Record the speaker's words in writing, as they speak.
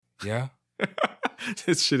Yeah?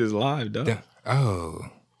 This shit is live, dog. Oh.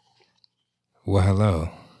 Well, hello.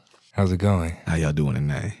 How's it going? How y'all doing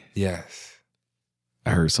tonight? Yes.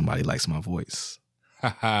 I heard somebody likes my voice.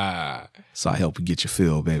 Haha. So I help you get your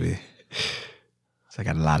fill, baby. So I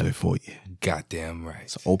got a lot of it for you. Goddamn right.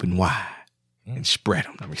 So open wide and spread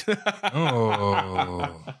them.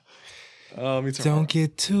 Oh. Let me turn Don't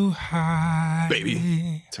get too high.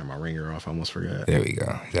 Baby. Turn my ringer off. I almost forgot. There we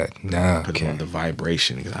go. Now, Put it on the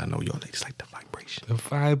vibration because I know y'all ladies like the vibration. The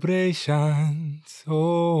vibrations.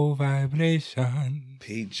 Oh, vibration.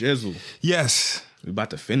 Pete Jizzle. Yes. We're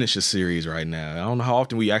about to finish a series right now. I don't know how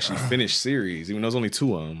often we actually finish series, even though there's only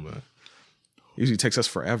 2 of them, but it usually takes us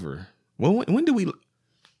forever. Well, when do we...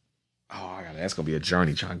 Oh, that's going to be a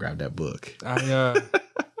journey trying to grab that book. I'm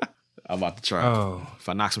about to try. Oh. If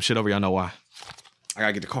I knock some shit over, y'all know why. I got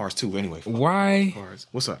to get the cars too anyway. Why? Cars.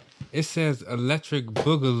 What's up? It says electric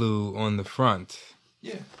boogaloo on the front.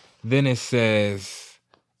 Yeah. Then it says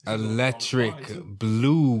electric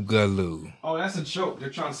boogaloo. Oh, that's a joke. They're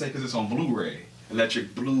trying to say because it's on Blu-ray.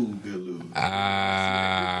 Electric Boogaloo.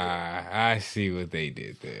 I see what they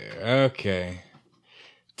did there. Okay.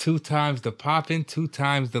 2 times the popping, 2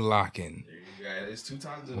 times the locking. Yeah, it's 2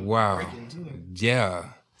 times the Wow. Yeah.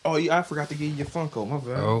 Oh, yeah, I forgot to give you your Funko. My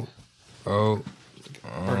bad. Oh.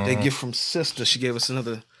 Birthday gift from sister. She gave us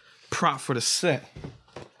another prop for the set.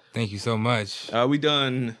 Thank you so much. We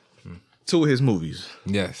done 2 of his movies.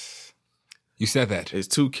 Yes. You said that. There's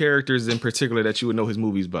 2 characters in particular that you would know his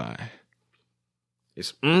movies by.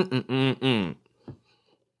 It's 37.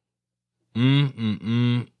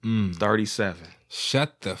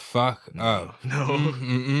 Shut the fuck up. No.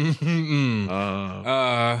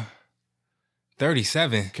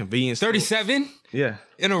 37. Convenience. 37? Yeah.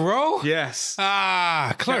 In a row? Yes.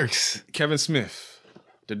 Clerks. Kevin Smith,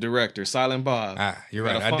 the director. Silent Bob. You're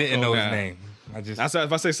right. I didn't know his name.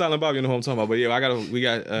 If I say Silent Bob, you know who I'm talking about. But yeah, we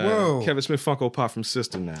got Kevin Smith Funko Pop from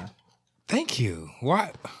Sister now. Thank you.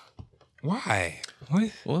 Why? What?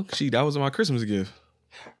 Well, that was my Christmas gift.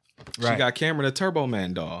 Right. She got Cameron a Turbo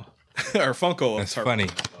Man doll. Or Funko. That's Turbo funny.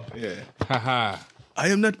 Man. Yeah. Haha. I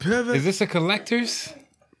am not pervert. Is this a collector's?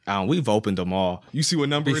 We've opened them all. You see what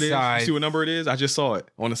number it is? You see what number it is? I just saw it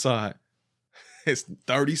on the side. It's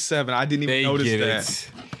 37. I didn't even notice that.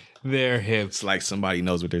 It. They're hip. It's like somebody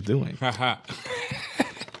knows what they're doing.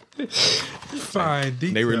 Fine.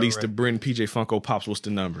 They released the Bryn PJ Funko Pops. What's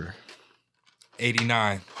the number?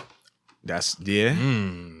 89. That's, yeah.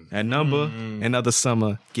 That number, another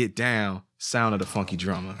summer, get down, sound of the funky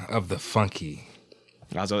drummer. Of the funky.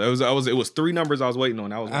 It was 3 numbers I was waiting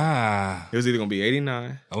on. It was either going to be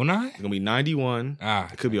 89. 09? It's going to be 91.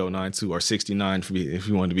 It could be 09 too, or 69 if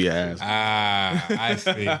you wanted to be an ass. I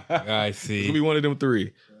see. It could be one of them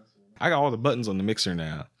 3. I got all the buttons on the mixer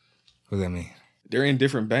now. What does that mean? They're in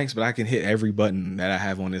different banks, but I can hit every button that I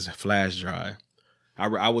have on this flash drive.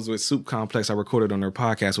 I was with Soup Complex. I recorded on their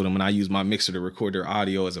podcast with them, and I used my mixer to record their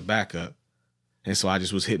audio as a backup. And so I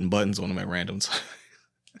just was hitting buttons on them at random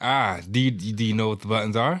times. Do you know what the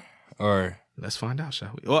buttons are? Or let's find out,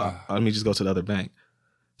 shall we? Well, let me just go to the other bank.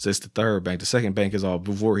 So it's the 3rd bank. The 2nd bank is all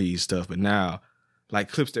Voorhees stuff, but now,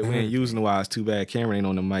 like clips that we ain't using in a while, it's too bad Cameron ain't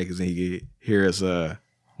on the mic, because then he could hear us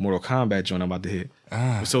Mortal Kombat joint I'm about to hit.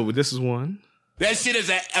 So this is one. That shit is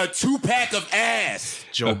a 2-pack of ass.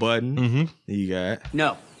 Joe Budden. You got.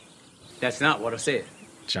 No, that's not what I said.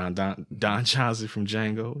 Don Johnson from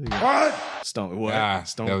Django. What? Stone Cold.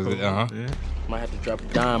 That was it. Yeah. Might have to drop a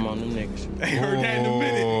dime on them niggas. I heard that in a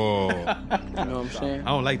minute. You know what I'm saying? I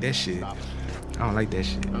don't like that shit. I don't like that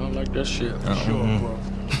shit. Sure, bro.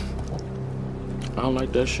 I don't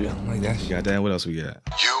like that shit. You got that? What else we got?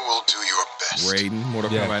 You will do your best. Raiden, Mortal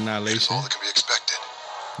Kombat Annihilation. All that can be expected.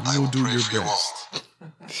 You will do your best.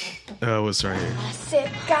 What's right here? I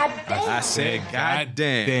said goddamn.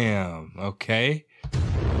 Damn. Okay.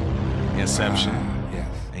 Inception. Yes.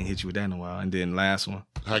 Ain't hit you with that in a while. And then last one.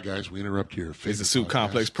 Hi guys, we interrupt your favorite. It's the Soup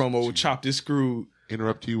Complex promo. Chopped and screwed.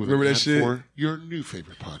 Interrupt you with Remember an that ad shit? for your new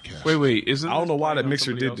favorite podcast. Wait, isn't I don't know why this the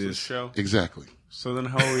mixer somebody did else's this. show? Exactly. So then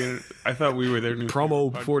how are we? I thought we were their new Promo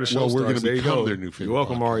favorite before the podcast. show Well, we're starts. going to There you become go. their new favorite. You're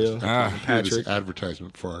welcome, podcast. Mario. Patrick. Patrick.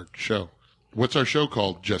 Advertisement for our show. What's our show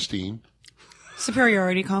called, Justine?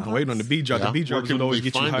 Superiority complex. I'm waiting on the beat drop. The beat Where drops can would always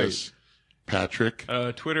they get you find hyped. us? Patrick.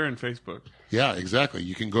 Twitter and Facebook. Yeah, exactly.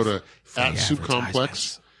 You can go to @Soup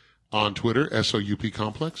Complex on Twitter, SOUP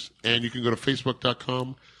Complex, and you can go to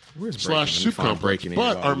Facebook.com/Soup Complex.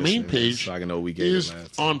 But our main page so I can know we get is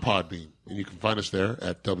it on Podbean, and you can find us there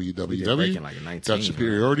at Breakin like a 19,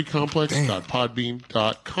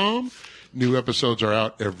 www.superioritycomplex.podbean.com. New episodes are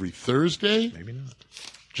out every Thursday. Maybe not.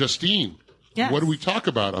 Justine, Yes. What do we talk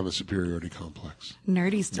about on the superiority complex?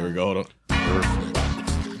 Nerdy stuff. There we go.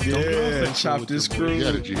 Perfect. Yeah, chop this screw.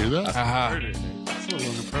 Yeah, did you hear that? It's a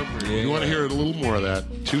little inappropriate. If you want to hear a little more of that,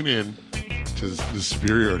 tune in to the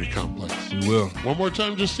superiority complex. We will. One more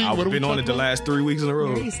time, Justine. What I've are we been on talking it the about? last 3 weeks in a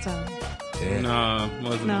row. Nerdy stuff. Yeah. Nah,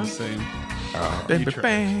 wasn't No. the same. Bang, bang,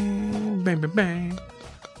 bang, bang, bang, bang.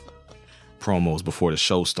 Promos before the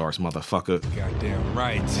show starts, motherfucker. Goddamn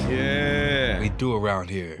right. Yeah. We do around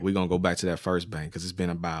here. We're going to go back to that first bang because it's been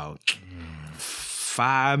about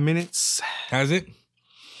 5 minutes. Has it?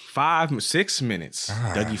 6 minutes.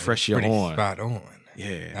 Ah, Dougie Fresh, you're pretty on. spot on.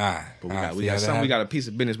 Yeah. But we got see how that something. We got a happened? piece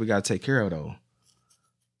of business we got to take care of, though.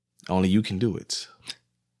 Only you can do it.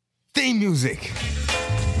 Theme music.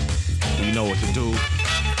 You know what to do.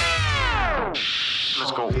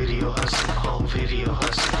 Let's go. Video hustle, whole video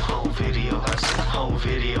hustle, whole video hustle, whole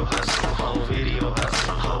video hustle, whole video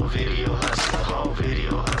hustle, whole video hustle, whole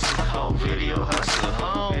video hustle,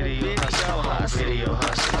 whole video hustle, whole video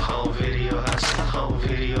hustle, whole video hustle, whole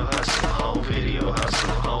video hustle, whole video hustle,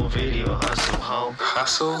 whole video hustle, whole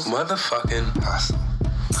hustle, motherfucking hustle,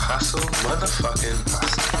 hustle, motherfucking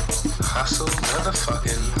hustle, hustle,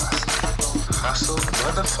 motherfucking hustle,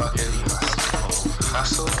 motherfucking hustle, motherfucking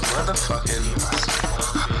hustle, motherfucking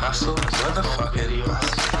hustle,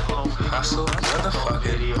 motherfucking hustle,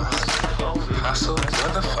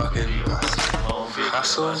 motherfucking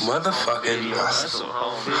hustle, motherfucking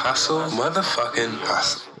hustle, motherfucking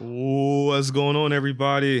hustle. Ooh, what's going on,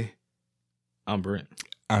 everybody? I'm Brent.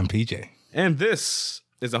 I'm PJ. And this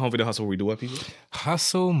is the Home Video Hustle where we do what, people?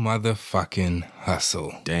 Hustle, motherfucking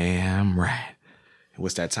hustle. Damn right.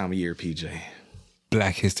 What's that time of year, PJ?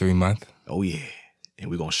 Black History Month. Oh, yeah. And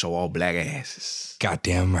we're going to show all black asses.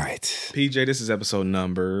 Goddamn right. PJ, this is episode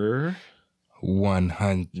number...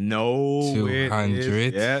 100. No.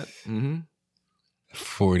 200. Yeah. Mm-hmm.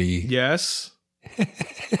 40. Yes.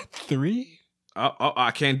 3?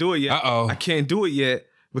 I can't do it yet. Uh-oh. I can't do it yet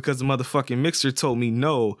because the motherfucking mixer told me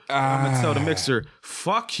no. I'm going to tell the mixer,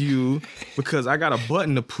 fuck you, because I got a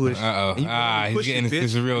button to push. Uh-oh. And you want me to He's push getting it, bitch.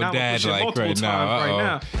 his real Now I'm dad pushing like multiple right now. times right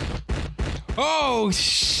now. Oh,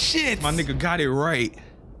 shit. My nigga got it right.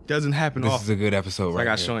 Doesn't happen This often. is a good episode, right? I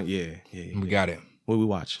got here. showing. Yeah. We got it. What we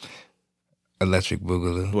watch? Electric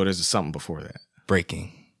Boogaloo. Well, there's something before that.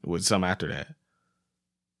 Breaking. With something after that.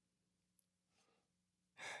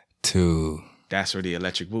 2. That's where the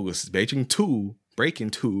Electric Boogaloo is. Breaking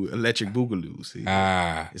 2 Electric Boogaloo. See?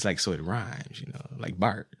 It's like, so it rhymes, you know, like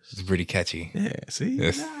bars. It's pretty catchy. Yeah, see?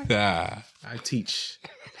 Yes. I teach.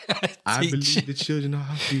 I believe the children are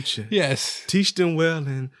our future. Yes. Teach them well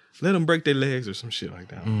and let them break their legs or some shit like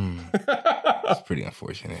that. It's pretty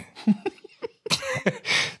unfortunate.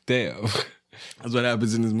 Damn. That's what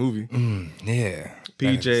happens in this movie. Yeah.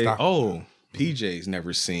 PJ. Stop. Oh, PJ's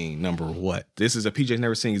never seen number what? This is a PJ's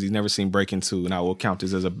never seen because he's never seen Breakin' 2. And I will count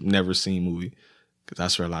this as a never seen movie because I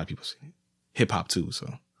swear a lot of people seen it. Hip hop too,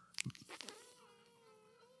 so.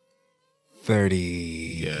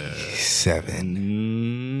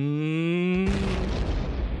 37.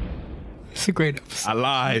 It's a great episode. I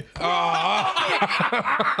lied.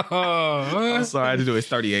 I'm sorry, I had to do it. It's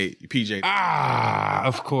 38. PJ.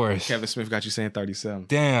 Of course. Kevin Smith got you saying 37.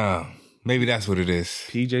 Damn. Maybe that's what it is.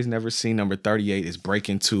 PJ's never seen number 38 is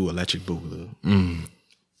Breakin' 2 Electric Boogaloo.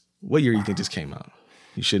 What year do you think this came out?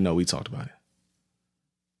 You should know we talked about it.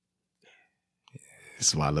 This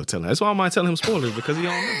is why I love telling him. That's why I mind telling him spoilers because he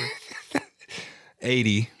don't remember.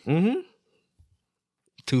 80.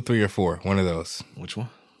 2, 3, or 4. One of those. Which one?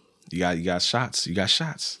 You got shots. You got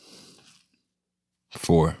shots.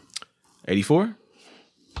 4. 84?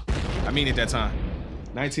 I mean at that time.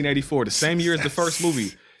 1984, the same year as the first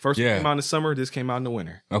movie. First one came out in the summer, this came out in the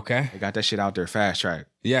winter. Okay. They got that shit out there fast track.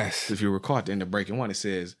 Yes. If you recall at the end of Breakin' 1, it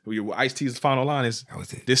says, Ice-T's final line is, That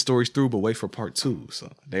was it. this story's through, but wait for part 2.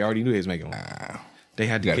 So they already knew they was making one. They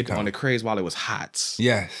had to get on the craze while it was hot.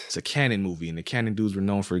 Yes. It's a Canon movie, and the Canon dudes were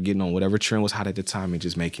known for getting on whatever trend was hot at the time and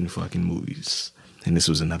just making fucking movies. And this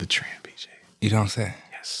was another trend, PJ. You don't say?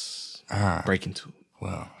 Yes. Ah. Breakin' 2.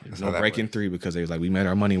 Well, There's no Breakin' 3 because they was like, we made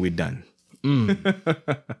our money and we're done.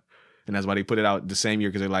 And that's why they put it out the same year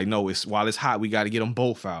because they're like, no, while it's hot, we got to get them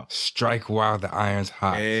both out. Strike while the iron's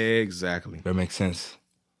hot. Exactly. That makes sense.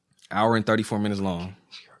 Hour and 34 minutes long.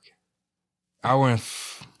 Hour and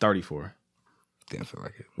 34. Didn't feel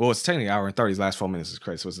like it. Well, it's technically an hour and 30. His last 4 minutes is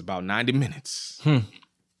crazy. So it's about 90 minutes.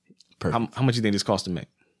 Perfect. How much do you think this cost to make?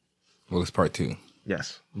 Well, it's part 2.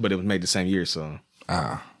 Yes. But it was made the same year, so.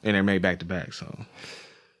 And they're made back to back, so.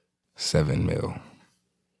 7 mil.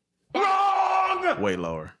 Way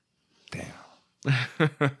lower. Damn.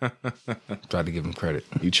 Tried to give him credit.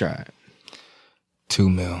 You tried. 2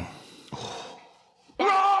 mil.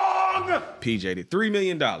 PJ did $3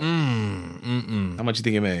 million. How much you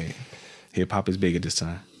think it made? Hip hop is big at this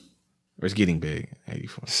time. Or it's getting big.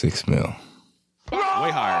 84. 6 mil.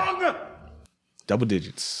 Way higher. Double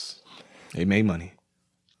digits. It made money.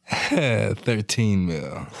 13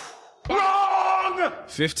 mil.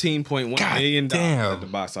 $15.1 million damn. at the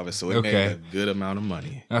box office. So it made a good amount of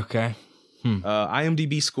money. Okay.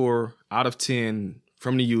 IMDb score out of 10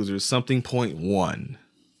 from the users, something 0.1.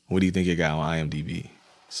 What do you think it got on IMDb?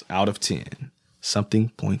 It's out of 10.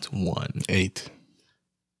 Something 0.1. 8.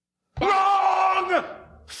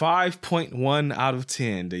 5.1 out of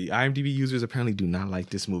 10. The IMDb users apparently do not like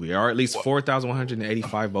this movie, or at least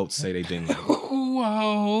 4,185 votes say they didn't like it.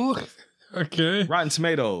 Whoa. Okay. Rotten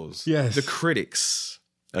Tomatoes. Yes. The critics.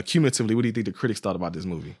 Cumulatively, what do you think the critics thought about this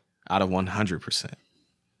movie? Out of 100%.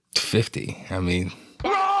 50. I mean.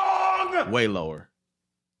 Way lower.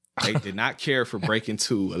 They did not care for Breakin'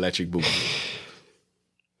 2 Electric Boogaloo.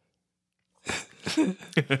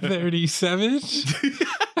 37?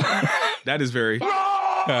 That is very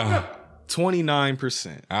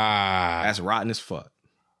 29%. That's rotten as fuck.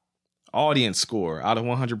 Audience score out of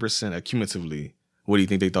 100% cumulatively. What do you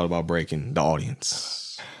think they thought about Breakin'? The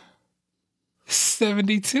audience.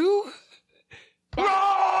 72?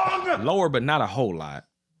 Lower, but not a whole lot.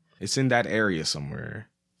 It's in that area somewhere.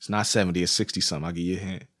 It's not 70, it's 60 something. I'll give you a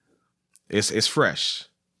hint. It's fresh,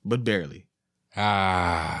 but barely.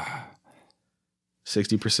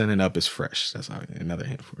 60% and up is fresh. That's another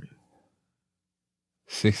hint for you.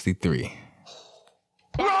 63.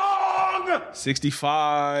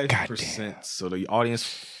 65%. So the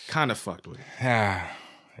audience kind of fucked with it.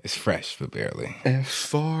 It's fresh, but barely.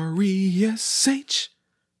 Fresh.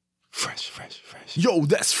 Fresh. Yo,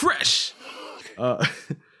 that's fresh.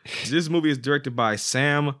 This movie is directed by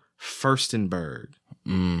Sam Furstenberg.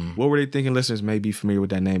 What were they thinking? Listeners may be familiar with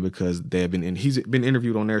that name because they have been he's been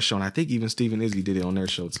interviewed on their show, and I think even Stephen Izzy did it on their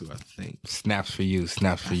show too. I think. Snaps for you. I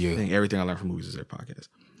think Everything I Learned from Movies is their podcast.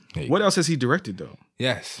 What else has he directed though?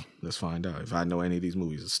 Yes. Let's find out if I know any of these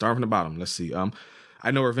movies. Start from the bottom. Let's see. I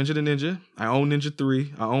know Revenge of the Ninja. I own Ninja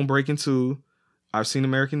 3. I own Breakin' 2. I've seen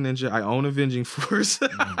American Ninja. I own Avenging Force.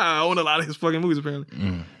 I own a lot of his fucking movies,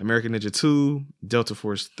 apparently. American Ninja 2, Delta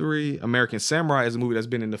Force 3. American Samurai is a movie that's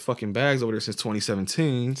been in the fucking bags over there since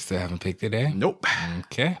 2017. Still haven't picked it, eh? Nope.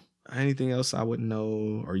 Okay. Anything else I wouldn't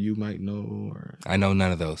know or you might know? Or I know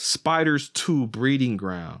none of those. Spiders 2, Breeding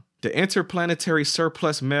Ground. The Interplanetary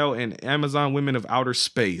Surplus Male and Amazon Women of Outer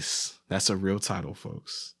Space. That's a real title,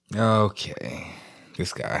 folks. Okay.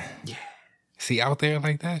 This guy. Yeah. Is he out there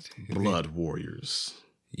like that? Blood Warriors.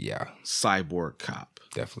 Yeah. Cyborg Cop.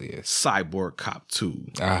 Definitely is. Cyborg Cop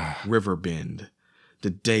 2. Riverbend.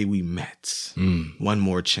 The Day We Met. One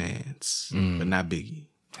More Chance. But not Biggie.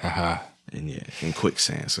 And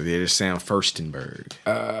Quicksand. So there's Sam Furstenberg.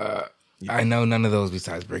 I know none of those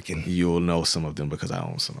besides Breakin'. You'll know some of them because I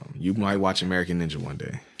own some of them. You might watch American Ninja one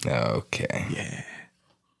day. Okay. Yeah.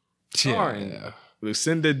 Starring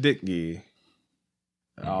Lucinda Dickey.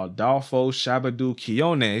 Adolfo Shabadoo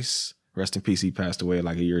Quiones. Rest in peace, he passed away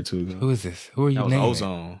like a year or two ago. Who is this? Who are you naming? naming?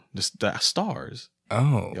 Ozone. The stars.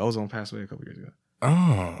 Oh. The Ozone passed away a couple years ago.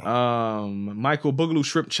 Oh. Michael Boogaloo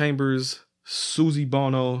Shrimp Chambers. Susie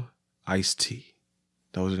Bono. Ice-T.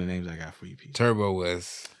 Those are the names I got for you, Pete. Turbo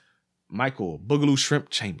was... Michael Boogaloo Shrimp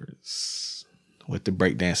Chambers. With the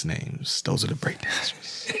breakdance names. Those are the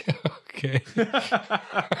breakdancers. Okay.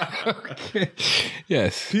 Okay.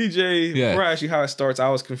 Yes. PJ, before I ask you how it starts, I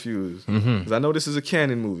was confused. Because I know this is a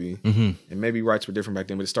canon movie. And maybe rights were different back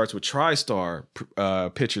then, but it starts with TriStar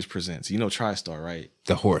Pictures Presents. You know TriStar, right?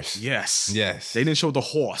 The horse. Yes. They didn't show the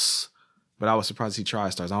horse. But I was surprised to see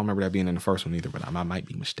TriStars. I don't remember that being in the first one either, but I might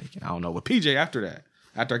be mistaken. I don't know. But PJ, after that,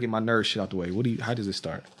 after I get my nerd shit out the way, how does it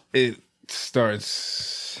start? It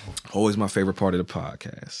starts... Always my favorite part of the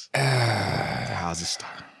podcast. How's it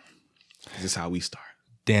start? Is this how we start?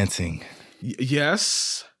 Dancing.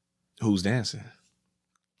 Yes. Who's dancing?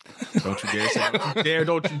 Don't you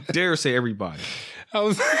dare say everybody. I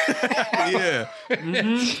was Yeah.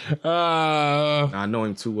 I know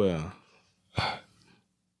him too well.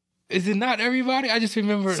 Is it not everybody? I just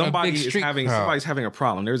remember somebody's having a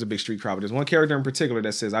problem. There's a big street crowd, but there's one character in particular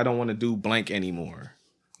that says, I don't want to do blank anymore.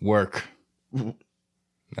 Work.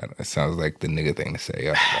 That sounds like the nigga thing to say.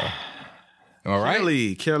 Am I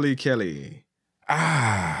right? Kelly.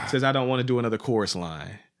 Says, I don't want to do another chorus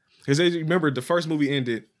line. Because remember, the first movie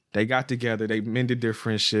ended, they got together, they mended their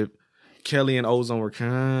friendship. Kelly and Ozone were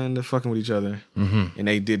kind of fucking with each other. And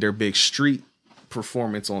they did their big street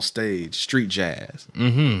performance on stage, street jazz.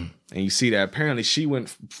 And you see that apparently she went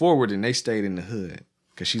forward and they stayed in the hood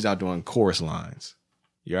because she's out doing chorus lines.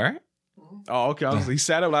 You all right? Oh, okay. He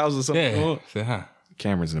sat up. I was something. Yeah. Oh. Said, huh?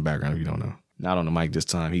 Cameron's in the background if you don't know. Not on the mic this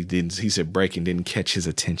time. He didn't. He said Breakin didn't catch his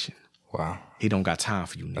attention. Wow. He don't got time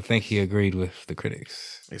for you. I Nigga. think he agreed with the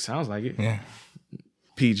critics. It sounds like it. Yeah.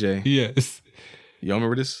 PJ. Yes. You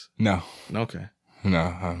remember this? No. Okay.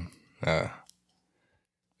 No.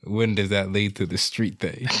 When does that lead to the street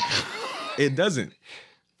thing? It doesn't.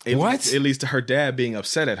 What? It leads to her dad being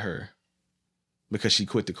upset at her because she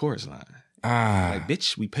quit the chorus line. Like,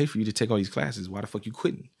 bitch, we pay for you to take all these classes. Why the fuck you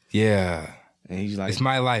quitting? Yeah. And he's like, It's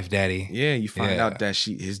my life, daddy. yeah, you find Yeah. out that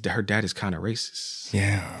her dad is kind of racist.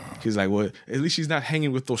 Yeah. He's like, well, at least she's not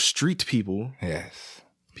hanging with those street people. Yes.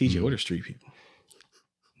 PJ, what are street people?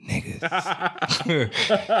 Niggas.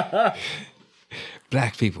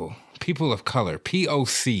 Black people. People of color.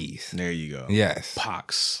 POCs. There you go. Yes.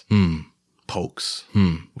 Pox. Pokes.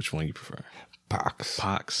 Which one you prefer? Pox.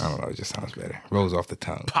 Pox. I don't know. It just sounds better. Rolls off the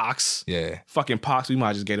tongue. Pox. Yeah. Fucking pox. We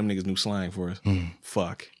might just get them niggas new slang for us.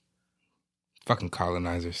 Fuck. Fucking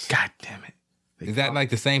colonizers. God damn it. Is that like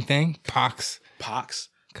the same thing? Pox. Pox.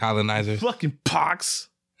 Colonizers. Fucking pox.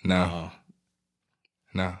 No.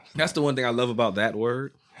 No. That's the one thing I love about that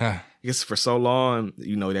word. Huh. Because for so long,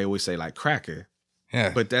 you know, they always say like cracker.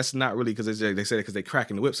 Yeah. But that's not really because they say it because they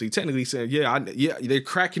cracking the whip. So you technically saying, yeah, they're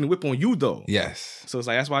cracking the whip on you though. Yes. So it's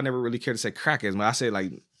like, that's why I never really cared to say crackers. I say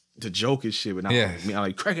like to joke and shit, but not Yes. I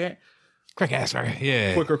like cracker. Crack ass, right?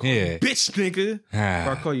 Yeah. Quicker, Yeah. bitch nigga.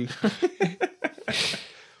 Or I call you.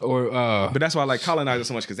 Or But that's why I like colonizer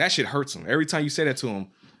so much because that shit hurts them. Every time you say that to them,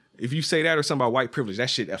 if you say that or something about white privilege, that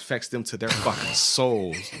shit affects them to their fucking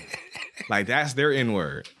souls. Like that's their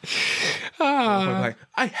N-word. Like,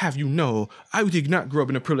 I have you know, I did not grow up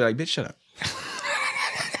in a privilege. Like, bitch, shut up.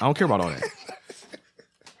 I don't care about all that.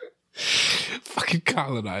 fucking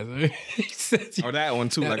colonizer. He said you- Or that one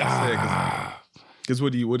too, like I said. Because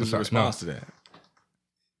what is the response to that?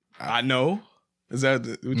 I know. Is that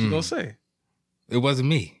what you gonna say? It wasn't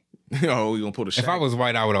me. Oh, you gonna pull the shit? If I was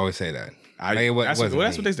white, I would always say that. Like, that's wasn't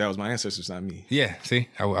what me. they said. That was my ancestors, not me. Yeah, see?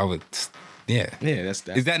 I would, yeah. Yeah, that's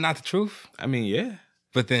that. Is that not the truth? I mean, yeah.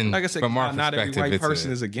 But then, Like I said, from our not every perspective, white it's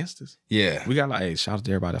person is against us. yeah. We got like, hey, shout out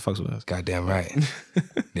to everybody that fucks with us. Goddamn right.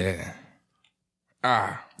 Yeah.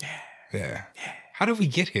 Yeah. How did we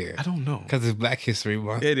get here? I don't know. Because it's Black History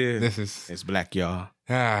Month. It is. This is, It's black, y'all.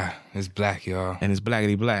 it's black, y'all. And it's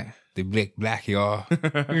blackity black. The black, y'all.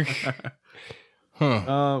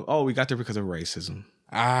 We got there because of racism.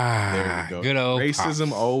 There we go. Good old Racism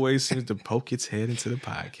Pops. always seems to poke its head into the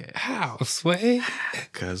podcast. How, Sway?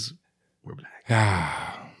 Because we're black.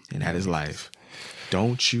 Ah. And that is life.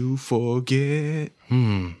 Don't you forget.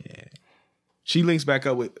 Yeah. She links back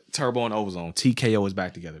up with Turbo and Ozone. TKO is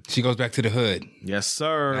back together. She goes back to the hood. Yes,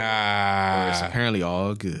 sir. Where it's Ah. apparently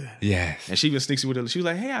all good. Yes. And she even sneaks with her. She was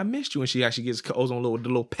like, hey, I missed you. And she actually gets Ozone with the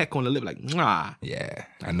little peck on the lip, like, mwah. Yeah.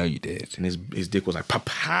 I know you did. And his dick was like,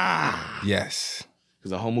 papa. Yes.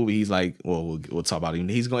 Because the whole movie, he's like, well, we'll talk about it.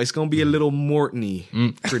 It's going to be a little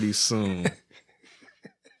Mortony pretty soon.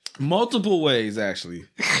 Multiple ways, actually.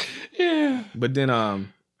 Yeah. But then, I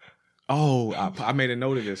made a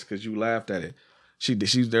note of this because you laughed at it.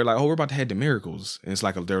 They're like, oh, we're about to head to Miracles. And it's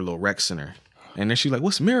like their little rec center. And then she's like,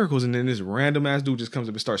 what's Miracles? And then this random ass dude just comes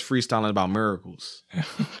up and starts freestyling about miracles.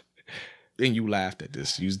 And you laughed at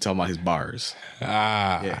this. You was talking about his bars.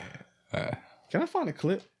 Ah. Yeah. Can I find a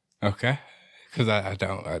clip? Okay. Because I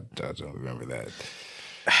don't remember that.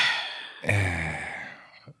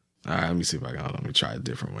 All right, let me see if I can. Let me try a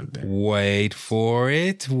different one. Then. Wait for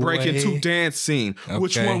it. Breaking Wait. Two dance scene.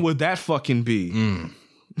 Which Okay. one would that fucking be?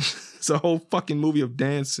 It's a whole fucking movie of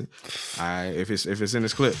dancing. All right, if it's in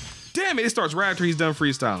this clip. Damn it, it starts right after he's done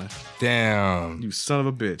freestyling. Damn. You son of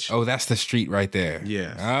a bitch. Oh, that's the street right there.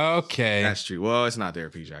 Yeah. Okay. That's true. Well, it's not there,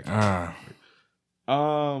 PJ. I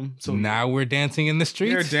can't. So now we're dancing in the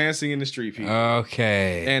streets? they're dancing in the street, people.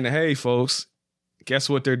 Okay. And hey, folks, guess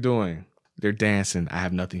what they're doing? They're dancing. I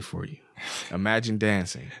have nothing for you. Imagine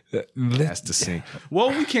dancing. That's the scene. Well,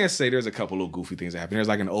 we can't say there's a couple little goofy things that happen. There's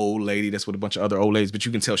like an old lady that's with a bunch of other old ladies, but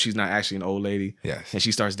you can tell she's not actually an old lady. Yes. And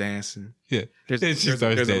she starts dancing. Yeah. There's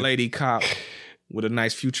a lady cop with a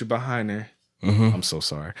nice future behind her. I'm so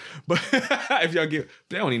sorry. But if y'all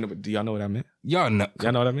they don't even know, do y'all know what I meant? Y'all know.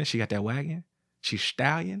 Y'all know what I meant? She got that wagon. She's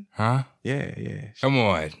stallion. Huh? Yeah. Come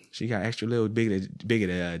on. She got extra little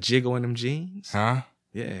bigger jiggle in them jeans. Huh?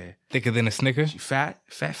 Yeah. Thicker than a Snickers? She fat.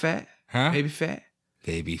 Huh? Baby fat.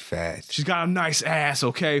 Baby fat. She's got a nice ass,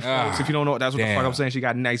 okay, folks? If you don't know, that's what the fuck I'm saying. She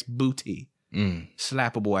got a nice booty.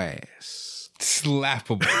 Slappable ass.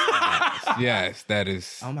 Slappable. Yes, that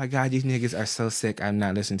is. Oh my God, these niggas are so sick. I'm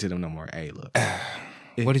not listening to them no more. Hey, look.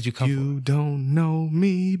 What did you come You don't know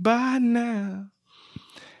me by now.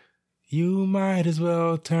 You might as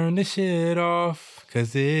well turn the shit off,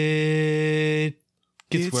 cause it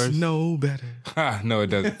gets It's worse. no better. No, it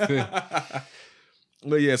doesn't.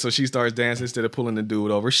 But yeah, so she starts dancing instead of pulling the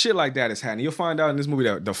dude over. Shit like that is happening. You'll find out in this movie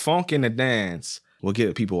that the funk and the dance will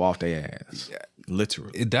get people off their ass. Yeah.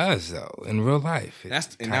 Literally. It does, though, in real life.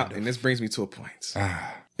 And this brings me to a point.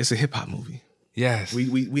 It's a hip hop movie. Yes.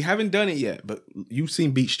 We haven't done it yet, but you've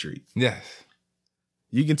seen Beat Street. Yes.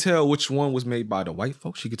 You can tell which one was made by the white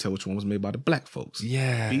folks. You can tell which one was made by the black folks.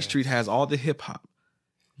 Yeah. Beat Street has all the hip hop.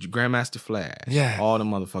 Grandmaster Flash. Yeah. All the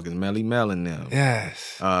motherfuckers. Melly Mel and them.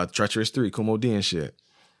 Yes. Treacherous 3, Kumo D and shit.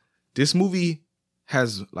 This movie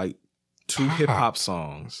has like 2 hip hop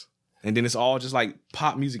songs. And then it's all just like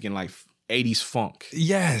pop music and like 80s funk.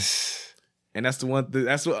 Yes. And that's the one,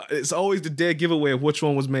 it's always the dead giveaway of which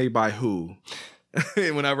one was made by who.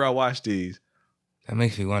 Whenever I watch these. That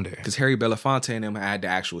makes me wonder. Because Harry Belafonte and them had the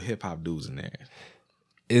actual hip hop dudes in there.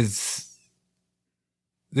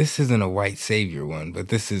 This isn't a white savior one, but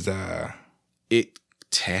this is It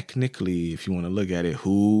technically, if you want to look at it,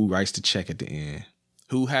 who writes the check at the end?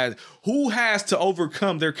 Who has to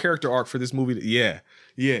overcome their character arc for this movie? Yeah.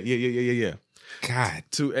 God.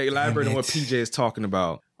 To elaborate on what PJ is talking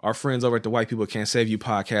about, our friends over at the White People Can't Save You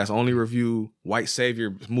podcast only review white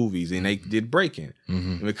savior movies, and they did Breakin'.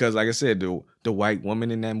 Mm-hmm. Because, like I said, the white woman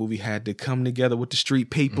in that movie had to come together with the street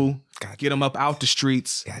people, get them up out the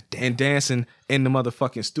streets, and dancing in the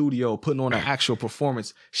motherfucking studio, putting on an actual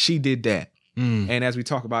performance. She did that. And as we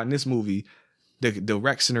talk about in this movie, the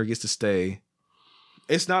rec center gets to stay.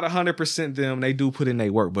 It's not 100% them. They do put in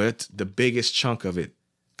their work, but the biggest chunk of it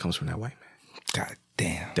comes from that white man. God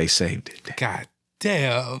damn. They saved it. God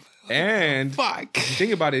damn. And fuck. If you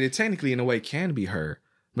think about it, it technically in a way can be her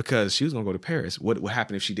because she was gonna go to Paris. What would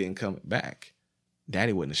happen if she didn't come back?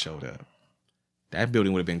 Daddy wouldn't have showed up. That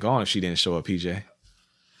building would have been gone if she didn't show up, PJ.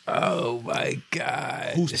 Oh my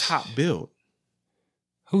God. Who's top billed?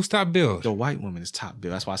 Who's top billed? The white woman is top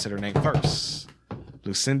billed. That's why I said her name first.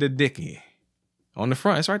 Lucinda Dickey. On the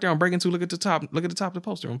front. It's right there on Breakin' 2. Look at the top. Look at the top of the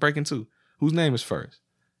poster on Breakin' 2. Whose name is first?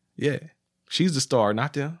 Yeah. She's the star,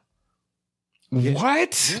 not them. Yeah.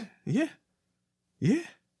 What? Yeah.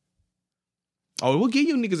 Oh, we'll give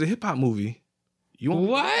you niggas a hip hop movie. You won't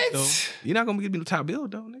what? You're not gonna give me the top bill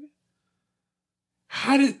though, nigga.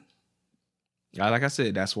 How did? Like I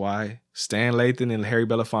said, that's why Stan Lathan and Harry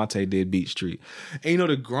Belafonte did Beat Street. And you know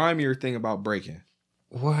the grimier thing about Breakin'?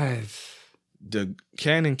 What? The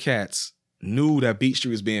Cannon Cats knew that Beat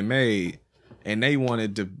Street was being made, and they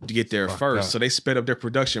wanted to get there first. So they sped up their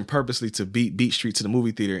production purposely to beat Beat Street to the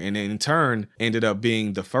movie theater, and then in turn ended up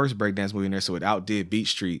being the first breakdance movie in there, so it outdid Beat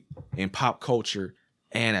Street in pop culture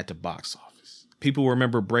and at the box office. People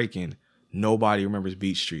remember Breakin'. Nobody remembers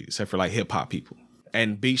Beat Street except for like hip hop people.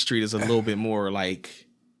 And Beat Street is a little bit more like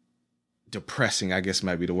depressing, I guess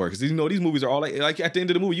might be the word. Because you know these movies are all like at the end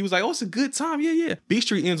of the movie, you was like, oh, it's a good time. Yeah. Beat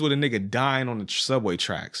Street ends with a nigga dying on the subway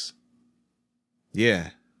tracks. Yeah.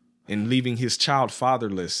 And leaving his child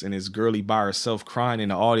fatherless and his girlie by herself crying in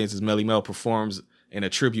the audience as Melly Mel performs in a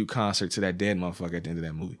tribute concert to that dead motherfucker at the end of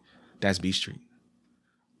that movie. That's Beat Street.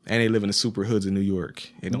 And they live in the super hoods in New York.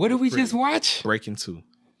 What did we just watch? Breakin' 2.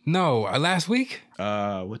 No, last week?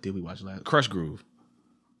 What did we watch last? Crush Groove.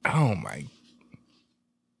 Oh my.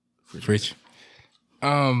 Fridge.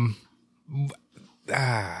 I'm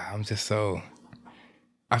just so.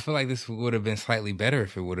 I feel like this would have been slightly better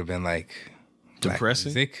if it would have been like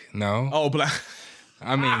depressing music. No. Oh, black.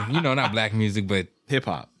 I mean, you know, not black music, but hip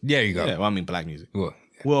hop. There you go. Yeah, well, I mean black music.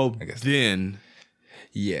 Well, I guess then.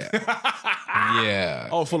 Yeah. Yeah.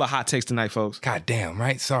 Oh, full of hot takes tonight, folks. God damn,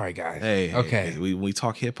 right? Sorry, guys. Hey, okay. We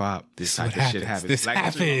talk hip hop. This type of shit happens. This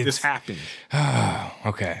happens. This happens.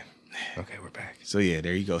 Okay. Okay, we're back. So yeah,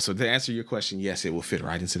 there you go. So to answer your question, yes, it will fit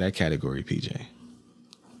right into that category, PJ.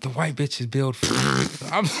 The white bitch is built for.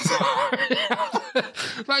 I'm sorry.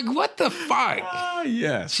 Like, what the fuck?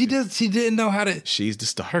 Yes. She didn't know how to. She's the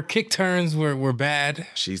star. Her kick turns were bad.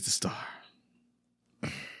 She's the star.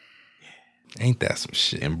 Ain't that some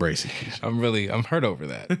shit? Embrace it. I'm hurt over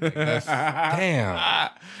that. Like, damn.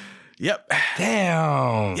 Yep.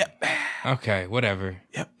 Damn. Yep. Okay, whatever.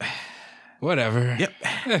 Yep. Whatever. Yep.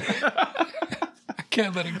 I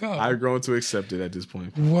can't let it go. I've grown to accept it at this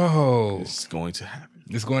point. Whoa. It's going to happen.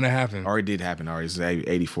 It's going to happen. Already did happen. Already. It's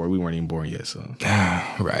 84. We weren't even born yet, so.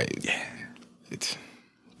 Right. Yeah. It's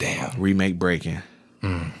damn. Remake Breakin'.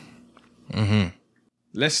 Mm-hmm.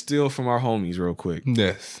 Let's steal from our homies real quick.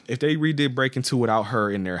 Yes. If they redid Breakin' 2 without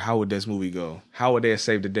her in there, how would this movie go? How would they have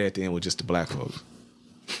saved the day at the end with just the black folks?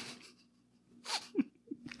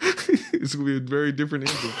 It's going to be a very different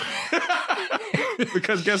ending.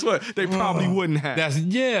 Because guess what? They probably wouldn't have. That's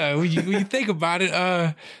when you think about it,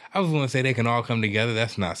 I was going to say they can all come together.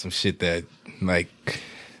 That's not some shit that, like,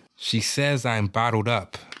 she says I'm bottled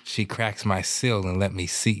up. She cracks my seal and let me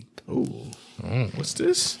seep. Ooh. What's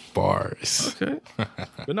this? Bars. Okay.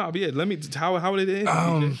 But no, yeah, let me, how did it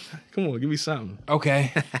end? Come on, give me something.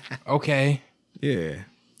 Okay. Yeah.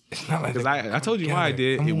 It's not like Because I told you why I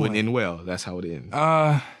did. It wouldn't end well. That's how it ended.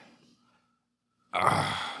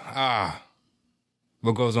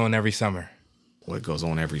 What goes on every summer What goes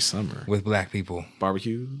on every summer? with black people?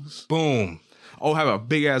 Barbecues. Boom. Oh, have a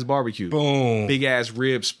big ass barbecue. Boom. Big ass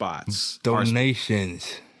rib spots.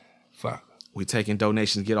 Donations. Fuck. We taking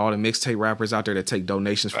donations. Get all the mixtape rappers out there that take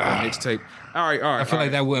donations for the mixtape. All right. I feel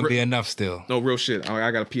like that wouldn't be enough still. No, real shit.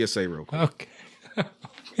 I got a PSA real quick. Okay.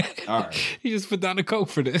 All right. You just put down the coke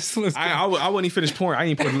for this. Let's go. I wouldn't even finish pouring. I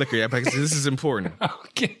ain't put liquor yet because this is important.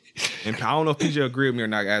 Okay. And I don't know if PJ agree with me or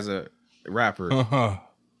not as a rapper.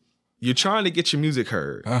 You're trying to get your music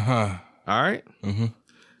heard. All right? Mm-hmm.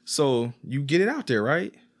 So you get it out there,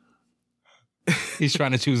 right? He's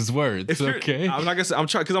trying to choose his words. Okay. Like I said, I'm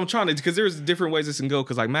trying to, because there's different ways this can go.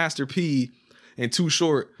 Because like Master P and Too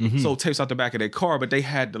Short sold tapes out the back of their car, but they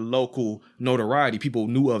had the local notoriety. People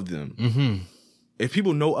knew of them. Mm-hmm. If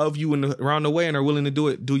people know of you around the way and are willing to do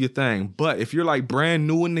it, do your thing. But if you're like brand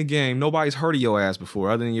new in the game, nobody's heard of your ass before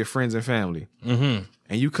other than your friends and family. Mm-hmm.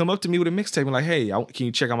 And you come up to me with a mixtape and like, hey, can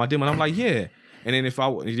you check out my demo? And I'm like, yeah. And then if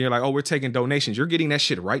you're like, oh, we're taking donations, you're getting that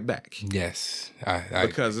shit right back. Yes.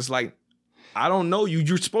 Because it's like, I don't know you.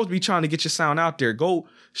 You're supposed to be trying to get your sound out there. Go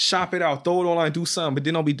shop it out, throw it online, do something. But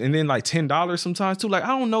then and then like $10 sometimes too. Like, I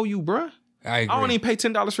don't know you, bruh. I agree. I don't even pay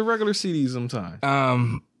 $10 for regular CDs sometimes.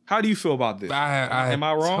 How do you feel about this? Am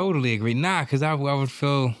I wrong? Totally agree. Nah, because I would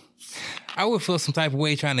feel some type of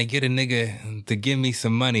way trying to get a nigga to give me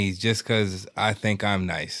some money just because I think I'm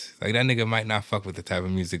nice. Like that nigga might not fuck with the type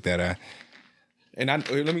of music that I. And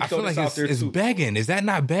let me I throw feel this like out there it's too. begging. Is that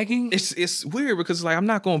not begging? It's weird because like I'm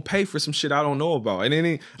not gonna pay for some shit I don't know about. And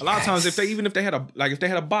then a lot of times if they had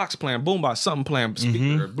a box playing, boombox, something playing,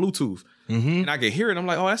 speaker, or Bluetooth, and I can hear it, I'm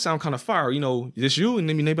like, oh, that sound kind of fire. You know, this you? And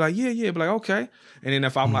then they be like, yeah, be like, okay. And then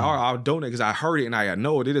if I'm like, all right, I'll donate because I heard it and I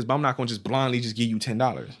know what it is, but I'm not gonna just blindly just give you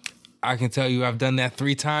 $10. I can tell you I've done that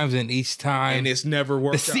 3 times, and each time... And it's never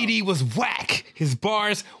worked The CD was whack. His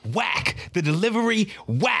bars, whack. The delivery,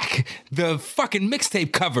 whack. The fucking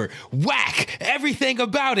mixtape cover, whack. Everything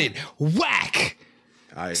about it, whack.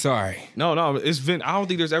 Sorry. No, it's been... I don't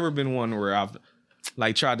think there's ever been one where I've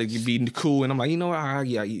like tried to be cool, and I'm like, you know what,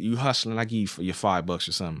 you hustling, I give you for your $5 or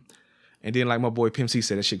something. And then like my boy Pimp C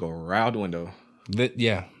said, that shit go right out the window.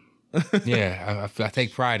 Yeah. Yeah, I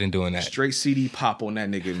take pride in doing that. Straight CD pop on that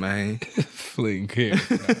nigga, man. Fling here.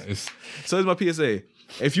 So it's my PSA.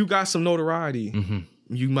 If you got some notoriety,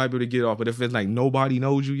 you might be able to get off. But if it's like nobody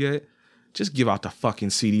knows you yet, just give out the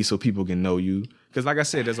fucking CD so people can know you. Because like I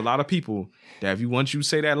said, there's a lot of people that once you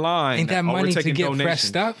say that line, ain't that money to get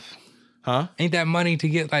pressed up? Huh? Ain't that money to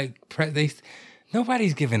get like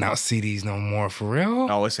nobody's giving out CDs no more for real.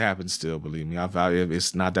 Oh, it's happened still. Believe me, I value it.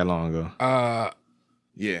 It's not that long ago.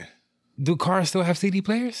 Yeah. Do cars still have CD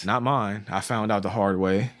players? Not mine. I found out the hard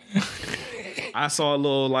way. I saw a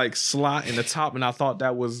little like slot in the top, and I thought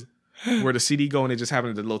that was where the CD go, and it just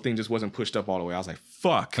happened. The little thing just wasn't pushed up all the way. I was like,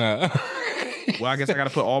 "Fuck." Well, I guess I got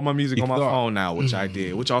to put all my music on my phone now, which I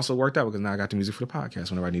did, which also worked out because now I got the music for the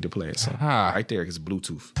podcast whenever I need to play it. So right there, because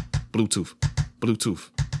Bluetooth,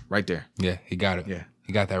 right there. Yeah, he got it. Yeah,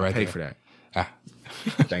 he got that right there. Pay for that.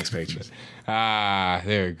 Thanks, patrons.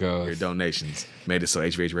 There it goes. Your donations made it so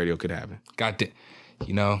HVH Radio could happen. Got it.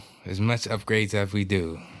 You know, as much upgrades as we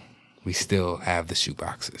do, we still have the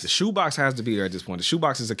shoeboxes. The shoebox has to be there at this point. The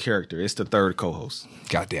shoebox is a character. It's the third co-host.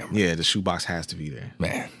 Goddamn. Right. Yeah, the shoebox has to be there.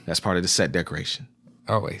 Man. That's part of the set decoration.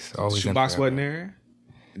 Always. The shoebox wasn't there.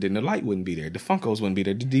 Then the light wouldn't be there. The Funkos wouldn't be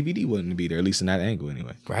there. The DVD wouldn't be there, at least in that angle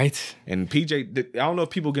anyway. Right. And PJ, I don't know if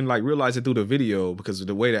people can like realize it through the video because of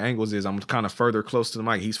the way the angles is. I'm kind of further close to the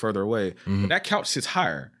mic. He's further away. But that couch sits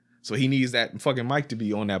higher. So he needs that fucking mic to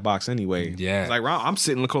be on that box anyway. Yeah. It's like I'm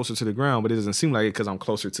sitting closer to the ground, but it doesn't seem like it because I'm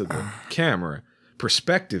closer to the camera.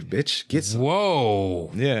 Perspective, bitch. Get some. Whoa.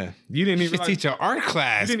 Yeah. You didn't even teach an art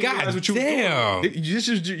class. You didn't even realize what you damn. was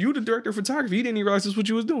doing. You the director of photography. You didn't even realize this is what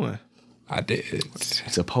you was doing. I did.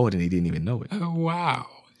 He's a poet and he didn't even know it. Oh, wow.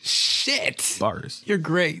 Shit. Bars. You're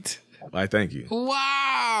great. I thank you.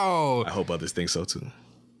 Wow. I hope others think so too.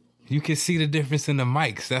 You can see the difference in the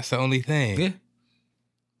mics. That's the only thing. Yeah.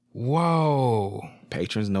 Whoa.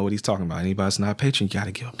 Patrons know what he's talking about. Anybody that's not a patron, you got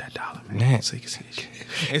to give up that $1, man. So you can see this shit.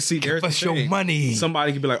 And see, there's Give us the your thing. money.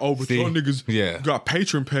 Somebody could be like, oh, but y'all niggas got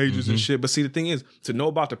Patreon pages and shit. But see, the thing is, to know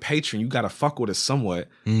about the Patreon, you got to fuck with us somewhat.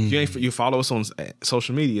 You follow us on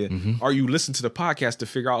social media, or you listen to the podcast to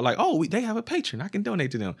figure out like, oh, they have a Patreon. I can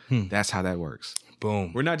donate to them. That's how that works.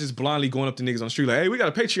 Boom. We're not just blindly going up to niggas on the street like, hey, we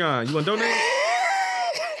got a Patreon. You want to donate?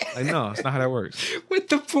 Like, no, it's not how that works. With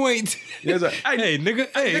the point. Yeah, it's like, hey, nigga,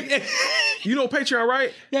 hey. You know Patreon,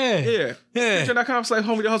 right? Yeah.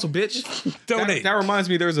 Patreon.com/home video hustle, bitch. Donate. That reminds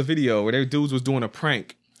me, there was a video where they dudes was doing a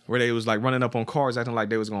prank where they was like running up on cars acting like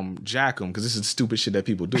they was gonna jack them because this is stupid shit that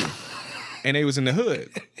people do. And they was in the hood.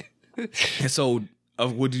 And so,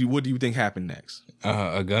 what do you think happened next?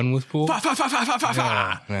 A gun was pulled?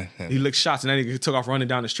 He licked shots and then he took off running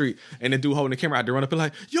down the street. And the dude holding the camera out there run up and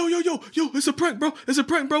like, yo, it's a prank, bro. It's a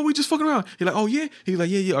prank, bro. We just fucking around. He like, oh yeah? He's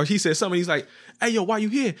like, yeah. Or he said something. He's like, hey, yo, why you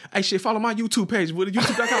here? Hey, shit, follow my YouTube page. With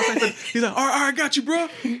YouTube.com. He's like, all right, got you, bro.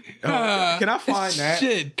 Can I find that?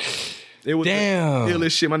 Shit. It was damn. The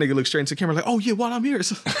illest shit. My nigga looked straight into the camera like, oh yeah, while I'm here.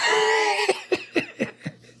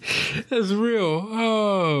 That's real.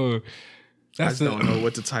 Oh. I just don't know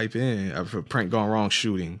what to type in. A prank gone wrong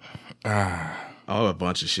shooting. A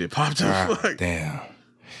bunch of shit popped up. Damn.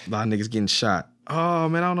 A lot of niggas getting shot. Oh,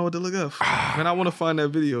 man, I don't know what to look up. Man, I want to find that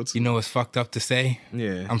video, too. You know what's fucked up to say?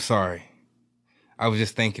 Yeah. I'm sorry. I was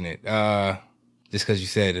just thinking it. Just because you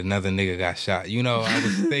said another nigga got shot. You know, I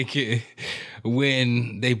was thinking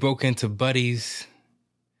when they broke into Buddy's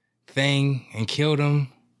thing and killed him.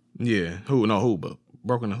 Yeah. Who? But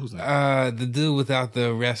broke into who's name? The dude without the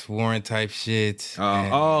arrest warrant type shit. Yeah. I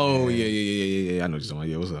know what you're talking about.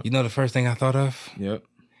 Yeah, what's up? You know the first thing I thought of? Yep.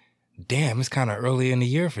 Damn, it's kind of early in the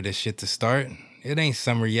year for this shit to start. It ain't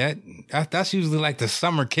summer yet. That's usually like the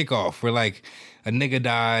summer kickoff where like a nigga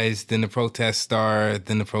dies, then the protests start,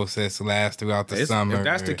 then the protests last throughout the summer. If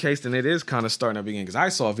that's the case, then it is kind of starting to begin. Because I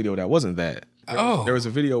saw a video that wasn't that. There was a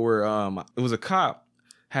video where it was a cop,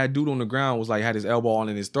 had dude on the ground, was like, had his elbow on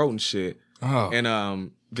in his throat and shit. Oh.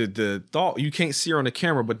 And the thought, you can't see her on the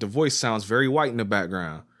camera, but the voice sounds very white in the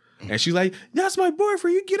background. And she's like, that's my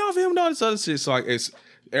boyfriend, you get off him and all this other shit. So like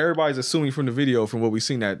everybody's assuming from the video, from what we've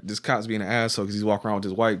seen, that this cop's being an asshole because he's walking around with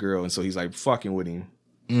this white girl, and so he's like fucking with him.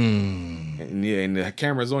 And the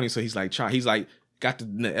camera's on him, so he's like got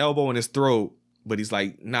the elbow in his throat, but he's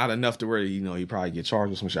like not enough to where he probably get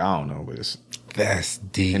charged with some shit. I don't know, but that's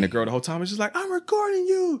deep. And the girl the whole time is just like, I'm recording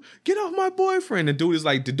you. Get off my boyfriend. The dude is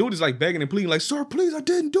like begging and pleading, like, sir, please, I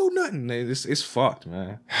didn't do nothing. It's fucked,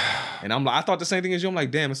 man. And I'm like, I thought the same thing as you. I'm like,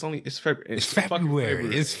 damn, it's February. It's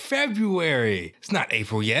February. It's February. It's not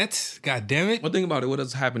April yet. God damn it. Well, think about it. What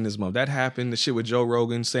else happened this month? That happened. The shit with Joe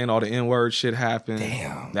Rogan saying all the N-word shit happened.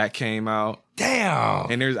 Damn. That came out.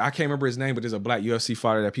 Damn. And I can't remember his name, but there's a black UFC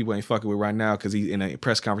fighter that people ain't fucking with right now because he in a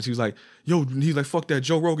press conference. He was like, he's like, fuck that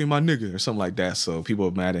Joe Rogan, my nigga, or something like that. So people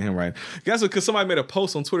are mad at him, right? That's because somebody made a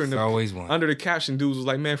post on Twitter and always one. Under the caption, dudes was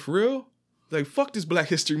like, man, for real? Like, fuck this Black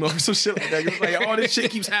History Month or some shit like that. It's like all this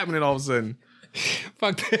shit keeps happening all of a sudden.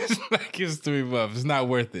 Fuck this Black History Month. It's not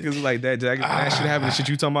worth it. It's like that shit happened, the shit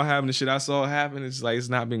you talking about happened, the shit I saw happen. It's like, it's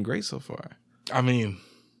not been great so far. I mean,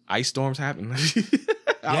 ice storms happen.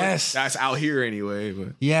 Yes. That's out here anyway. But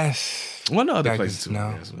yes. One other place too.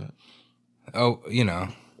 No. Oh,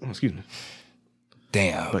 excuse me.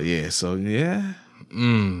 Damn. But yeah, so yeah.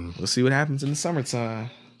 We'll see what happens in the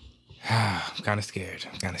summertime. I'm kind of scared.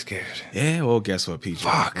 Yeah, well, guess what, people?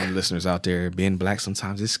 Fuck. And listeners out there, being black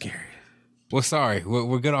sometimes is scary. Well, sorry.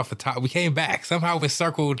 We're good off the top. We came back. Somehow we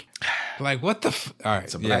circled. Like, what the All right.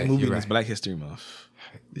 It's a black movie and it's Black History Month.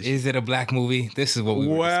 Is it a black movie? This is what we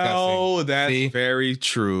were discussing. Well, that's very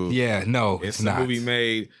true. Yeah, no, it's not. It's a movie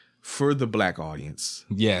made for the black audience.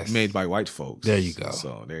 Yes. Made by white folks. There you go.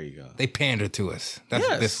 So, there you go. They pandered to us. That's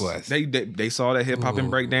what this was. They saw that hip-hop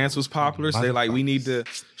and breakdance was popular, so they like, we need to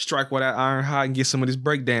strike while that iron hot and get some of this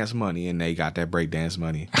breakdance money, and they got that breakdance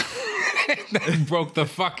money. They broke the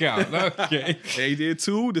fuck out. Okay. They did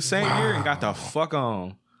too the same year and got the fuck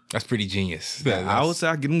on. That's pretty genius. I would say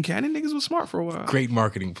I get them Cannon niggas was smart for a while. Great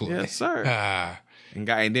marketing play. Yes, sir.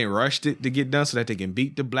 And then rushed it to get done so that they can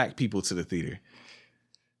beat the black people to the theater.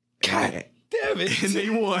 God damn it. And they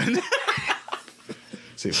won.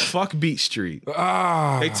 Say, fuck Beat Street.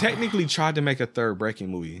 They technically tried to make a third Breakin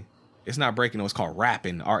movie. It's not Breakin, it's called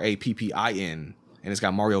Rappin, Rappin. And it's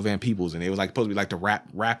got Mario Van Peebles, and it was like supposed to be like the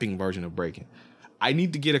rapping version of Breakin. I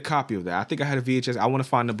need to get a copy of that. I think I had a VHS. I want to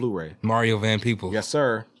find the Blu-ray. Mario Van Peebles. Yes,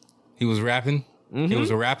 sir. He was rapping? Mm-hmm. He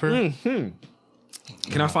was a rapper? Mm-hmm.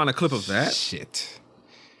 Can I find a clip of that? Shit.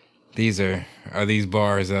 Are these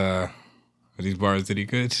bars any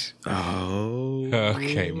good? Oh.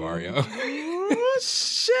 Okay, Mario.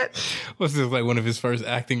 Shit. What's this, like one of his first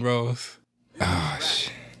acting roles? Oh, gosh.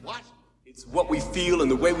 It's what we feel and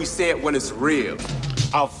the way we say it when it's real.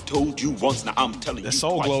 I've told you once, now I'm telling you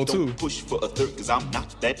Soul twice. Glow, Don't too. push for a third, cause I'm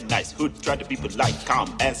not that nice. Hood tried to be polite,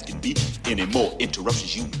 calm as can be. Any more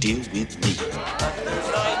interruptions, you deal with me.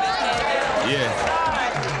 Yeah.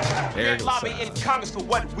 Eric Lobby in Congress for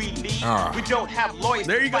what we need. Ah. We don't have lawyers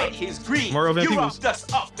There you to go. fight his greed. Mario Van You Peebles. roughed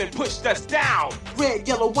us up and pushed us down. Red,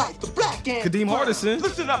 yellow, white, the black and Kadeem brown. Hardison.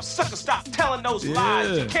 Listen up, sucker, stop telling those Yeah.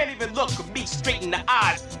 lies. You can't even look me straight in the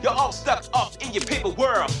eyes. You're all stuck up in your paper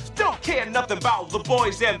world. Don't care nothing about the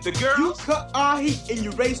boys and the girls. You cut our heat and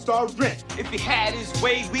you raised our rent. If he had his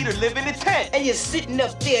way, we'd have lived in a tent. And you're sitting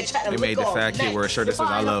up there trying They made the fat kid wear a shirt that says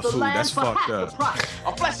I love food. That's fucked up.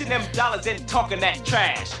 I'm flashing them dollars and talking that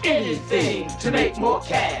trash. Anything to make more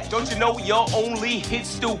cash. Don't you know your only hit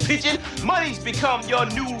stool pigeon? Money's become your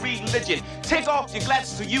new religion. Take off your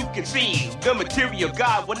glasses so you can see. The material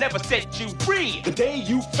God will never set you free. The day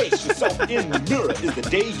you face yourself in the mirror is the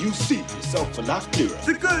day you see yourself a lot clearer.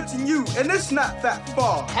 The good's in you, and it's not that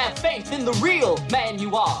far. Have faith in the real man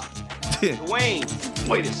you are. Dwayne,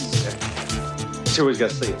 wait a second. Sure, he's got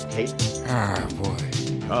to say it, okay? Ah, boy.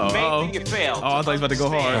 Oh, Main thing you fail. I thought he was about to go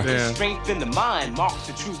hard. Damn. Strength in the mind marks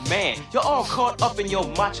the true man. You're all caught up in your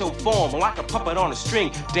macho form, like a puppet on a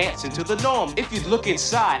string, dancing to the norm. If you look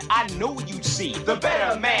inside, I know you'd see the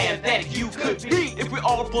better man that you could be. If we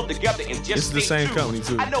all pull together and just This is the stay same true. company,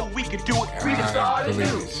 too. I know we could do it. We just started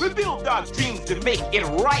to. We build our dreams to make it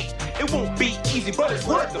right. It won't be easy, but it's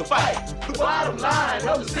worth the fight. The bottom line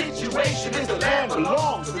of the situation is the land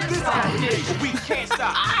belongs to this idea. But we can't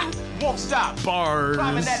stop, won't stop. Bars.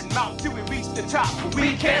 Climbing that mountain till we reach the top.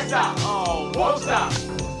 We can't stop, oh, won't stop.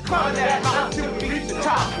 Climbing that mountain till we reach the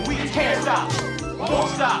top. We can't stop, won't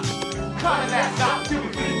stop. Climbing that mountain till we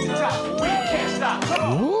reach the top. We can't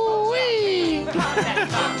stop. Woo-wee. Climbing that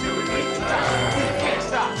mountain till we reach the top. We can't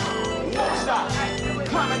stop, won't stop.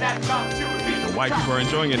 Climbing that mountain till we reach the top. The white people are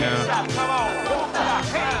enjoying it now. Stop, come on, won't stop.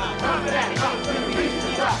 Hey, climbing that mountain till we reach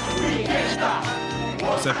the top. We can't stop.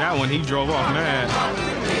 Except that one, he drove off mad.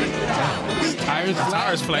 Tires flat.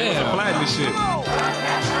 Tires flat. It was a flat and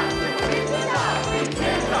shit.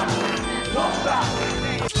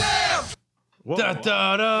 Whoa. Da,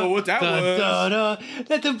 da, da, What that da, was? Da, da.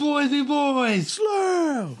 Let the boys be boys.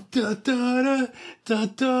 Slam. Da, da, da, da,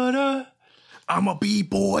 da, da. I'm a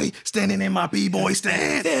B-boy standing in my B-boy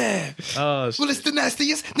stand. Yeah. Oh, Well, it's the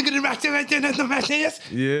nastiest. Nigga, the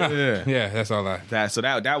nastiest. yeah. Yeah, that's all I.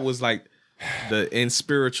 That was like the in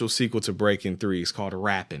spiritual sequel to Breakin 3. It's called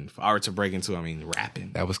Rappin'. Or to Breakin 2, I mean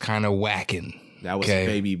Rappin'. That was kind of whacking. That was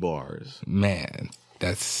baby bars. Man,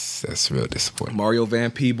 that's real disappointing. Mario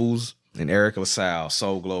Van Peebles and Eric LaSalle,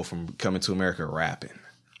 Soul Glow from Coming to America rapping.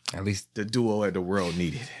 At least The duo that the world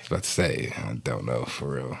needed. let's say I don't know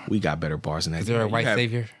for real. We got better bars than that. Is there a white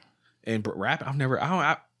savior? And rap, I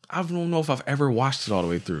don't know if I've ever watched it all the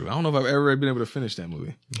way through. I don't know if I've ever been able to finish that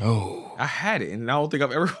movie. Oh, I had it, and I don't think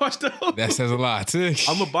I've ever watched it. that says a lot. I'm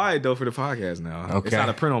gonna buy it though for the podcast now. Okay. It's not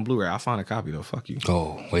a print on Blu-ray. I'll find a copy though. Fuck you.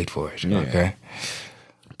 Oh, wait for it. Yeah. Okay.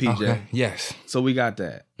 PJ. Okay. Yes. So we got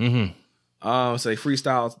that. Mm-hmm. Say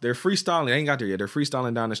freestyle. They're freestyling. They ain't got there yet. They're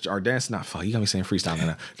freestyling down the street or dancing. Not fuck. You got me saying freestyling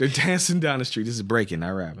now. They're dancing down the street. This is breaking, not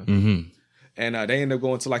rapping. Mm-hmm. And they end up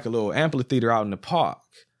going to like a little amphitheater out in the park.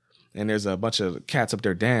 And there's a bunch of cats up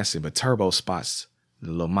there dancing, but Turbo spots the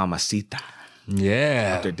little mamacita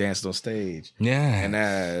Yeah. up there dancing on stage. Yeah. And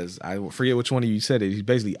as I forget which one of you said it, he's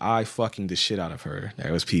basically I fucking the shit out of her. That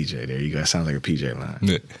was PJ. There you go. That sounds like a PJ line.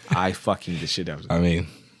 Yeah. I fucking the shit out of her. I mean,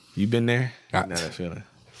 You been there? I- You know that feeling.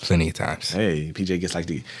 plenty of times. Hey, PJ gets like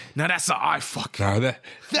the now that's a I fuck. No,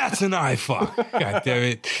 that's an eye fuck. God damn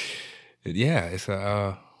it. Yeah, it's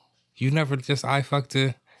a you never just eye fuck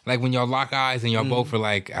to like when y'all lock eyes and y'all both are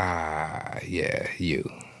like, yeah,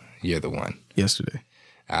 you're the one. Yesterday.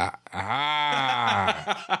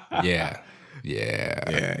 Yeah. Yeah.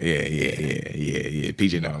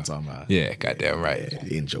 PJ know what I'm talking about. Yeah, goddamn right.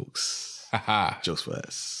 In jokes. Jokes for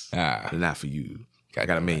us. Ah. But not for you. I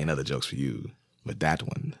got a million other jokes for you. But that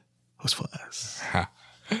one was for us.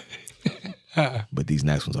 But these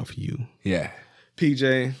next ones are for you. Yeah.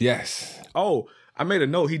 PJ. Yes. Oh, I made a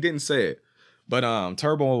note. He didn't say it. But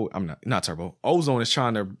Turbo, I'm not Turbo. Ozone is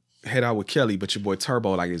trying to head out with Kelly, but your boy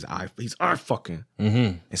Turbo, like, he's eye fucking.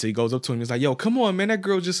 Mm-hmm. And so he goes up to him. He's like, yo, come on, man. That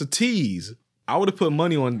girl's just a tease. I would have put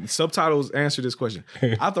money on subtitles answer this question.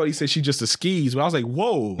 I thought he said she just a skis, but I was like,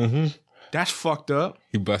 whoa, that's fucked up.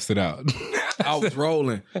 He busted out. I was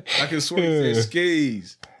rolling. I can swear he said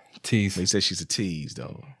skis. Tease. But he said she's a tease,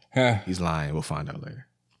 though. He's lying. We'll find out later.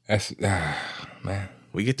 That's man.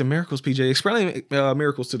 We get the miracles, PJ. Explain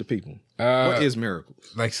miracles to the people. What is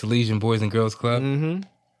miracles? Like Salesian Boys and Girls Club.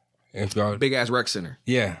 Mm-hmm. If y'all, Big ass rec center.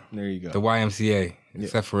 yeah, There you go. the YMCA,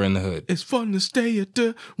 except for in the hood. It's fun to stay at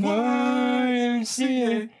the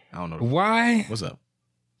YMCA. I don't know. Why? What's up?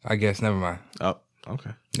 I guess never mind. Oh,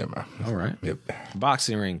 okay. Never mind. All right. Yep.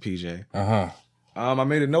 Boxing ring, PJ. Uh-huh. I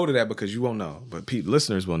made a note of that because you won't know, but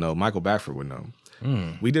listeners will know. Michael Backford would know.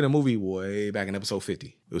 We did a movie way back in episode 50.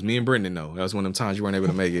 It was me and Brendan, though. That was one of them times you weren't able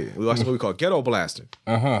to make it. We watched a movie called Ghetto Blaster.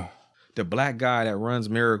 Uh-huh. The black guy that runs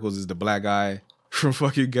Miracles is the black guy from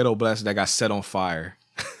fucking Ghetto Blaster that got set on fire.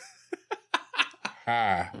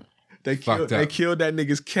 They killed that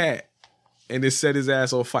nigga's cat and they set his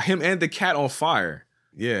ass on fire. Him and the cat on fire.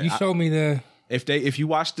 Yeah. You showed me the... If you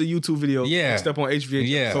watch the YouTube video, step on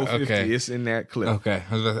HVH episode 50, it's in that clip. Okay.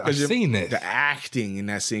 I've seen this. The acting in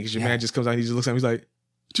that scene, because your man just comes out, he just looks at me, he's like,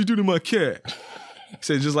 "What you do to my cat?" He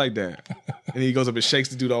said just like that. And he goes up and shakes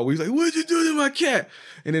the dude all week. He's like, "What'd you do to my cat?"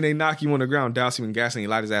 And then they knock him on the ground, douse him in gasoline,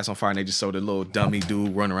 light his ass on fire, and they just show the little dummy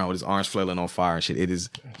dude running around with his arms flailing on fire and shit. It is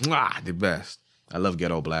the best. I love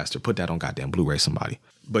Ghetto Blaster. Put that on goddamn Blu-ray, somebody.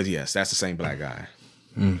 But yes, that's the same black guy.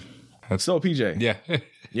 So, PJ. Yeah.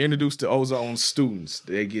 You're introduced to Ozone's students.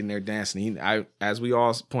 They get in there dancing. As we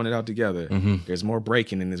all pointed out together, there's more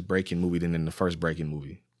breaking in this Breakin movie than in the first Breakin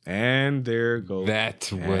movie. And there goes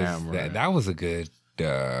that was a good...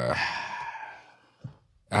 Tell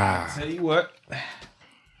you what,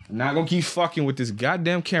 I'm not gonna keep fucking with this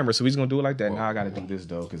goddamn camera, so he's gonna do it like that. Now I gotta do this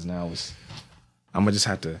though, because now I'm gonna just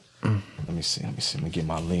have to. Let me see. Let me get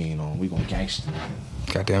my lean on. We gonna gangster.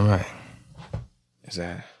 Goddamn right. Is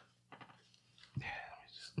that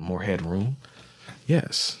more headroom?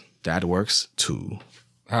 Yes, that works too.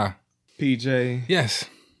 PJ. Yes.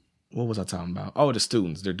 What was I talking about? Oh, the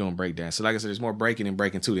students. They're doing breakdance. So like I said, there's more breaking in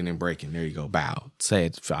Breakin 2 than in Breakin. There you go. Bow. Say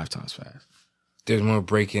it 5 times fast. There's more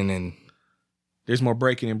breaking in... There's more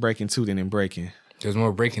breaking in Breakin 2 than in Breakin. There's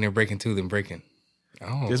more breaking in Breakin 2 than Breakin.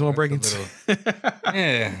 Oh, there's more breaking.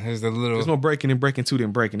 Yeah, there's the little... There's more breaking in Breakin 2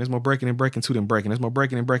 than Breakin. There's more breaking in Breakin 2 than Breakin. There's more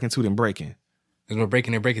breaking in Breakin 2 than Breakin. There's more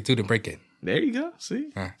breaking in Breakin 2 than Breakin. There you go.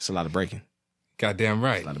 See? It's a lot of breaking. Goddamn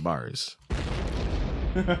right. It's a lot of bars.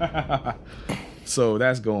 So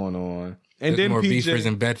that's going on. And There's then more PJ... beavers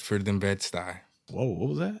in Bedford than Bed-Stuy. Whoa, what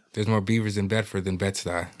was that? There's more beavers in Bedford than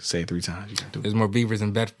Bed-Stuy. Say it 3 times. You gotta do it. There's more beavers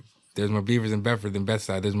in Bedford. There's more beavers in Bedford than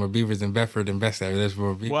Bed-Stuy. There's more beavers in Bedford than Bed-Stuy. There's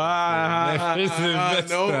more beavers. Wow.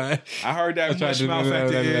 No. I heard that mush mouth at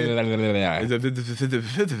the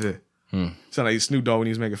end. Sound like Snoop Dogg when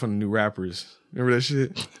he was making fun of new rappers. Remember that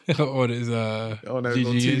shit? Or this on that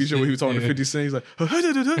little TV show where he was talking to 50 Cent. He's like,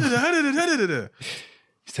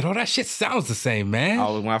 he said, "Oh, that shit sounds the same, man."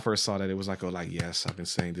 When I first saw that, it was like, yes, I've been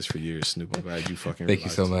saying this for years, Snoop. I'm glad you fucking Thank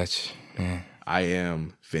you so much. Yeah. I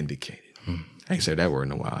am vindicated. I ain't said that word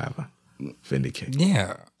in a while, have I? Vindicated.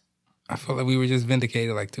 Yeah. I felt like we were just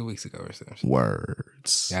vindicated like 2 weeks ago or something.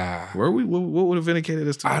 Words. Yeah. Were we? What would have vindicated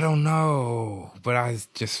us? I don't know. But I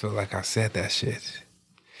just feel like I said that shit.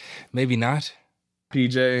 Maybe not.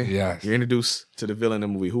 PJ, yes. You're introduced to the villain of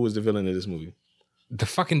the movie. Who was the villain of this movie? The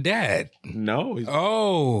fucking dad. No.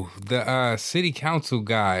 The city council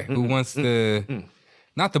guy who wants to...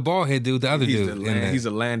 Not the bald head dude, the other dude. He's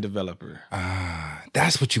a land developer.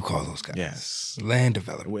 That's what you call those guys. Yes. Land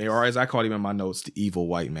developer. Or as I called him in my notes, the evil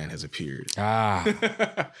white man has appeared.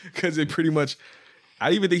 Because it pretty much...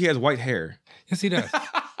 I even think he has white hair. Yes, he does.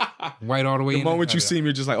 White all the way. The moment you see him,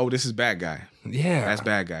 you're just like, oh, this is bad guy. Yeah. That's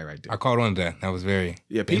bad guy right there. I caught on to that. That was very...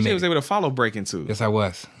 Yeah, PJ was able to follow Breakin' too. Yes, I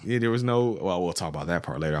was. Yeah, there was no... Well, we'll talk about that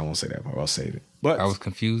part later. I won't say that part. I'll save it. But I was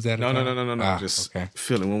confused at it. No. Just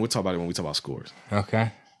feeling when we talk about it, when we talk about scores.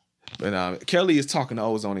 Okay. But Kelly is talking to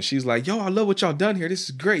Ozone and she's like, yo, I love what y'all done here. This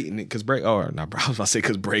is great. And because I was about to say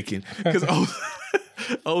because Breakin'. Because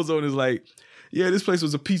Ozone is like, yeah, this place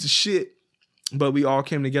was a piece of shit. But we all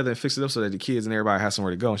came together and fixed it up so that the kids and everybody has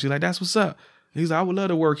somewhere to go. And she's like, that's what's up. And he's like, I would love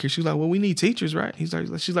to work here. She's like, well, we need teachers, right? She's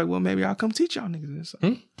like, well, maybe I'll come teach y'all niggas.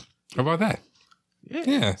 How about that?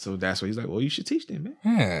 Yeah. So that's what he's like, well, you should teach them, man.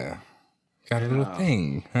 Yeah. Got a little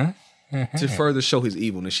thing, huh? To further show his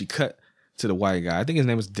evilness, she cut to the white guy. I think his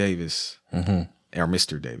name was Davis. Or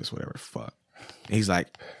Mr. Davis, whatever the fuck. And he's like,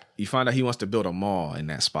 you find out he wants to build a mall in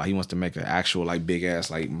that spot. He wants to make an actual like big ass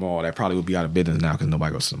like mall that probably would be out of business now because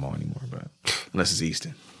nobody goes to the mall anymore. But unless it's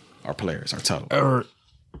Easton, our players, our Tuttle.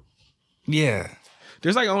 Yeah.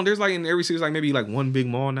 There's like in every city like maybe like one big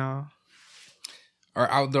mall now. Are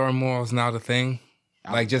outdoor malls now the thing?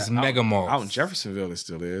 Like just mega malls. Out in Jeffersonville it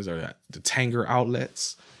still is, or the Tanger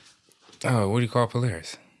outlets. Oh, what do you call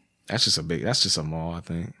Polaris? That's just a mall, I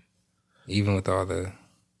think. Even with all the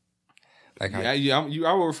like I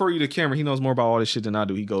will refer you to Cameron. He knows more about all this shit than I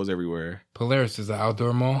do. He goes everywhere. Polaris is an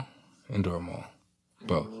outdoor mall, indoor mall.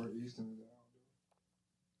 Both.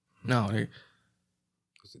 No,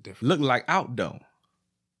 What's the difference? look like outdoor.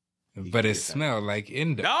 But it smelled like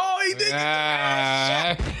indoor. No, he did.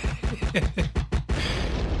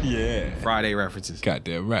 Yeah. Friday references.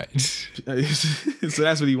 Goddamn right. So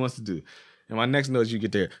that's what he wants to do. And my next note, you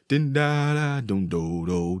get there. Din da da dum do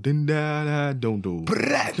do. Din da da dum do.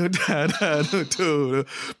 Bra da da dum do.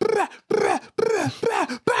 Bra bra bra bra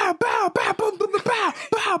bow bow bow boom boom bow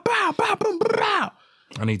bow bow bow boom bow.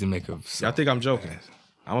 I need to make a. Y'all think I'm joking?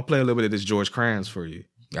 I'm gonna play a little bit of this George Kranz for you.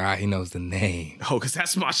 He knows the name. Oh, cause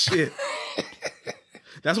that's my shit.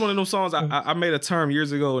 That's one of those songs I made a term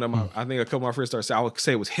years ago, and I think a couple of my friends started saying I would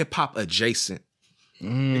say it was hip hop adjacent.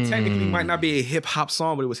 It technically might not be a hip hop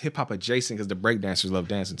song, but it was hip hop adjacent because the breakdancers love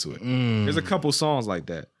dancing to it. There's a couple songs like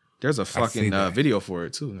that. There's a fucking video for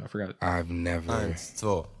it too. I forgot. I've never.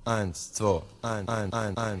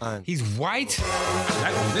 He's white?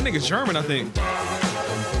 That nigga's German, I think.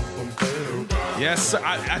 Yes,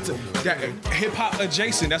 hip hop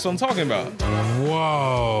adjacent. That's what I'm talking about.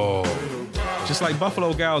 Whoa. Just like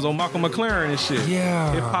Buffalo Gals on Malcolm McLaren and shit.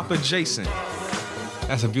 Yeah. Hip hop adjacent.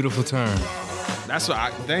 That's a beautiful term. That's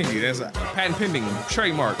what thank you. That's a patent pending,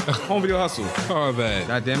 trademark, home video hustle. Oh, man.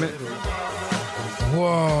 God damn it.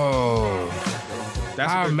 Whoa.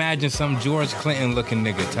 I imagine some George Clinton looking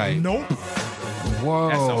nigga type. Nope. Whoa.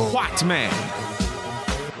 That's a white man.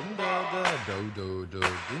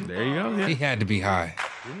 There you go. Yeah. He had to be high.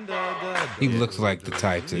 He looks like the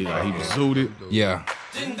type to. Yeah, he was zooted. Yeah.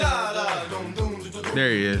 There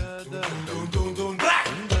he is.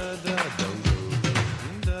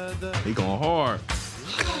 He going hard.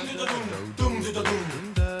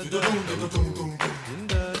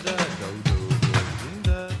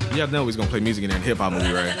 You have to know he's gonna play music in a hip hop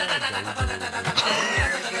movie, right?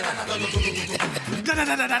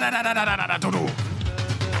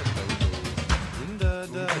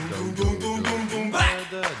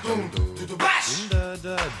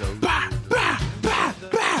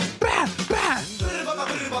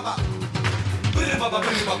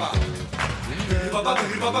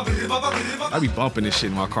 I be bumping this shit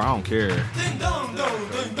in my car. I don't care.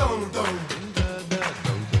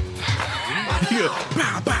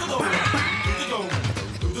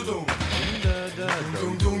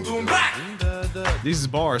 These is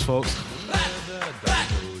bars, folks.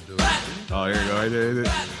 Oh, here you go. Right there.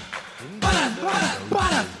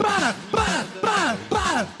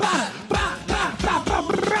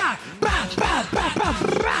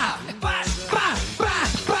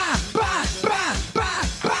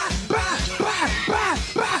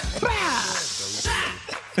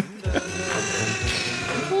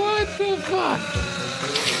 What the fuck?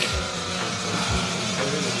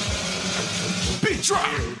 Beat drop.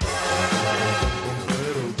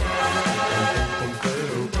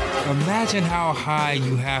 Imagine how high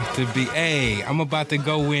you have to be. Hey, I'm about to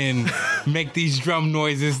go in, make these drum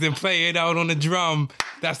noises, then play it out on the drum.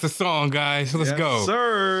 That's the song, guys. Let's go.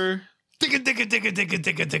 Sir.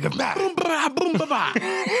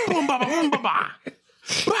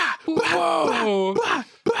 Whoa.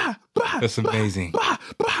 That's amazing.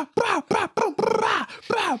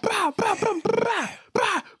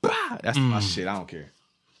 That's my shit. I don't care.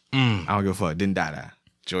 I don't give a fuck. Didn't die.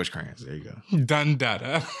 George Kranz. There you go. Dun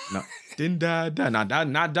dada. No. Didn't die. Not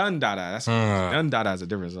done dada. That's done dada is a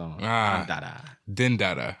different song. Dun dada. Din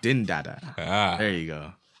dada. Din dada. There you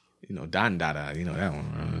go. You know, Don Dada. You know that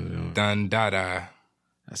one. Dun dada.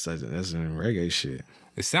 That's some reggae shit.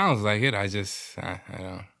 It sounds like it. I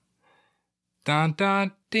don't. Dun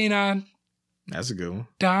dun dun. That's a good one.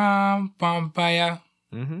 Dum bumpaya.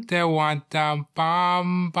 There one dum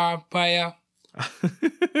bumpaya.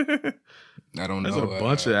 I don't know. There's a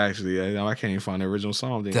bunch of actually. I can't even find the original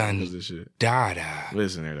song. Dun this shit. Dada.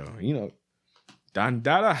 Listen there though. You know, Don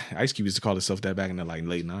Dada. Ice Cube used to call himself that back in the late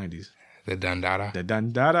 90s. The Dun Dada. The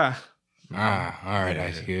Dun Dada. All right,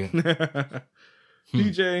 Ice Cube.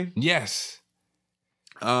 DJ. Yes.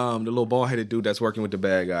 The little bald-headed dude that's working with the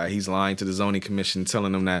bad guy. He's lying to the zoning commission,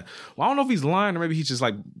 telling them that. Well, I don't know if he's lying or maybe he's just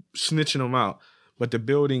like snitching them out. But the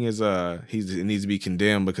building is it needs to be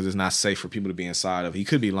condemned because it's not safe for people to be inside of. He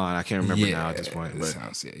could be lying. I can't remember now at this point. But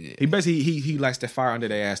he basically he likes to fire under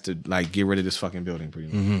their ass to like get rid of this fucking building pretty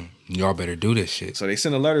much. Y'all better do this shit. So they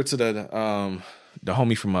sent a letter to the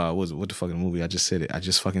homie from what the fucking movie? I just said it.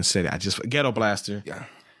 Ghetto Blaster. Yeah.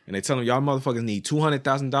 And they tell him y'all motherfuckers need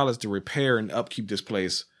 $200,000 to repair and upkeep this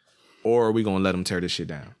place, or we gonna let them tear this shit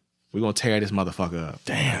down. We gonna tear this motherfucker up.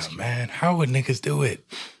 Damn, man, how would niggas do it?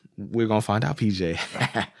 We're gonna find out, PJ.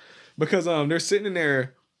 Because they're sitting in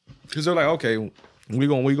there because they're like, okay, we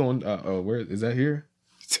going where is that here?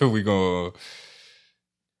 So we go.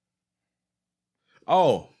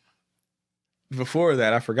 Oh, before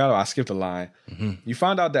that, I forgot. I skipped a line. You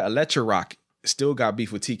found out that Electra Rock still got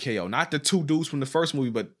beef with TKO. Not the two dudes from the first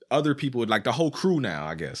movie, but other people, like the whole crew now,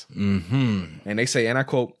 I guess. And they say, and I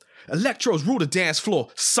quote, "Electros rule the dance floor,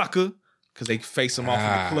 sucker," because they face him off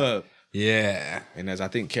in the club. Yeah. And as I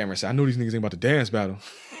think Cameron said, I know these niggas ain't about to dance battle.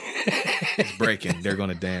 It's breaking. They're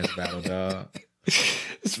gonna dance battle, dog.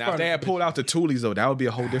 Now, if they had pulled out the Toolies, though, that would be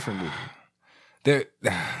a whole different movie.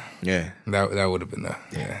 Yeah. That would have been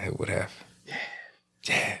it would have.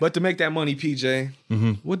 Yeah. But to make that money, PJ,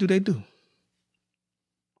 what do?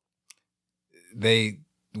 They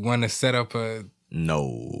want to set up a...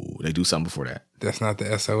 No, they do something before that. That's not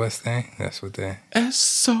the SOS thing? That's what they...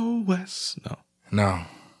 SOS. No.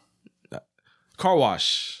 Car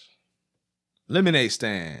wash. Lemonade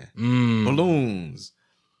stand. Balloons.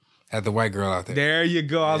 Had the white girl out there. There you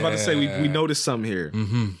go. I was about to say, we noticed something here.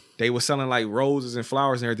 They were selling like roses and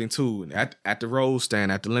flowers and everything too. At the rose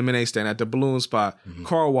stand, at the lemonade stand, at the balloon spot,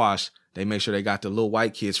 car wash. They make sure they got the little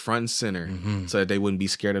white kids front and center so that they wouldn't be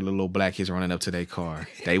scared of the little black kids running up to their car.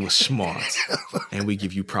 They were smart. And we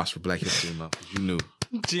give you props for Black History Month. You knew.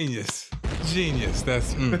 Genius.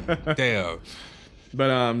 That's damn.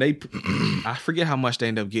 But I forget how much they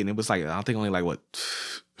ended up getting. It was like, I think only like what?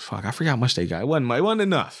 Fuck, I forget how much they got. It wasn't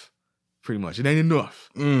enough. Pretty much. It ain't enough.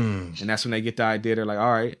 And that's when they get the idea. They're like,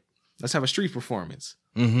 all right, let's have a street performance.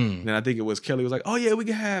 And then I think it was Kelly was like, oh yeah, we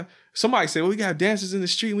can have, somebody said, well, we can have dancers in the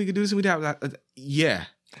street and we can do this and we can have, yeah.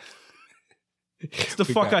 That's the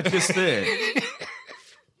fuck I just said.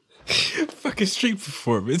 Fucking street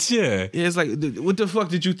performance, yeah. Yeah, it's like, what the fuck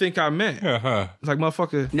did you think I meant? It's like,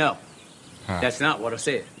 motherfucker. No, that's not what I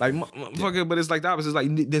said. Like, motherfucker, but it's like the opposite. It's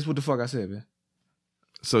like, this what the fuck I said, man.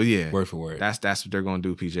 So yeah, word for word. That's what they're gonna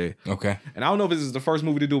do, PJ. Okay. And I don't know if this is the first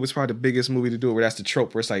movie to do it, but it's probably the biggest movie to do it. Where that's the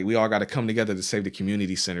trope where it's like we all got to come together to save the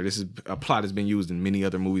community center. This is a plot that's been used in many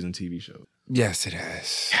other movies and TV shows. Yes, it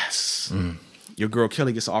has. Yes. Your girl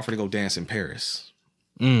Kelly gets offered to go dance in Paris.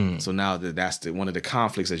 So now that's one of the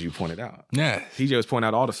conflicts, as you pointed out. Yeah. PJ was pointing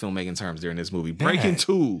out all the filmmaking terms during this movie. Breakin'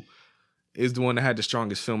 2 is the one that had the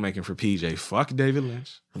strongest filmmaking for PJ. Fuck David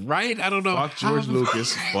Lynch. Right? I don't know. Fuck George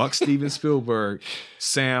Lucas. Fuck Steven Spielberg.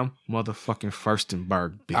 Sam motherfucking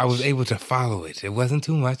Furstenberg, bitch. I was able to follow it. It wasn't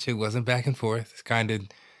too much. It wasn't back and forth. It's kind of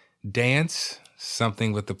dance,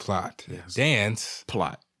 something with the plot. Yes. Dance.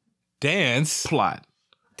 Plot. Dance. Plot.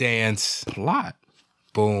 Dance. Plot.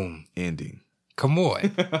 Boom. Ending. Come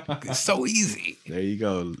on. It's so easy. There you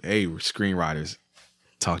go. Hey, screenwriters,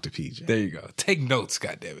 talk to PJ. There you go. Take notes,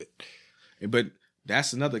 goddammit. But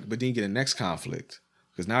that's another, but then you get the next conflict.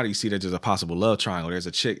 Because now you see that there's a possible love triangle. There's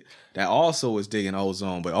a chick that also is digging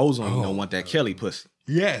Ozone, but Ozone don't want that Kelly pussy.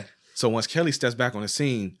 Yeah. So once Kelly steps back on the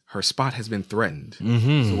scene, her spot has been threatened.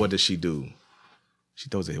 So what does she do? She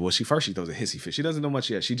throws she throws a hissy fit. She doesn't know much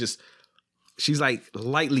yet. She's like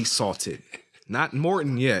lightly salted. Not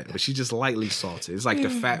Morton yet, but she's just lightly salted. It's like the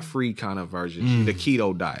fat-free kind of version. The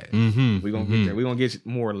keto diet. We're going to get there. We're going to get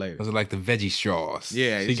more later. Those are like the veggie straws.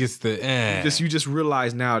 Yeah. She gets the... You just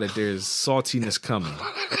realize now that there's saltiness coming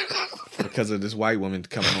because of this white woman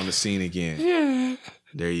coming on the scene again. Yeah.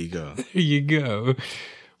 There you go. There you go.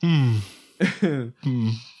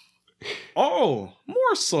 Oh,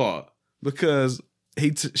 more salt. Because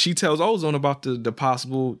she tells Ozone about the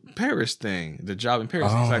possible Paris thing, the job in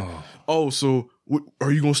Paris. He's like, so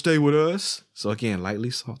are you going to stay with us? So again, lightly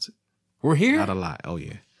salted. We're here? Not a lot. Oh,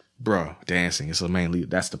 yeah. Bro, dancing. It's mainly,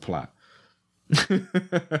 that's the plot.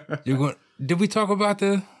 Did we talk about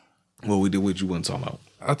the... What you want to talk about?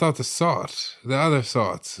 I thought the salt. The other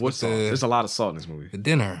salts. What salt? There's a lot of salt in this movie. The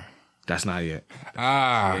dinner. That's not yet. We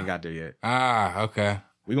ain't got there yet. Okay.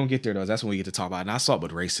 We're going to get there, though. That's when we get to talk about not salt,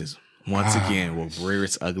 but racism. Once again, we'll rear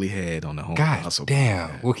its ugly head on the home. God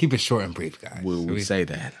damn. We'll keep it short and brief, guys. We'll say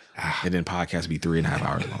that. And then podcast be 3.5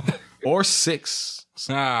 hours long. Or 6.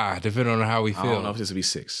 Depending on how we feel. I don't know if this will be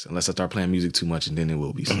 6. Unless I start playing music too much, and then it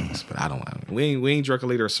will be 6. But I don't know. We ain't drunk a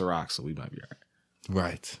liter of Ciroc, so we might be all right.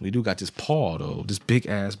 Right. We do got this Paul, though. This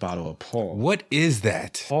big-ass bottle of Paul. What is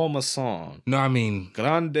that? Paul Masson. No, I mean...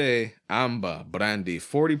 Grande Amba Brandy.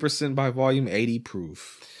 40% by volume, 80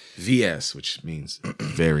 proof. VS, which means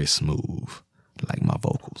very smooth, like my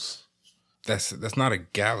vocals. That's not a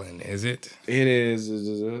gallon, is it? It is.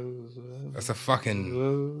 That's a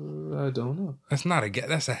fucking... I don't know. That's not a gallon.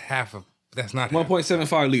 That's a half of... That's not...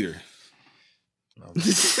 1.75 liter.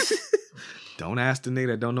 Okay. Don't ask the nigga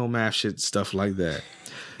that don't know math shit, stuff like that.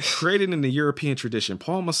 Created in the European tradition,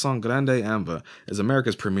 Paul Masson Grande Amber is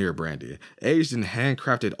America's premier brandy. Aged in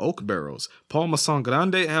handcrafted oak barrels, Paul Masson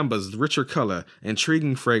Grande Amber's richer color,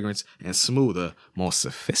 intriguing fragrance, and smoother, more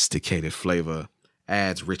sophisticated flavor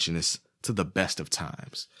adds richness to the best of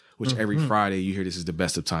times. which every Friday you hear this is the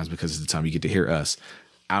best of times because it's the time you get to hear us.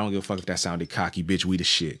 I don't give a fuck if that sounded cocky, bitch. We the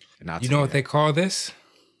shit. And you know what they call this?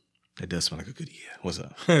 It does smell like a good year. What's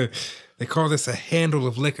up? They call this a handle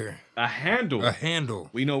of liquor. A handle? A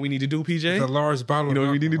handle. We know what we need to do, PJ? It's a large bottle. You know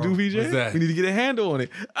what we need to do, PJ? What's that? We need to get a handle on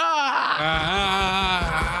it.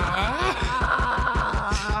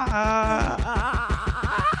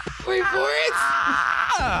 Wait for it.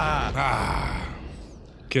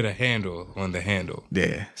 Get a handle on the handle.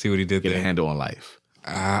 Yeah. See what he did there? Get a handle on life.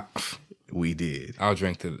 We did. I'll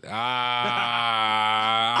drink to that.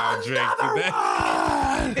 I'll drink to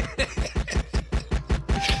that.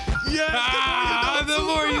 Yes. The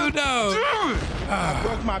more you know. I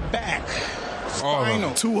broke my back.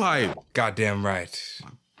 Oh, too hype. Goddamn right.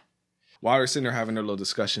 While they're sitting there having their little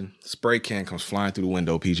discussion, spray can comes flying through the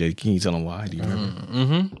window. PJ, can you tell them why? Do you remember?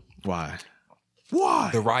 Mm-hmm. Why?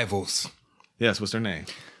 Why? The Rivals. Yes, what's their name?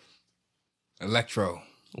 Electro.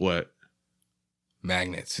 What?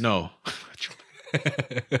 Magnets. No.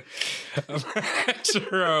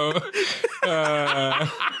 Electro.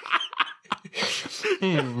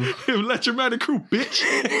 Electromagnetic crew, bitch.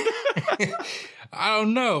 I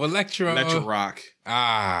don't know. Electro rock.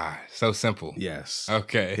 So simple. Yes.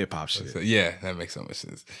 Okay. Hip hop shit. So, yeah, that makes so much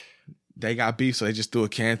sense. They got beef, so they just threw a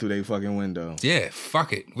can through their fucking window. Yeah,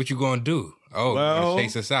 fuck it. What you gonna do? Oh, well,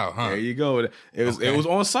 chase us out, huh? There you go. It was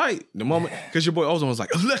on site. The moment, because your boy Ozone was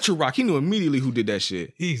like, Electro Rock. He knew immediately who did that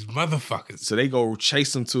shit. These motherfuckers. So they go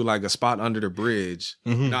chase him to like a spot under the bridge.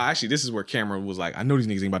 No, actually, this is where Cameron was like, I know these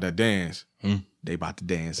niggas ain't about to dance. They about to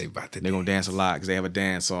dance. They gonna dance a lot because they have a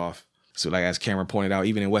dance off. So like as Cameron pointed out,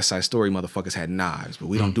 even in West Side Story, motherfuckers had knives, but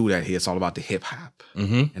we don't do that here. It's all about the hip hop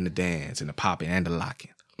and the dance and the popping and the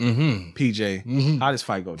locking. PJ, how does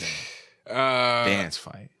fight go down? Dance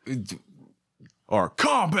fight. Or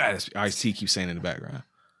combat. Ice-T keeps saying in the background.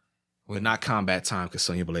 But not combat time because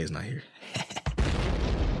Sonya Blade is not here.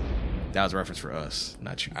 That was a reference for us,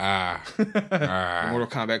 not you. The Mortal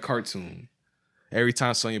Kombat cartoon. Every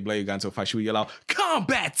time Sonya Blade got into a fight, she would yell out,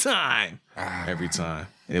 combat time! Every time.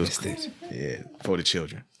 And it was cool. Yeah, for the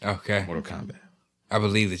children. Okay. Mortal Kombat. I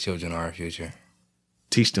believe the children are our future.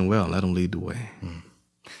 Teach them well. Let them lead the way.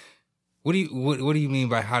 What do you mean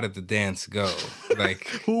by how did the dance go? Like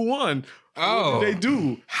who won? Oh, what did they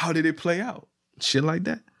do? How did it play out? Shit like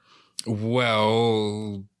that.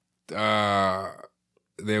 Well,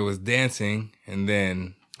 there was dancing, and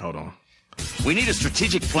then hold on. We need a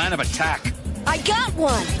strategic plan of attack. I got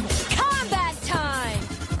one. Combat time.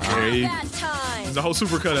 Combat time. There's a whole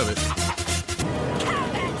supercut of it.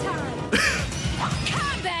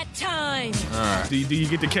 Combat time. All right. Do you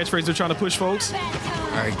get the catchphrase they're trying to push, folks?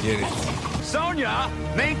 I get it. Sonya,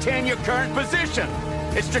 maintain your current position.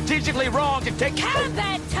 It's strategically wrong to take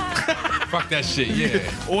combat time. Fuck that shit, yeah.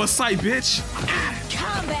 On site, bitch.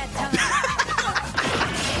 Combat time.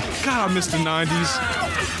 God, I miss the 90s.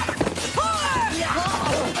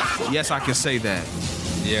 Yes, I can say that.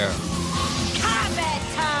 Yeah. Combat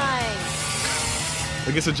time.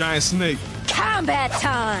 Against a giant snake. Combat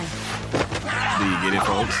time. Do you get it,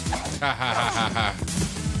 folks?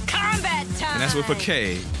 Combat time. And that's with a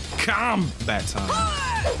K. Combat time.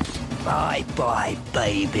 Bye,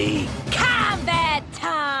 baby. Combat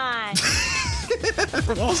time.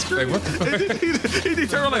 All screen. Like, what the fuck? He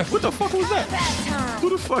turned like, what the fuck was that? Who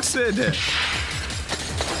the fuck said that?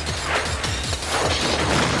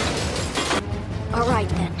 All right,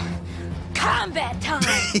 then. Combat time.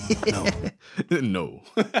 No.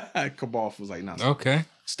 Kaboff was like, nah. Okay.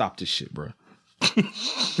 Stop this shit, bro.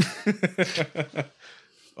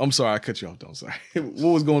 I'm sorry, I cut you off, though. I'm sorry.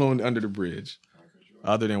 What was going on under the bridge?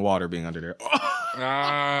 Other than water being under there.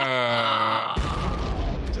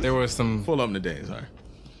 There was some... Pull up today, sorry.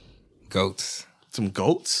 Goats. Some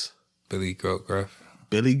goats? Billy Goat Gruff.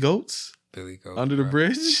 Billy Goats? Billy Goat Under the Gruff.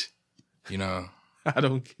 bridge? You know. I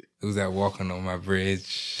don't get it. Who's that walking on my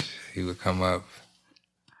bridge? He would come up.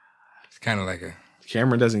 It's kind of like a...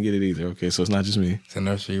 Cameron doesn't get it either. Okay, so it's not just me. It's a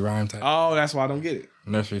nursery rhyme type. Oh, that's why I don't get it.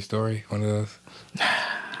 Nursery story, one of those.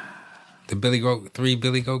 The three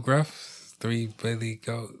Billy Goat Gruffs, 3 Billy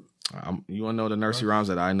Goat. You want to know the nursery rhymes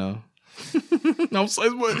that I know? I'm sorry,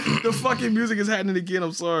 the fucking music is happening again.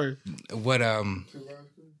 I'm sorry. What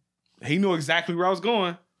He knew exactly where I was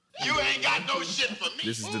going. You ain't got no shit for me.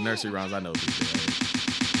 This is the nursery rhymes I know.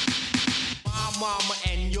 My mama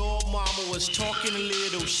and your mama was talking a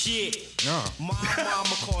little shit. No. My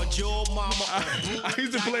mama called your mama. I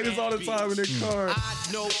used to play this all the time in the car.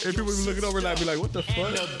 And people would be looking over and I'd be like, what the fuck?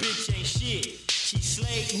 And the bitch ain't shit. She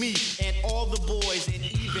slayed me and all the boys and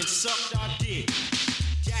even sucked our dick.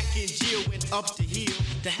 Jack and Jill went up the hill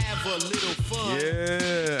to have a little fun.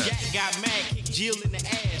 Yeah. Jack got mad, kicked Jill in the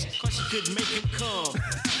ass. could make him come.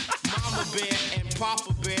 Mama bear and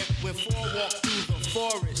Papa bear went for a walk through the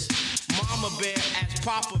forest. Mama bear asked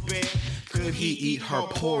Papa bear, Could he eat her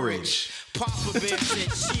porridge? Papa bear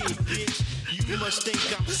said, shit, bitch, you must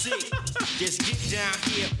think I'm sick. Just get down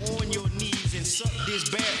here on your knees and suck this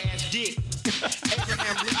bare ass dick.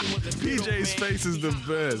 Abraham Lincoln was a good old PJ's man. face is the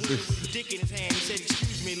best. Dick in his hand, he said,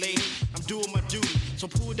 excuse me, lady, I'm doing my duty. So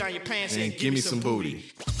pull down your pants And give me some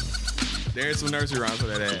booty. There's some nursery rhymes for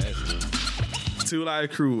that ass. Two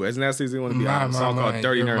Live Crew, as nasty as they want to be. My A song mama called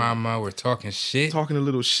Dirty and your Nurse. mama were talking shit. Talking a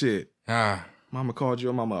little shit. Ah. Mama called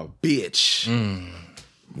your mama a bitch.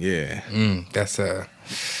 Yeah. That's I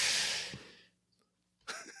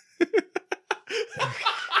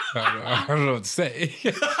don't know what to say.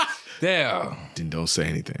 Damn. Then don't say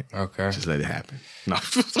anything. Okay. Just let it happen. No.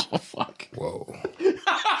 Oh, fuck. Whoa.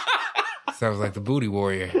 Sounds like the booty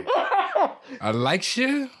warrior. I like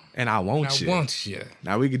you. And I want you. I want you.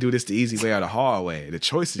 Now we can do this the easy way or the hard way. The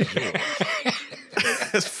choice is yours.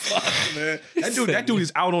 That's fuck, man. That dude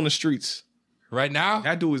is out on the streets. Right now?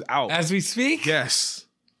 That dude is out. As we speak? Yes.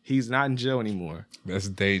 He's not in jail anymore. That's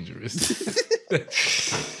dangerous.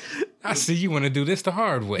 I see you want to do this the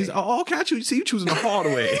hard way. He's, oh, okay. You see you choosing the hard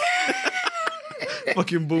way.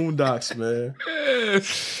 Fucking Boondocks, man.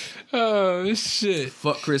 Oh, shit.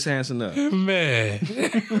 Fuck Chris Hansen up. Man.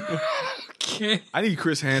 I need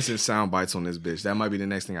Chris Hansen sound bites on this bitch. That might be the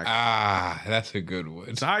next thing I can. Ah, that's a good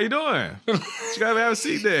one. So how you doing? You gotta have a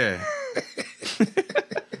seat there.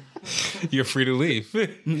 You're free to leave.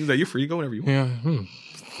 He's like, you're free to go whenever you want. Yeah.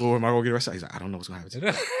 Or am I gonna get arrested? He's like, I don't know what's gonna happen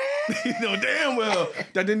today. You know damn well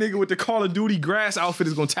that the nigga with the Call of Duty grass outfit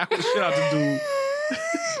is gonna tackle the shit out the dude.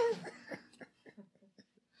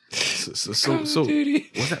 So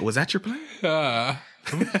was that your plan?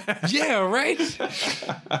 Yeah, right?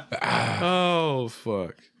 Oh,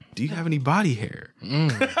 fuck. Do you have any body hair?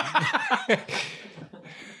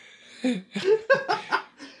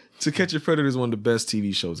 To Catch a Predator is one of the best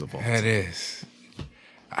TV shows of all time. That is.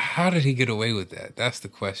 How did he get away with that? That's the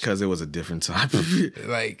question. Because it was a different time.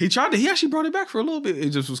 Like he actually brought it back for a little bit. It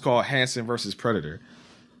just was called Hansen versus Predator.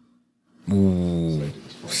 Ooh.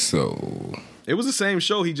 So it was the same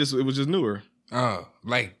show, it was just newer. Oh,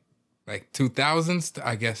 like 2000s,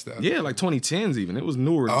 I guess though. Yeah, like 2010s even. It was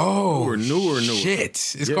newer. Oh, newer.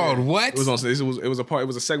 Shit. It's called what? It was a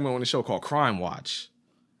segment on the show called Crime Watch.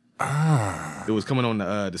 Ah. It was coming on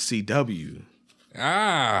the CW.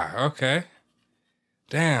 Ah, okay.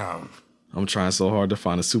 Damn. I'm trying so hard to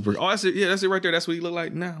find a super. Oh, that's it. Yeah, that's it right there. That's what he looked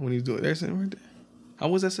like now when he's doing it. That's it right there. How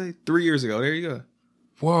was that say? 3 years ago. There you go.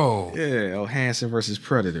 Whoa. Yeah, Hansen versus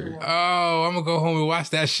Predator. Oh, I'm gonna go home and watch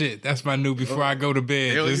that shit. That's my new before I go to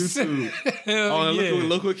bed. Hell, YouTube. Hell yeah.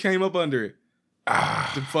 Look what came up under it.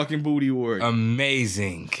 The fucking booty warrior.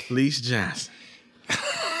 Amazing. Leash Johnson.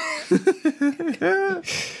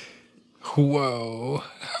 Whoa.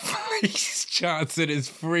 Leash Johnson is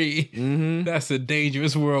free. Mm-hmm. That's a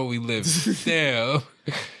dangerous world we live in. Damn.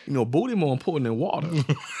 You know, booty more important than water.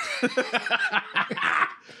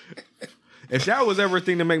 If that was ever a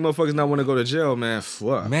thing to make motherfuckers not want to go to jail, man,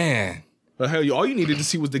 fuck. Man. But hell, all you needed to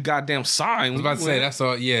see was the goddamn sign. I was about to say, that's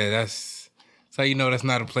all. Yeah, that's how you know that's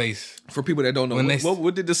not a place. For people that don't know,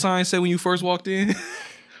 what did the sign say when you first walked in?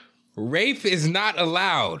 Rape is not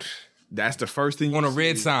allowed. That's the first thing on a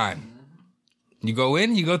red sign. You go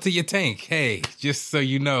in, you go to your tank. Hey, just so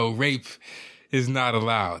you know, rape is not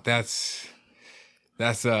allowed. That's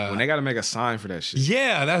when they gotta make a sign for that shit.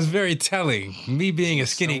 Yeah, that's very telling. Me being a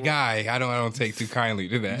skinny guy, I don't take too kindly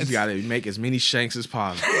to that. You gotta make as many shanks as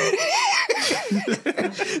possible.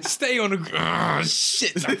 Stay on the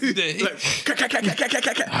shit. Gotta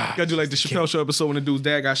do like the Chappelle Show episode when the dude's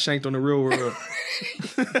dad got shanked on the real world.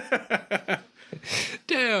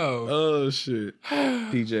 Damn. Oh shit.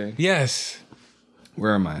 PJ. Yes.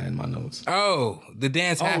 Where am I in my notes? Oh, the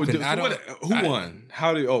dance happened. Who won?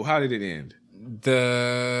 How did it end?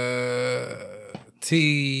 The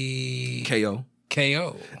KO.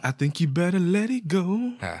 KO. I think you better let it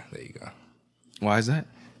go. Ah, there you go. Why is that?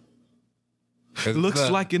 Looks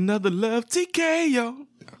like another love TKO.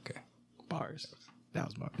 Okay. Bars. That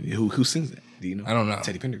was bars. Who sings that? Do you know? I don't know.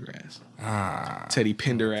 Teddy Pendergrass. Ah. Teddy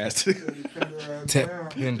Pendergrass. Ted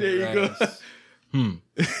Pendergrass. There you go.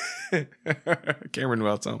 Cameron knew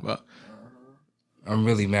what I was talking about. I'm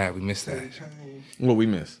really mad we missed that. What we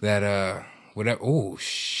missed? That whatever. Oh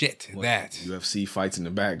shit! What? That UFC fights in the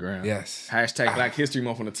background. Yes. Hashtag Black History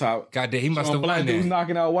Month on the top. God damn, he must have won. Black dudes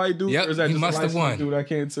knocking out white dudes. Yep, or is that he just must have won. Dude, I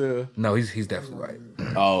can't tell. No, he's definitely white.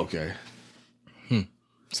 Oh, okay.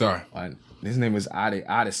 Sorry. His name is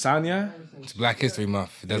Adesanya. It's Black History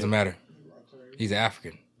Month. It doesn't matter. He's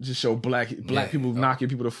African. Just show black people knocking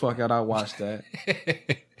people the fuck out. I watched that.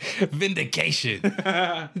 Vindication.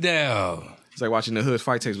 No. It's like watching the hood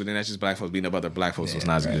fight tapes, but then that's just black folks beating up other black folks, so it's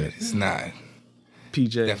not as good. It's not.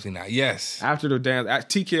 PJ. Definitely not. Yes. After the dance,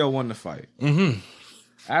 TKO won the fight. Mm-hmm.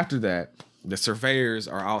 After that, the surveyors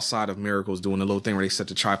are outside of Miracles doing the little thing where they set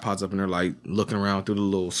the tripods up and they're like looking around through the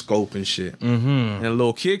little scope and shit. Mm-hmm. And a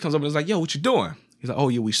little kid comes up and is like, yo, what you doing? He's like, oh,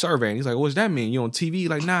 yeah, we surveying. He's like, what does that mean? You on TV?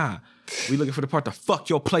 Like, nah. We looking for the part to fuck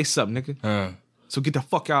your place up, nigga. So get the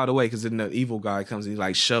fuck out of the way, because then the evil guy comes and he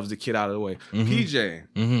like shoves the kid out of the way. Mm-hmm.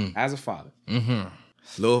 PJ, as a father, mm-hmm.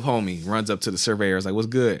 little homie runs up to the surveyors like, what's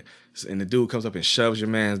good? And the dude comes up and shoves your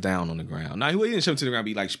man's down on the ground. Now, he didn't shove him to the ground, but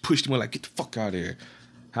he like pushed him like, get the fuck out of here.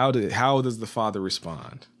 How does the father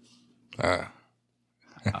respond? I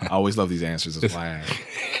always love these answers. That's why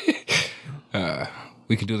I ask.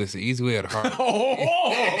 We can do this the easy way or the hard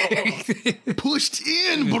way. Pushed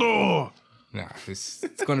in, bro. Nah, it's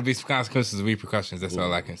going to be some consequences and repercussions. That's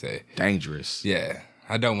all I can say. Dangerous. Yeah.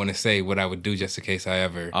 I don't want to say what I would do just in case I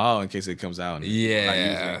ever... Oh, in case it comes out.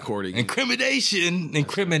 Yeah. Like court Incrimination.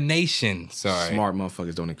 Sorry. Smart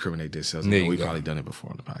motherfuckers don't incriminate themselves. We've probably done it before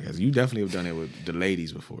on the podcast. You definitely have done it with the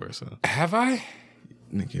ladies before. So have I?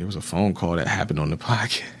 Nigga, there was a phone call that happened on the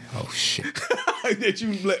podcast. Oh, shit. That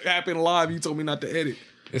you let happen live. You told me not to edit.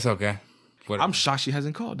 It's okay. Whatever. I'm shocked she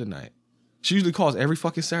hasn't called tonight. She usually calls every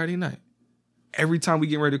fucking Saturday night. Every time we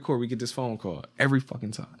get ready to record, we get this phone call. Every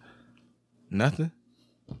fucking time. Nothing.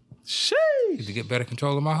 Sheesh. Need to get better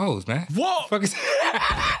control of my hoes, man. Whoa. Fuck is...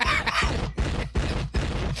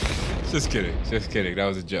 Just kidding. That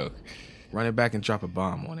was a joke. Run it back and drop a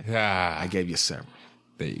bomb on it. I gave you several.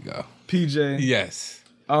 There you go. PJ. Yes.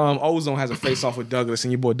 Ozone has a face off with Douglas,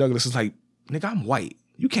 and your boy Douglas is like, nigga, I'm white.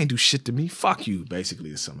 You can't do shit to me. Fuck you,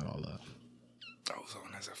 basically, to sum it all up.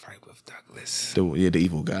 Ozone has a fight with Douglas. The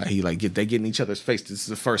evil guy. He like they get in each other's face. This is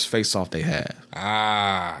the first face off they have.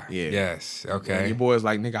 Yeah. Yes. Okay. And your boy's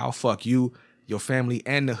like, nigga, I'll fuck you, your family,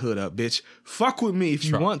 and the hood up, bitch. Fuck with me if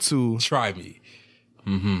you want to. Try me.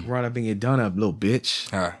 Mm-hmm. Run up and get done up, little bitch.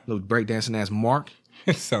 Little breakdancing ass Mark.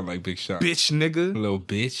 Sound like Big Sean. Bitch, nigga. Little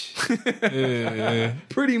bitch.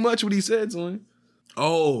 Pretty much what he said to him.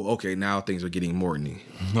 Oh, okay. Now things are getting Mortony.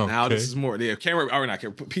 Okay. Now this is more. Yeah, camera. Or not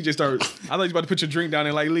camera. PJ started. I thought you about to put your drink down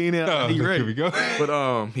and like lean in. He ready. Here we go.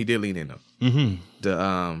 But he did lean in though. Mm-hmm.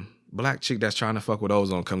 The black chick that's trying to fuck with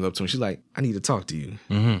Ozone comes up to him. She's like, "I need to talk to you."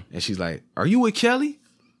 Mm-hmm. And she's like, "Are you with Kelly?"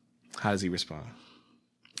 How does he respond?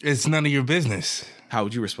 It's none of your business. How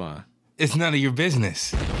would you respond? It's none of your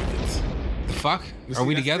business. The fuck? Are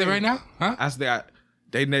we together right now? Huh?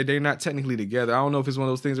 They're not technically together. I don't know if it's one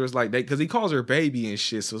of those things where it's like because he calls her baby and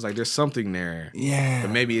shit. So it's like there's something there. Yeah.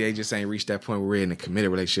 But maybe they just ain't reached that point where we're in a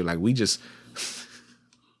committed relationship. Like we're just.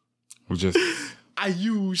 I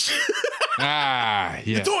use. Yeah.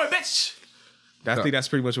 The door, bitch. I think that's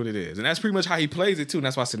pretty much what it is, and that's pretty much how he plays it too. And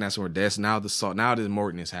that's why I said that's where that's now the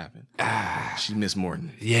Morton has happened. She missed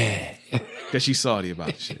Morton. Yeah. Because she's salty about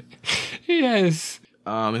the shit. Yes.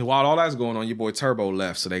 And while all that's going on, your boy Turbo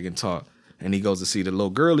left so they can talk. And he goes to see the little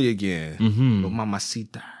girlie again. Mm-hmm. Little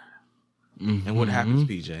mamacita. Mm-hmm. And what happens,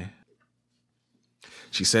 PJ?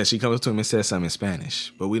 She says, she comes up to him and says something in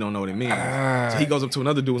Spanish, but we don't know what it means. So he goes up to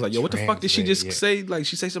another dude and was like, yo, what the fuck did she just say? Like,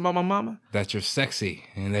 she say something about my mama? That you're sexy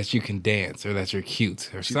and that you can dance or that you're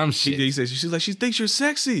cute or some shit. He says, she's like, she thinks you're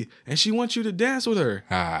sexy and she wants you to dance with her.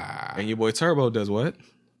 And your boy Turbo does what?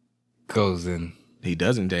 Goes in. He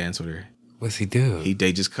doesn't dance with her. What's he do?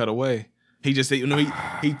 They just cut away. He just,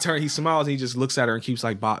 he smiles and he just looks at her and keeps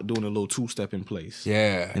like doing a little 2-step in place.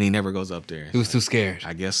 Yeah. And he never goes up there. He was too scared.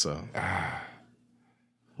 I guess so.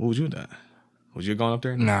 What would you have done? Would you have gone up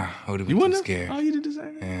there? Nah, I would have been too scared. Oh, you did the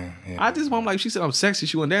same? Yeah. I just want, like, she said I'm sexy,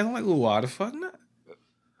 she wouldn't dance. I'm like, well, why the fuck not?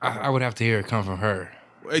 I would have to hear it come from her.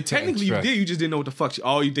 Technically, you did. You just didn't know what the fuck.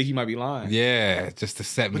 You think he might be lying? Yeah, just to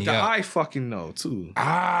set me up. But the I fucking know too.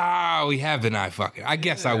 We have been eye fucking. I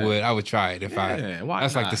guess I would. I would try it if why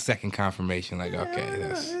that's not? like the second confirmation. Like, okay,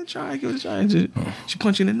 that's try. Give it a try. She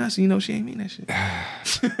punch you in the nuts, and you know she ain't mean that shit.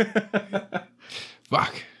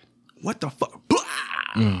 Fuck. What the fuck?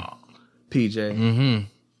 PJ. Mm-hmm.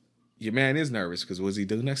 Your man is nervous because what's he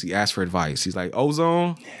do next? He asks for advice. He's like,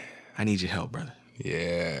 Ozone, I need your help, brother.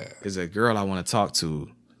 Yeah. There's a girl I want to talk to.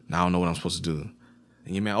 Now I don't know what I'm supposed to do.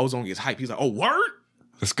 And your man Ozone gets hyped. He's like, oh, word?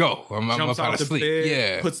 Let's go. I'm Jumps up out out of the sleep. bed,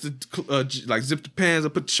 Yeah. puts the like zip the pants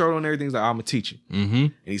up, put the shirt on and everything. He's like, I'm gonna teach you. Mm-hmm.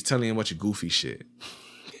 And he's telling him a bunch of goofy shit.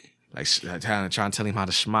 Like trying to tell him how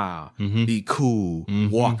to smile, be cool,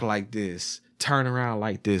 walk like this, turn around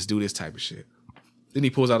like this, do this type of shit. Then he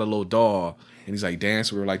pulls out a little doll and he's like,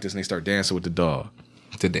 dance with her like this, and they start dancing with the doll.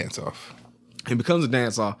 To dance off. It becomes a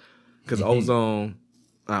dance off because Ozone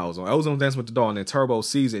Ozone dancing with the doll, and then Turbo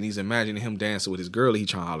sees it, and he's imagining him dancing with his girl he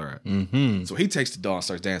trying to holler at. Mm-hmm. So he takes the doll and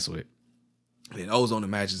starts dancing with it. And then Ozone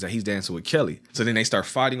imagines that he's dancing with Kelly. So then they start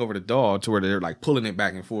fighting over the doll to where they're like pulling it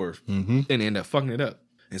back and forth. And they end up fucking it up.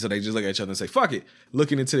 And so they just look at each other and say, fuck it.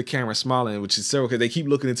 Looking into the camera, smiling, which is several, because they keep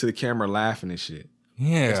looking into the camera, laughing and shit.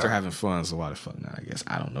 Yeah. They're having fun, so why the fuck not, I guess.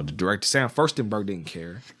 I don't know. The director, Sam Furstenberg, didn't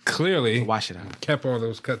care. Clearly. So why should I? Kept all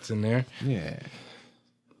those cuts in there. Yeah.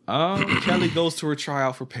 Kelly goes to her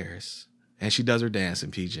tryout for Paris, and she does her dance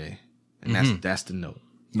in PJ. And that's the note.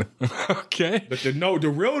 Okay. But the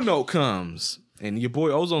real note comes, and your boy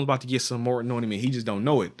Ozone's about to get some more on him, and he just don't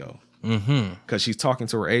know it, though. Because she's talking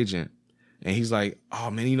to her agent, and he's like, oh,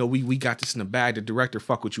 man, you know, we got this in the bag. The director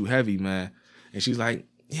fuck with you heavy, man. And she's like,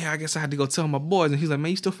 yeah, I guess I had to go tell my boys. And he's like,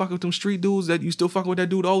 man, you still fucking with them street dudes? That you still fucking with that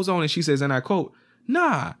dude Ozone? And she says, and I quote,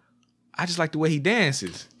 nah, I just like the way he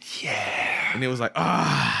dances. Yeah. And it was like,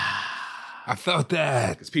 I felt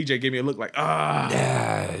that. Because PJ gave me a look like,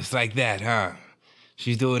 Yeah, it's like that, huh?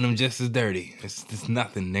 She's doing them just as dirty. It's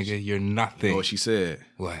nothing, nigga. You're nothing. You know what she said?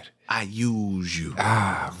 What? I use you.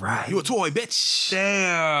 Right. You a toy, bitch.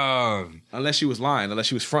 Damn. Unless she was lying. Unless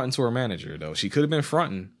she was fronting to her manager, though. She could have been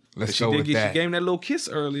fronting. Let's go with that. She gave him that little kiss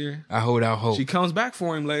earlier. I hold out hope. She comes back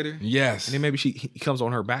for him later. Yes. And then maybe he comes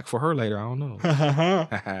on her back for her later. I don't know.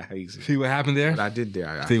 See what happened there? But I did there.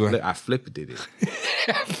 I flipped it.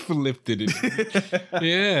 Flipped it.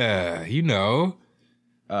 Yeah, you know.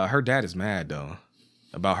 Her dad is mad, though,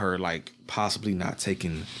 about her, like, possibly not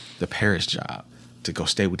taking the Paris job to go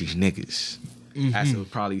stay with these niggas. As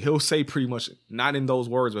he'll say pretty much, not in those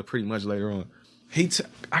words, but pretty much later on.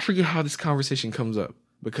 I forget how this conversation comes up.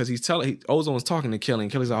 Because Ozone's talking to Kelly,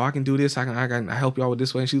 and Kelly's like, oh, I can do this. I can help y'all with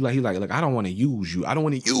this way. And he's like, look, I don't want to use you. I don't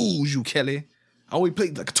want to use you, Kelly. I only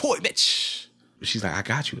play like a toy, bitch. But she's like, I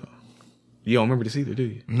got you, though. You don't remember this either, do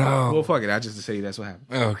you? No. Well, fuck it. I just to say that's what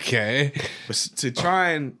happened. Okay. But to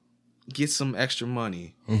try and get some extra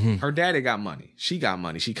money, her daddy got money. She got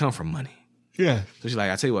money. She come from money. Yeah. So she's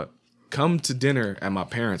like, I tell you what. Come to dinner at my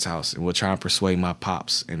parents' house, and we'll try and persuade my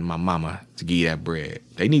pops and my mama to give you that bread.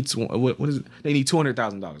 They need what is it? They need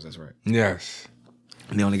 $200,000. That's right. Yes.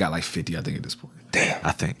 And they only got like 50, I think, at this point. Damn.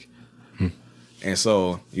 I think. And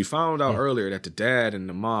so you found out earlier that the dad and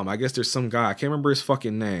the mom, I guess there's some guy, I can't remember his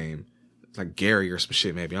fucking name. It's like Gary or some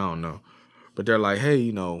shit, maybe. I don't know. But they're like, hey,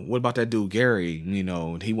 you know, what about that dude Gary? You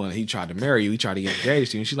know, he tried to marry you. He tried to get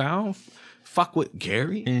engaged to you. And she's like, I don't fuck with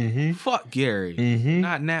Gary. Fuck Gary.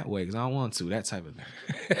 Not in that way, because I don't want to. That type of thing.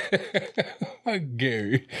 Fuck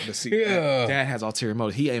Gary. But see, Dad has ulterior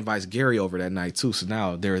motives. He invites Gary over that night, too. So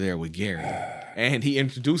now they're there with Gary. And he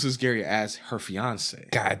introduces Gary as her fiance.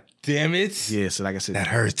 God damn it. Yeah, so like I said, that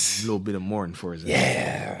hurts. A little bit of mourning for his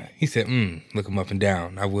ass. He said, look him up and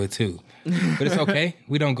down. I would, too. But it's okay.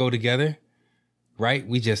 We don't go together. Right?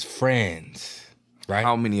 We just friends. Right?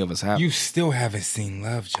 How many of us have? You still haven't seen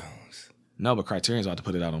Love Jones. No, but Criterion's about to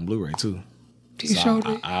put it out on Blu-ray too. You showed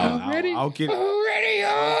it already? I'll get it. Already?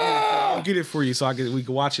 I'll get it for you so we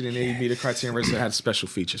can watch it and then it'd be the Criterion version that had special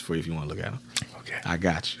features for you if you want to look at them. Okay. I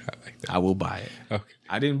got you. I like that. I will buy it. Okay.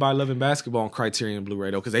 I didn't buy Love and Basketball on Criterion Blu-ray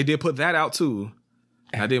though because they did put that out too.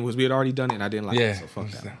 And I didn't because we had already done it and I didn't like it, so fuck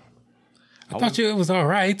that. I thought it was all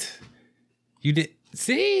right. You did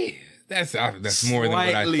see? That's more than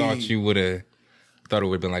what I thought you would have. Thought it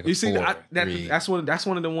would have been like a you see, 4, that's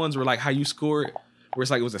one of the ones where like how you score it, where it's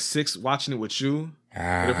like it was a 6 watching it with you.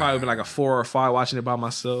 It'd probably been like a 4 or 5 watching it by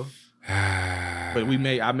myself. But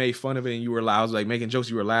I made fun of it, and you were I was like making jokes.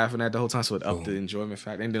 You were laughing at the whole time, so it upped the enjoyment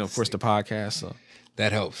factor. And then of course the podcast, so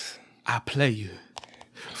that helps. I play you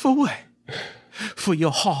for what? For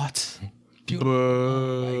your heart.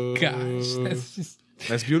 Oh my gosh,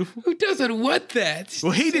 that's beautiful. Who doesn't want that?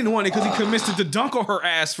 Well, he didn't want it because he committed to dunk on her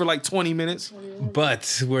ass for like 20 minutes.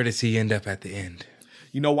 But where does he end up at the end?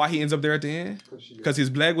 You know why he ends up there at the end? Because his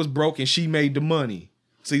leg was broke and she made the money.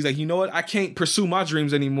 So he's like, you know what? I can't pursue my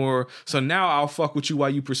dreams anymore. So now I'll fuck with you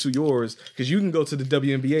while you pursue yours. Because you can go to the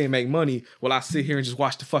WNBA and make money while I sit here and just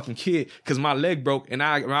watch the fucking kid. Because my leg broke and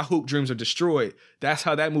my hoop dreams are destroyed. That's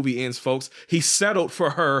how that movie ends, folks. He settled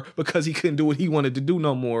for her because he couldn't do what he wanted to do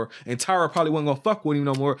no more. And Tyra probably wasn't going to fuck with him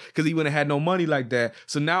no more because he wouldn't have had no money like that.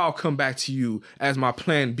 So now I'll come back to you as my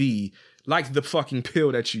plan B. Like the fucking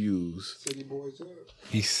pill that you use. City Boys up.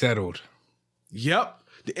 He settled. Yep.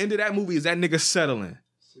 The end of that movie is that nigga settling.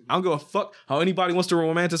 I don't give a fuck how anybody wants to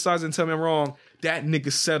romanticize it and tell me I'm wrong. That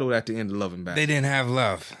nigga settled at the end of Love and Back. They didn't have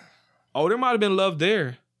love. Oh, there might have been love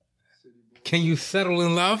there. Can you settle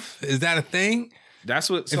in love? Is that a thing? That's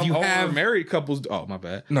what some married couples do. Oh, my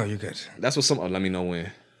bad. No, you're good. That's what let me know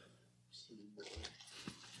when.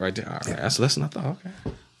 Right there. All right. That's less than I thought.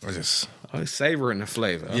 Okay. Savor and the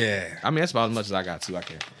flavor. Yeah. I mean, that's about as much as I got too. I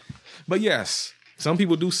can't. But yes, some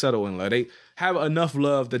people do settle in love. They have enough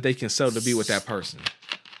love that they can settle to be with that person.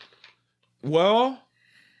 Well,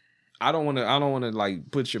 I don't want to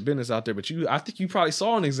like put your business out there, but I think you probably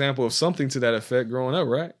saw an example of something to that effect growing up,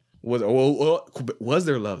 right? Was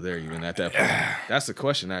there love there even at that point? That's the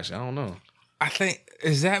question, actually. I don't know. I think,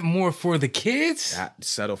 is that more for the kids?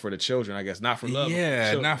 Settle for the children, I guess. Not for love.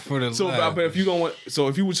 Yeah, not for the love. But if you don't want, so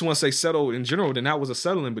if you just want to say settle in general, then that was a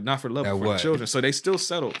settling, but not for love, for the children. So they still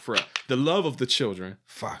settled for the love of the children.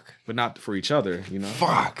 Fuck. But not for each other, you know?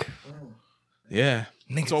 Fuck. Yeah.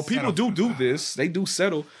 Niggas so people do this. They do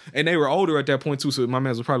settle. And they were older at that point too. So my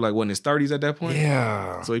man was probably like, what, in his 30s at that point?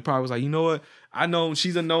 Yeah. So he probably was like, you know what? I know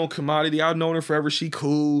she's a known commodity. I've known her forever. She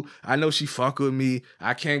cool. I know she fuck with me.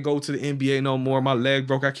 I can't go to the NBA no more. My leg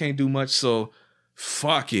broke. I can't do much. So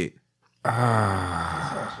fuck it.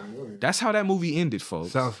 That's how that movie ended,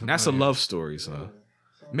 folks. That's a love story, so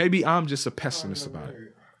maybe I'm just a pessimist about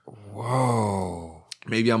it. Whoa.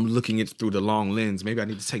 Maybe I'm looking it through the long lens. Maybe I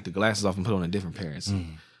need to take the glasses off and put on a different pair.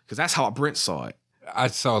 Because that's how Brent saw it. I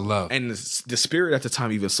saw love. And the spirit at the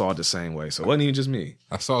time even saw it the same way. So it wasn't even just me.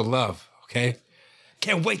 I saw love, okay?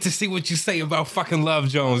 Can't wait to see what you say about fucking Love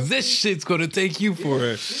Jones. This shit's gonna take you for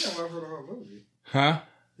it. He didn't love her the whole movie. Huh?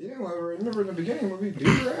 He didn't love her. Remember in the beginning of the movie, beat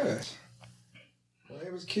her ass. When they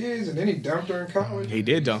was kids, and then he dumped her in college. He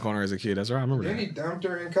did dunk on her as a kid. That's right. I remember Then that. he dumped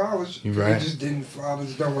her in college. You right. He just didn't.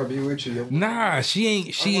 Fathers don't want to be with you. Nah,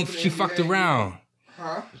 she fucked around.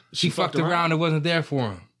 Huh? She fucked around and wasn't there for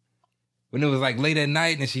him. When it was like late at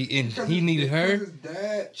night and he needed her. His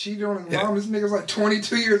dad cheated on his mom. This nigga's like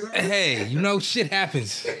 22 years old. Hey, you know, shit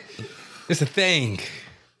happens. It's a thing.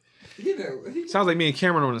 Sounds like me and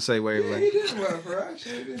Cameron on the same wavelength. He didn't love her,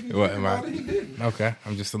 actually. What am I? He didn't. Okay,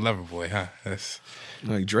 I'm just a lover boy, huh? That's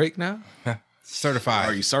like Drake now? Certified.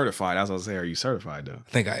 Are you certified? That's what I was saying. Are you certified, though? I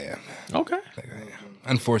think I am. Okay. I think I am.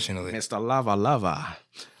 Unfortunately. Mr. Lover.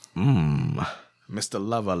 Mr.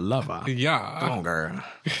 Lover. Yeah. Come on, girl.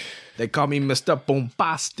 They call me Mr.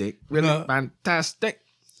 Bombastic. Really fantastic.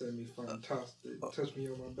 Send me fantastic. Touch me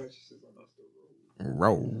on my back. She says,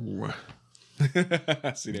 Roll.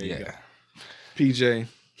 See, there you go. PJ.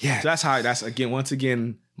 Yeah. So that's once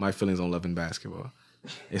again, my feelings on love and basketball.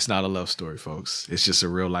 It's not a love story, folks. It's just a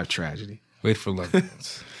real life tragedy. Wait for Love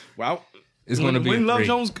Jones. Well, it's going to be when a Love 3.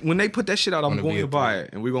 Jones, when they put that shit out, I'm going to buy it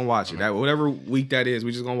and we're going to watch it. That whatever week that is,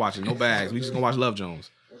 we just going to watch it. No bags. We just going to watch Love Jones.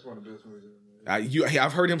 That's one of the best movies ever.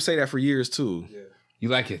 I've heard him say that for years too. Yeah. You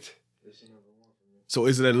like it? So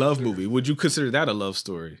is it a love movie? Would you consider that a love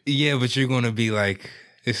story? Yeah, but you're going to be like,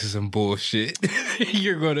 this is some bullshit.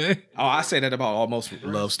 You're going to. Oh, I say that about almost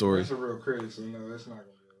love stories. That's a real critic, so no, that's not going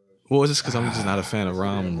to be a love story. Well, it's just because I'm just not a fan of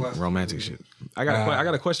romantic shit. I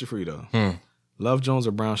got a question for you though. Love Jones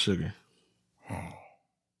or Brown Sugar?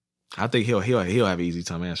 I think he'll have an easy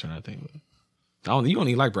time answering. I think. You don't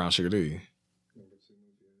even like Brown Sugar, do you?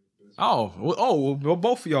 Well,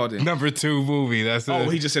 both of y'all did. Number 2 movie. That's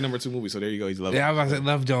he just said number 2 movie. So there you go. He's Love. Yeah, I was about to say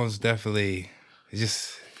Love Jones definitely. It's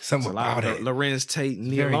just something about it. Lorenz Tate,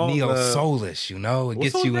 Very neo-soulish, you know. It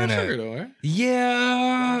gets you in a. Sugar, though, right?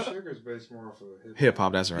 Yeah. Brown Sugar's based more off of hip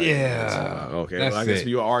hop. That's right. Yeah. Okay. That's I guess it.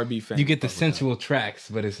 you're an R&B fan. You get the sensual tracks,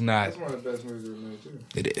 but it's not. That's one of the best movies ever made too.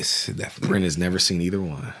 It is definitely. Brent has never seen either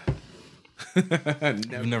one.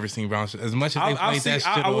 I've never seen Brown Sugar. As much as they played that shit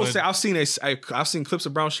I will on- say I've seen clips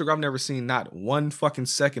of Brown Sugar. I've never seen not one fucking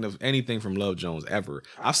second of anything from Love Jones ever.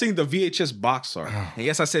 I've seen the VHS box art. And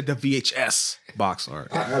yes, I said the VHS box art.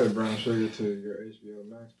 I added Brown Sugar to your HBO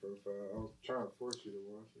Max profile. I was trying to force you to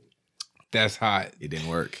watch it. That's hot. It didn't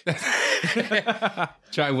work.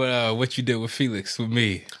 Try what you did with Felix with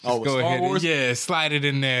me. Just with go Star ahead Wars? and slide it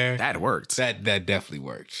in there. That worked. That definitely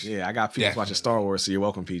works. Yeah, I got Felix watching Star Wars, so you're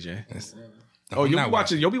welcome, PJ. I'm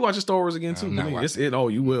You'll be watching Star Wars again too. I'm not It's it. Oh,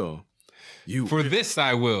 you will. For this,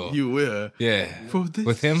 I will. You will. Yeah. For this,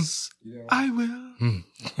 with him, I will.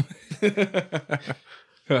 With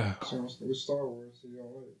Star Wars, you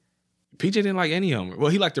don't like it. PJ didn't like any of them. Well,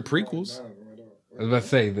 he liked the prequels. I was about to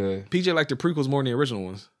say PJ liked the prequels more than the original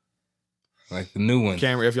ones. Like the new one.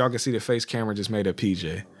 Cameron, if y'all can see the face, Cameron just made a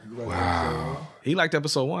PJ. Wow. He liked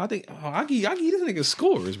episode 1. I think I give this nigga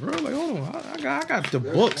scores, bro. Like, hold on, I got the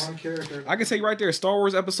books. I can say right there, Star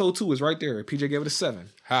Wars episode 2 is right there. PJ gave it a 7.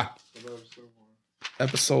 Ha.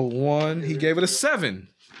 Episode 1, he gave it a 7.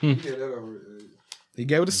 He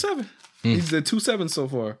gave it a 7. He's the 2 7s so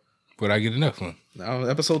far. Would I get enough one? Now,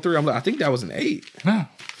 episode 3, I think that was an 8. No.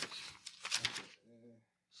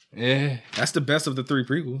 Yeah. That's the best of the 3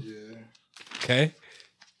 prequels. Yeah. Okay.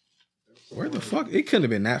 Where the fuck? It couldn't have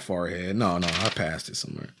been that far ahead. No, I passed it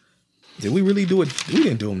somewhere. Did we really do it? We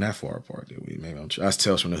didn't do them that far apart, did we? Maybe that's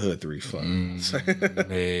Tales from the Hood 3. Fuck.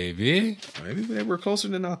 Maybe they were closer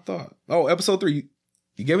than I thought. Oh, episode 3,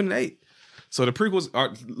 you gave it an 8. So the prequels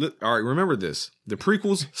are all right. Remember this: the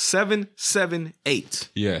prequels 7, 7, 8.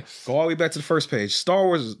 Yes. Go all the way back to the first page. Star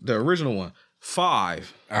Wars, the original one,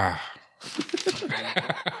 5.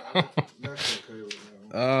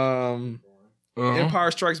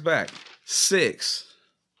 Empire Strikes Back, 6.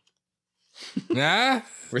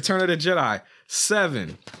 Return of the Jedi,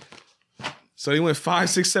 7. So he went 5,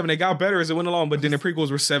 6, 7. They got better as it went along, but then the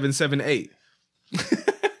prequels were 7, 7, 8.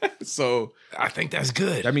 So I think that's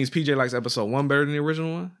good. That means PJ likes episode 1 better than the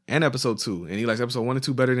original one, and episode 2, and he likes episode 1 and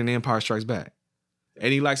 2 better than The Empire Strikes Back,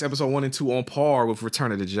 and he likes episode 1 and 2 on par with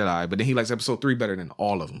Return of the Jedi, but then he likes episode 3 better than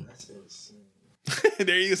all of them.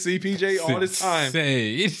 There you see PJ all this time,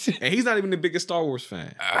 and he's not even the biggest Star Wars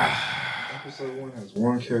fan. Episode 1 has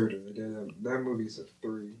 1 character. That movie's a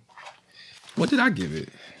 3. What did I give it?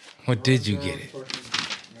 What did you get it?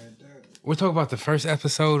 We're talking about the first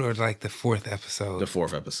episode or like the 4th episode? The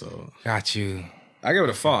 4th episode. Got you. I gave it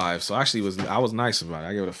a 5. So actually, I was nice about it.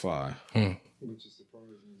 I gave it a 5.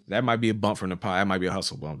 That might be a bump from the pie. That might be a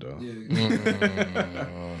hustle bump though.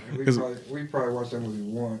 Yeah. we probably watched that movie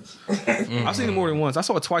once. I've seen it more than once. I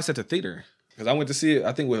saw it twice at the theater because I went to see it.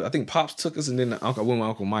 I think Pops took us, and then I went with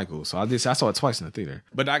Uncle Michael. So I saw it twice in the theater.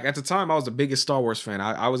 But at the time, I was the biggest Star Wars fan.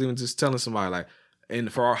 I was even just telling somebody like. And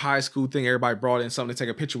for our high school thing, everybody brought in something to take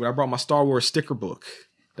a picture with. I brought my Star Wars sticker book.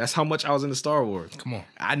 That's how much I was into Star Wars. Come on.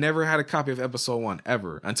 I never had a copy of episode 1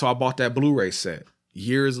 ever until I bought that Blu-ray set.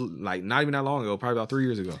 Years, like not even that long ago, probably about 3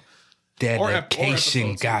 years ago.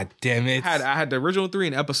 Dedication, God damn it. I had the original 3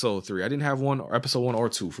 and episode 3. I didn't have episode 1 or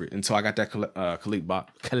 2 for it until I got that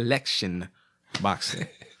collection box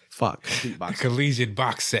set. Fuck. Collegiate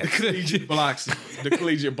box set. Collegiate blocks. The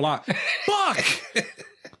collegiate block. Fuck!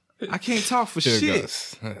 I can't talk for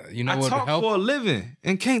shit. You know I what talk help? for a living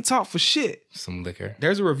and can't talk for shit. Some liquor.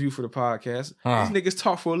 There's a review for the podcast. These niggas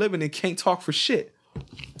talk for a living and can't talk for shit.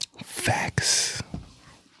 Facts.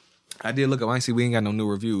 I did look up. I see we ain't got no new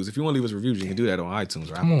reviews. If you want to leave us reviews, you can do that on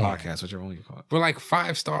iTunes or Apple Podcasts, whichever one you call it. We're like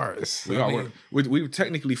 5 stars. We were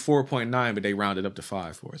technically 4.9, but they rounded up to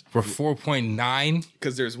 5 for us. We're 4.9?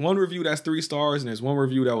 Because there's one review that's 3 stars and there's one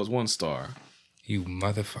review that was 1 star. You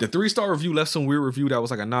motherfucker. The 3-star review left some weird review that was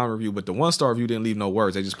like a non-review, but the 1-star review didn't leave no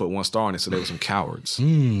words. They just put 1 star on it, so they were some cowards.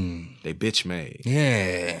 They bitch made.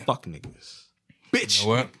 Yeah. Fuck niggas. Bitch. You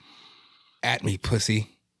know what? At me, pussy.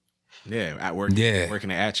 Yeah, at work. Yeah.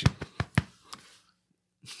 Working at you.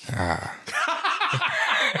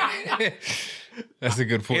 That's a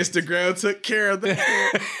good point. Instagram took care of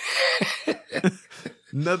that.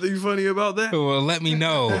 Nothing funny about that? Well, let me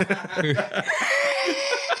know.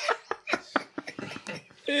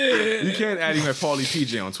 You can't add him at Paulie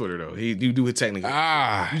PJ on Twitter though. You do it technically.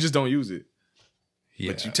 You just don't use it.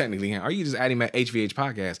 Yeah. But you technically can. Or you just add him at HVH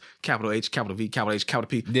Podcast, capital H, capital V, capital H, capital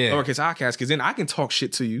P, lowercase iCast, because then I can talk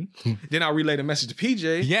shit to you. Then I'll relay the message to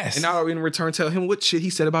PJ. Yes. And I'll in return tell him what shit he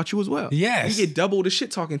said about you as well. Yes. You get double the shit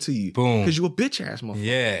talking to you. Boom. Because you a bitch ass motherfucker.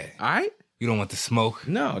 Yeah. All right? You don't want the smoke?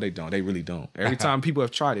 No, they don't. They really don't. Every time people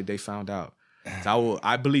have tried it, they found out. So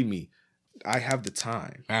I believe me, I have the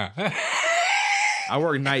time. I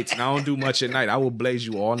work nights and I don't do much at night. I will blaze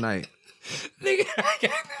you all night.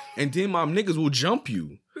 And then my niggas will jump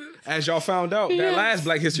you. As y'all found out, that last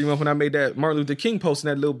Black History Month when I made that Martin Luther King post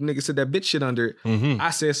and that little nigga said that bitch shit under it,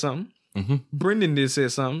 I said something. Brendan did say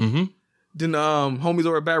something. Then homies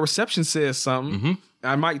over at Bad Reception said something.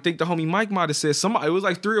 I might think the homie Mike might have said somebody. It was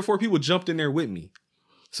like 3 or 4 people jumped in there with me.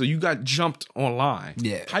 So you got jumped online.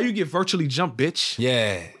 Yeah. How you get virtually jumped, bitch?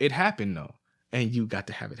 Yeah. It happened though. And you got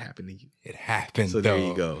to have it happen to you. It happened. So there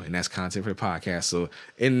you go. And that's content for the podcast. So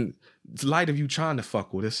in light of you trying to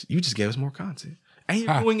fuck with us, you just gave us more content. And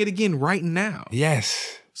you're doing it again right now.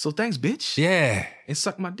 Yes. So thanks, bitch. Yeah. And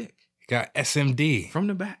suck my dick. Got SMD. From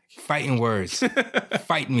the back. Fighting words.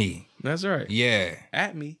 Fight me. That's right. Yeah.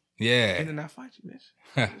 At me. Yeah. And then I fight you,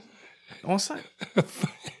 bitch. On site.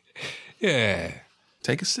 Yeah.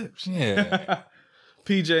 Take a sip. Yeah.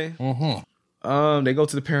 PJ. They go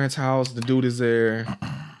to the parents' house. The dude is there.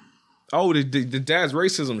 Oh, the dad's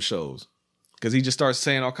racism shows. Because he just starts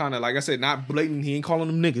saying all kind of, like I said, not blatant. He ain't calling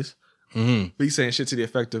them niggas. But he's saying shit to the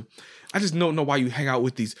effect of, I just don't know why you hang out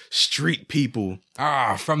with these street people.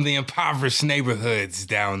 From the impoverished neighborhoods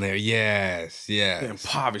down there. Yes, yes. The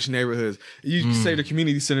impoverished neighborhoods. You say the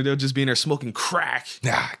community center, they'll just be in there smoking crack.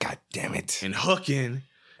 God damn it. And hooking.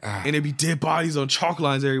 And there be dead bodies on chalk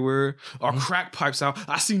lines everywhere. Or crack pipes out.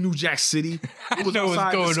 I see New Jack City. I know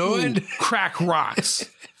what's going on. Crack rocks.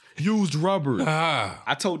 used rubber.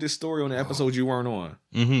 I told this story on the episode you weren't on.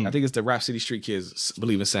 Mm-hmm. I think it's the Rap City Street Kids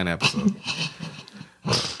Believe in Santa episode.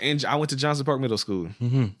 And I went to Johnson Park Middle School.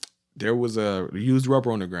 Mm-hmm. There was a used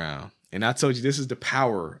rubber on the ground. And I told you this is the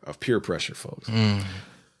power of peer pressure, folks.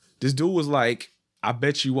 This dude was like, I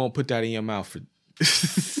bet you won't put that in your mouth for...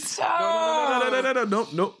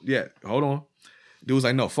 No. Yeah, hold on. Dude was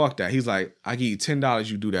like, no, fuck that. He's like, I give you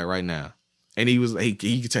 $10, you do that right now. And he was he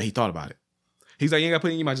could tell he thought about it. He's like, you ain't gotta put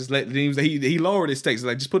it in your mouth, just let it. He was like, he lowered his stakes. He's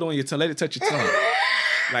like, just put it on your tongue, let it touch your tongue.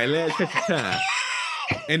 Like, let it touch your tongue.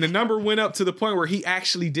 And the number went up to the point where he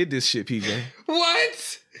actually did this shit, PJ.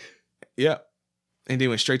 What? Yep. And then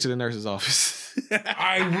went straight to the nurse's office.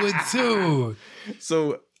 I would too.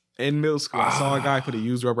 So in middle school, I saw a guy put a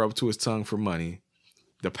used rubber up to his tongue for money.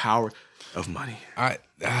 The power of money. Oh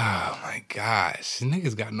my gosh.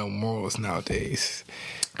 Niggas got no morals nowadays.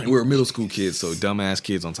 And we're middle school kids, so dumbass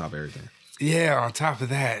kids on top of everything. Yeah, on top of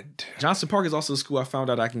that. Johnson Park is also the school I found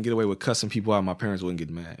out I can get away with cussing people out. My parents wouldn't get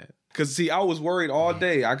mad. Because, see, I was worried all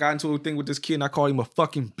day. I got into a thing with this kid and I called him a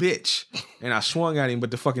fucking bitch. And I swung at him,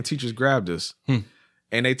 but the fucking teachers grabbed us. And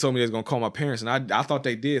they told me they was going to call my parents. And I thought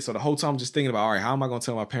they did. So the whole time I'm just thinking about, all right, how am I going to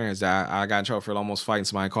tell my parents that I got in trouble for almost fighting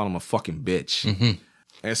somebody and calling them a fucking bitch? Mm-hmm.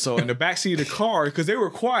 And so in the backseat of the car, because they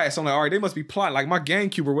were quiet, so I'm like, all right, they must be plotting. Like my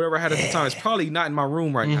GameCube or whatever I had at the time is probably not in my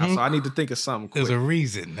room right now. So I need to think of something quick. There's a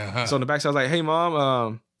reason. So in the backseat, I was like, hey,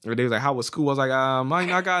 Mom, or they was like, how was school? I was like,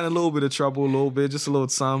 I got in a little bit of trouble, just a little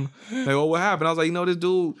something. Like, oh, what happened? I was like, this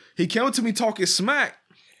dude, he came up to me talking smack,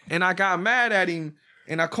 and I got mad at him,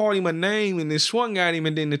 and I called him a name, and then swung at him,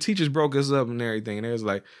 and then the teachers broke us up and everything. And they was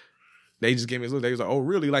like, they just gave me a look. They was like, oh,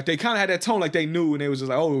 really? Like, they kind of had that tone like they knew, and they was just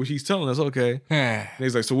like, oh, he's telling us, okay. And they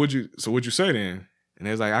was like, so what'd you say then? And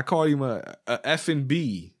they was like, I called him a effing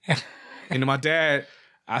B. And then my dad...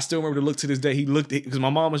 I still remember the look to this day. He looked, because my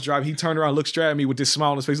mom was driving. He turned around, looked straight at me with this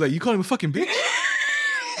smile on his face. Like, you call him a fucking bitch?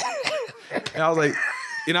 And I was like,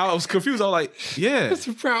 I was confused. I was like, yeah. That's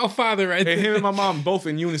a proud father right there. And him and my mom both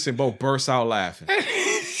in unison, both burst out laughing.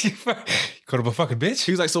 You called him a fucking bitch?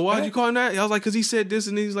 He was like, so why'd you call him that? I was like, because he said this,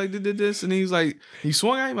 and he's like, did this, and he's like, he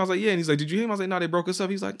swung at him. I was like, yeah. And he's like, did you hear him? I was like, no, they broke us up.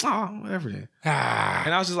 He's like, oh, whatever then.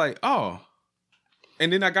 And I was just like, oh.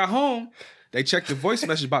 And then I got home. They checked the voice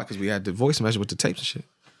message box, because we had the voice message with the tapes and shit.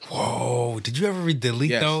 Whoa. Did you ever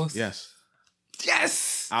delete those? Yes.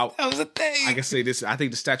 Yes. That was a thing. I can say this. I think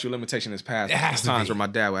the statute of limitation has passed. There's times where my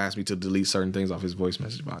dad would ask me to delete certain things off his voice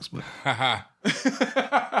message box. But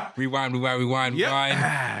rewind. Yep.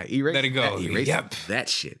 Let it go. Erase that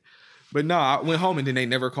shit. But no, I went home and then they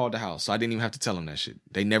never called the house. So I didn't even have to tell them that shit.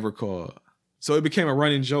 They never called. So it became a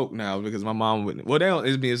running joke now because my mom wouldn't. Well,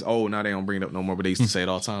 it's old now. They don't bring it up no more. But they used to say it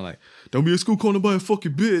all the time. Like, don't be at school calling nobody a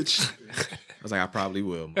fucking bitch. I was like, I probably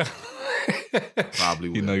will. Probably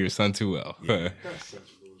will. You know your son too well. Yeah. That's such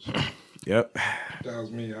bullshit. Yep. That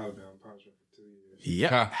was me. I was down punishment for 2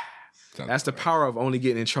 years. Yep. That's the power of only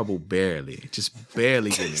getting in trouble barely. Just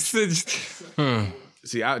barely getting in.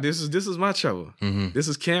 See, this is my trouble. Mm-hmm. This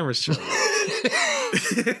is Cameron's trouble.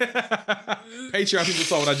 Patreon people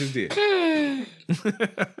saw what I just did.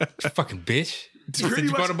 Fucking bitch.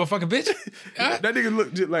 You called him a fucking bitch? That nigga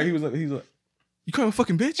looked just like he's like, you call him a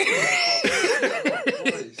fucking bitch?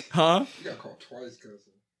 Huh? You got called twice, cousin.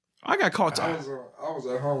 I got called twice. I was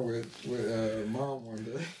at home with mom one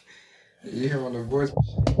day. You hear on the voice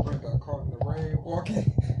machine, I got caught in the rain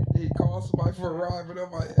walking. He called somebody for a ride, but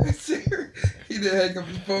I'm like, he didn't hang up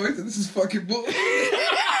his phone. He said, this is fucking bullshit.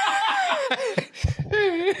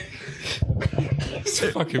 It's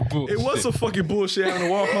fucking bullshit. It was some fucking bullshit having to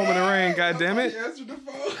walk home in the rain, goddammit. He answered the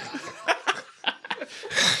phone.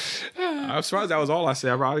 I'm surprised that was all I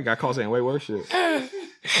said. I probably got caught saying way worse shit.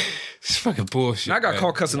 It's fucking bullshit. I got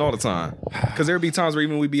caught cussing all the time. Because there'd be times where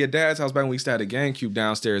even we'd be at dad's house back when we used to have the GameCube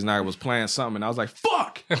downstairs and I was playing something and I was like,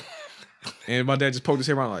 fuck! And my dad just poked his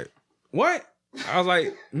head around like, what? I was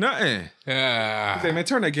like, nothing. He said, man,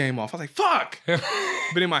 turn that game off. I was like, fuck!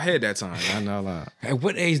 But in my head that time. I know. At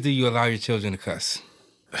what age do you allow your children to cuss?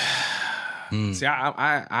 See,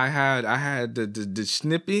 I had the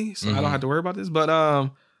snippy, so I don't have to worry about this.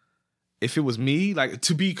 But if it was me, like,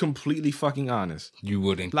 to be completely fucking honest, you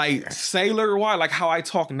wouldn't. Like sailor, why? Like how I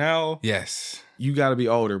talk now. Yes, you got to be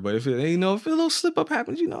older. But if it, if a little slip up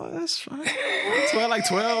happens, that's fine.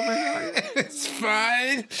 12, man. It's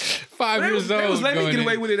fine. 5 years old. They was letting me get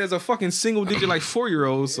away with it as a fucking single digit, like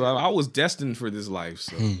 4-year-old. So I was destined for this life.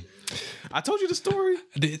 So. I told you the story.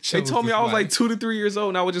 They told me I was like 2 to 3 years old,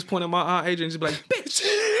 and I would just point at my aunt Adrian and just be like, bitch.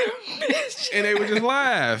 And they would just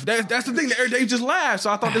laugh. That's the thing. They just laugh. So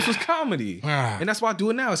I thought this was comedy. And that's why I do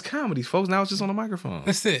it now. It's comedy, folks. Now it's just on the microphone.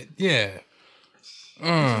 That's it. Yeah.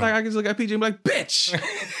 Like I can just look at PJ and be like, bitch.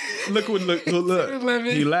 Look.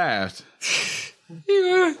 He laughed.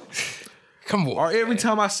 Come on. Or every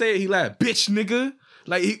time I say it, he laughed. Bitch, nigga.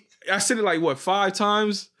 Like I said it like what 5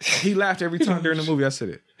 times. He laughed every time during the movie I said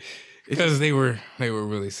it. Because they were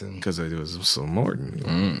really some. Because it was so Morton,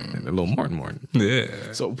 and a little Morton.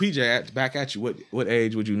 Yeah. So PJ, back at you. What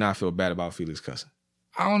age would you not feel bad about Felix cussing?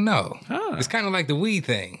 I don't know. It's kind of like the weed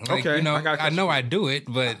thing. Like, Okay, I know I do it,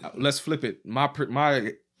 but let's flip it. My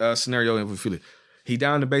scenario with Felix. He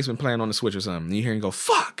down in the basement playing on the Switch or something. And you hear him go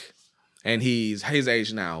fuck, and he's his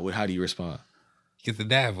age now. How do you respond? Get the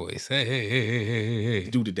dad voice. Hey.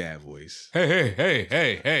 Do the dad voice. Hey.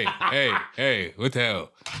 What the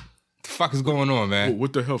hell? What the fuck is going on, man?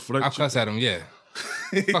 What the hell, Flex? I'll cuss at him, yeah.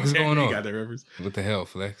 What the fuck is going on? You got that reference? What the hell,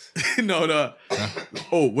 Flex? No.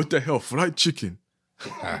 Oh, what the hell? Fried chicken.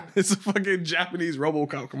 It's a fucking Japanese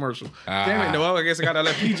RoboCop commercial. Damn it, Noel. I guess I gotta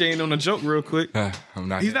let PJ in on the joke real quick. I'm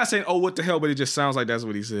not. He's not saying, oh, what the hell, but it just sounds like that's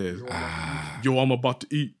what he says. Yo, I'm about to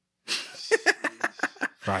eat.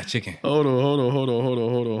 Fried chicken. Hold on.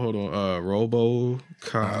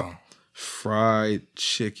 RoboCop fried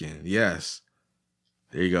chicken. Yes.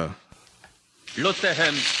 There you go.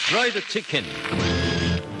 롯데햄 프라이드 치킨.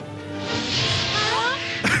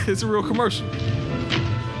 It's a real commercial.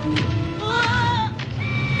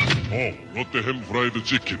 롯데햄 프라이드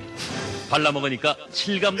치킨. 발라 먹으니까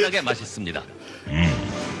실감나게 맛있습니다.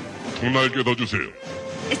 통날개 넣어주세요.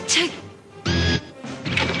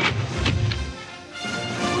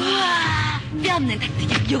 우와, 뼈 없는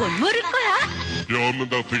닭튀김 이건 모를 거야? 뼈 없는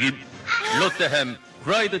닭튀김. 롯데햄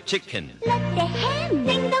프라이드 치킨. 롯데햄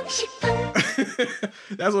냉동식품.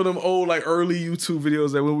 That's one of them old, like early YouTube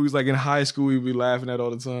videos that when we was like in high school, we'd be laughing at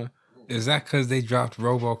all the time. Is that because they dropped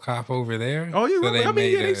RoboCop over there? Oh, yeah. So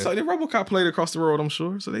they saw the RoboCop played across the world, I'm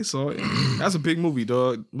sure. So they saw it. That's a big movie,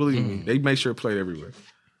 dog. Believe me. They made sure it played everywhere.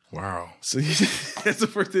 Wow. So that's the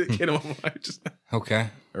first thing that came to my mind just now. Okay.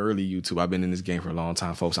 Early YouTube. I've been in this game for a long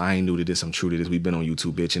time, folks. I ain't new to this. I'm true to this. We've been on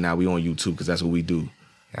YouTube, bitch. And now we on YouTube because that's what we do.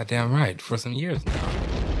 Goddamn right. For some years now.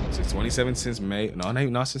 Since 2017, since May. No,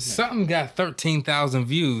 not since May. Something got 13,000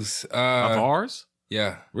 views. Of ours?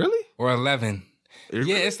 Yeah. Really? Or 11.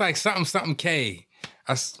 Yeah, it's like something K.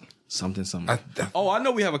 Something. I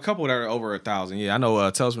know we have a couple that are over 1,000. Yeah, I know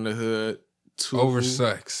Tales from the Hood.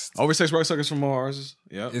 Oversexed. Rock Suckers from Mars.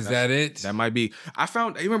 Yep. Is that it? That might be.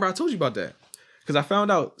 Remember I told you about that. Because I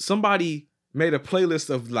found out somebody made a playlist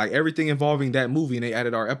of like everything involving that movie and they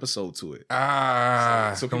added our episode to it.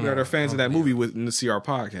 So people that are fans of that movie wouldn't see our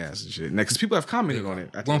podcast and shit. Because people have commented on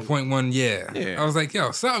it. 1.1, yeah. I was like, yo,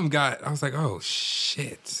 I was like, oh,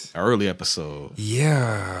 shit. Early episode.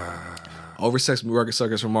 Yeah. Oversexed Rocket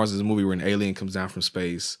Suckers from Mars is a movie where an alien comes down from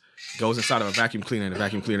space, goes inside of a vacuum cleaner, and the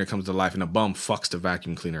vacuum cleaner comes to life, and a bum fucks the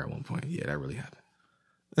vacuum cleaner at one point. Yeah, that really happened.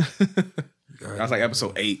 That was like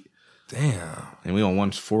episode 8. Damn. And we on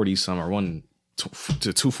 140 some or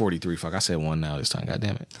 243. Fuck, I said 1 now this time. God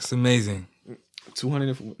damn it. That's amazing.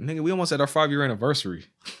 200. Nigga, we almost at our 5-year anniversary.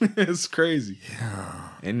 It's crazy. Yeah.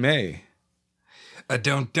 In May.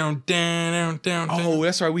 Down. Oh,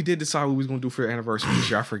 that's right. We did decide what we was gonna do for your anniversary this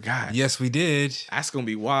year. I forgot. Yes, we did. That's gonna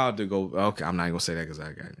be wild to go. Okay, I'm not gonna say that because I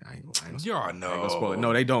ain't Y'all know. Spoil it.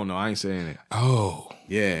 No, they don't know. I ain't saying it. Oh.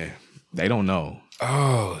 Yeah. They don't know.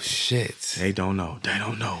 Oh, shit. They don't know.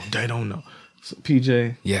 So,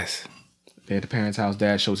 PJ. Yes. They at the parents' house.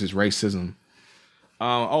 Dad shows his racism.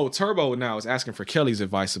 Turbo now is asking for Kelly's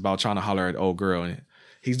advice about trying to holler at old girl. And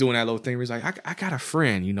he's doing that little thing where he's like, I got a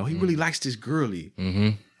friend, he really likes this girly. Mm-hmm.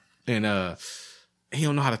 And he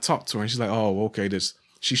don't know how to talk to her. And she's like, oh, okay, does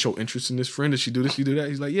she show interest in this friend? Does she do this? She do that?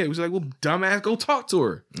 He's like, yeah. He's like, well, dumbass, go talk to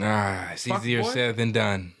her. It's easier said than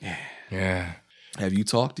done. Yeah. Have you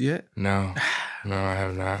talked yet? No, I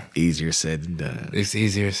have not. Easier said than done. It's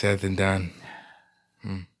easier said than done.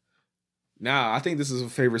 Now, I think this is a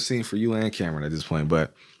favorite scene for you and Cameron at this point,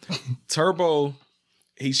 but Turbo,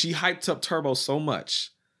 she hyped up Turbo so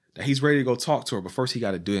much that he's ready to go talk to her, but first he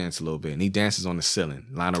got to dance a little bit, and he dances on the ceiling,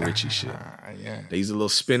 Lionel Richie shit. Yeah. They use a little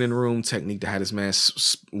spinning room technique to have this man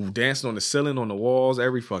dancing on the ceiling, on the walls,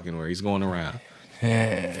 every fucking where he's going around.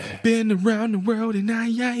 Yeah. Been around the world and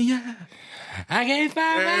yeah. I can't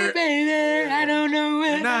find my baby. I don't know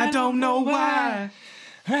where. And I don't know why.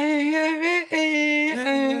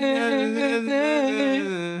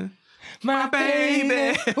 My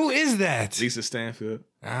baby. Who is that? Lisa Stanfield.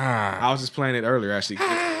 I was just playing it earlier, actually.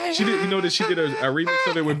 She did. You know that she did a remix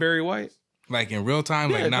of it with Barry White? Like in real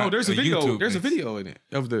time? Yeah, like not there's a video. YouTube There's a video in it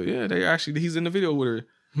of the. Yeah, they actually. He's in the video with her.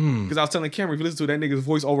 Because I was telling Cameron, if you listen to it, that nigga's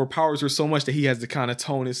voice overpowers her so much that he has to kind of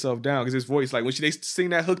tone himself down. Because his voice, like when they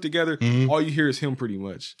sing that hook together, all you hear is him pretty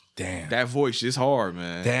much. Damn. That voice is hard,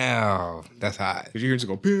 man. Damn. That's hot. Because you hear him just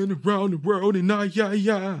go, been around the world and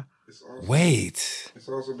yeah. Wait. It's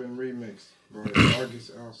also been remixed by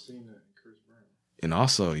August Alsina and Chris Brown. And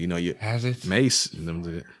also, you know, you has it? Mace and them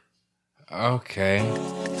did it. Okay. I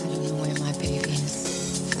don't know where my baby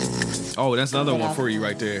is. Oh, that's another one for you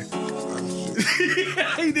right there.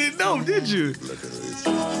 You didn't know, did you?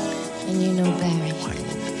 And you know Barry.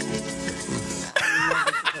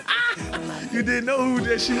 You didn't know who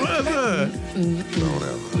that she was, huh?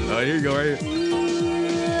 Oh, here you go, right here.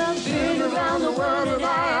 Been around the world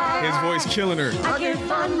and His voice killing her. I can't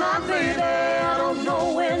find my baby. I don't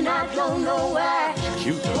know when, I don't know why. She's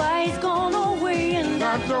cute though. Why he's gone away and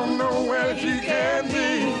I don't know where she can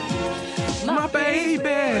be. My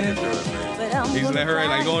baby. He's let her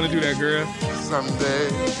like going to do that, girl. Someday,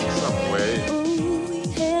 some way. Ooh,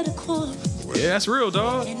 we had a quarrel. Yeah, that's real,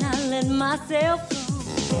 dog. And I let myself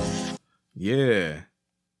go. Yeah.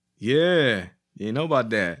 Yeah. You ain't know about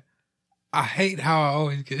that. I hate how I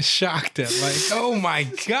always get shocked at like, oh my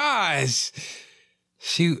gosh.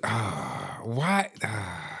 She, why?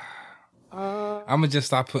 I'm gonna just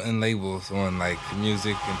stop putting labels on like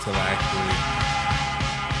music until I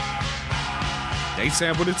actually. They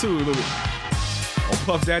sampled it too a little bit. Oh,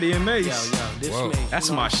 Puff Daddy and Mace. This Whoa. Mace, That's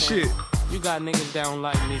you know my what I'm saying? shit. You got niggas that don't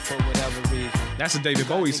like me for whatever reason. That's a David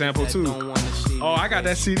Bowie sample too. Don't wanna see Oh, I got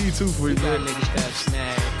that CD too for you, got man. niggas that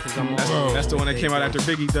snag because I'm That's the one that came out after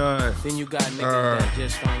Biggie died. Then you got niggas that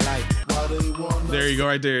just don't like it. There you go,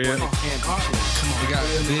 right there. Yeah. We got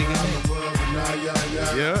Big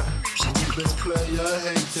Yeah.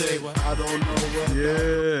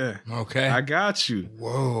 Yeah. Okay. I got you.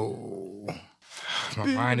 Whoa. My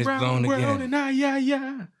mind is blown again. And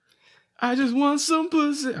I just want some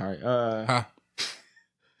pussy. All right.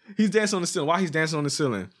 He's dancing on the ceiling. While he's dancing on the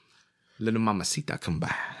ceiling, little mamacita come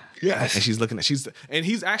by. Yes. And she's looking at and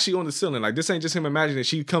he's actually on the ceiling. Like this ain't just him imagining.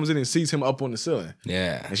 She comes in and sees him up on the ceiling.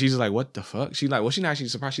 Yeah. And she's just like, what the fuck? She's like, well, she's not actually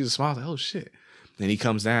surprised. She's a smile like, oh shit. Then he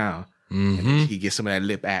comes down and then he gets some of that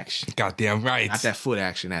lip action. Goddamn right. Not that foot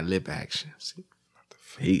action, that lip action. See?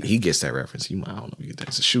 He gets that reference. I don't know if you get that.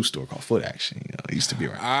 It's a shoe store called Foot Action. You know, it used to be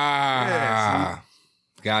around. Ah.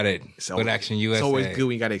 Got it. Foot Action USA. It's always good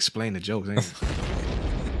when you got to explain the jokes, ain't it?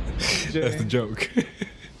 That's the joke.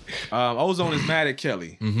 Ozone is mad at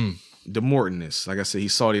Kelly. The Mortonness. Like I said,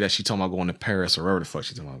 he's salty that she talking about going to Paris or wherever the fuck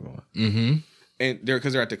she talking about going. And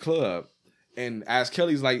because they're at the club. And as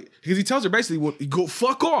Kelly's like, because he tells her basically, well, go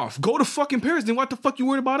fuck off. Go to fucking Paris. Then what the fuck you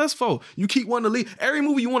worried about us for? You keep wanting to leave. Every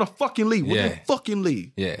movie you want to fucking leave. Well, then fucking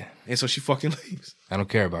leave. Yeah. And so she fucking leaves. I don't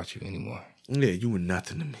care about you anymore. Yeah, you were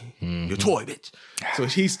nothing to me. You're a toy, bitch. So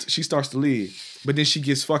she starts to leave. But then she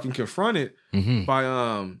gets fucking confronted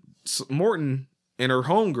by Morton and her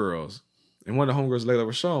homegirls. And one of the homegirls, Layla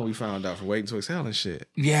Rashawn, we found out from Waiting to Exhale and shit.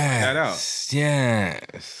 Yes. That out.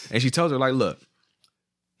 Yes. And she tells her, like, look,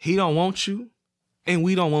 he don't want you, and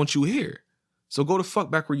we don't want you here. So go the fuck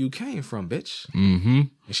back where you came from, bitch. And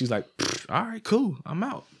she's like, all right, cool. I'm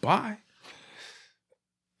out. Bye.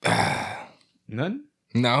 Nothing?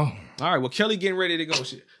 No. All right, well, Kelly getting ready to go.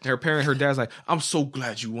 Her dad's like, I'm so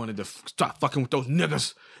glad you wanted to stop fucking with those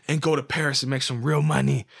niggas and go to Paris and make some real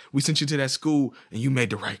money. We sent you to that school, and you made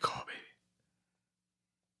the right call, baby.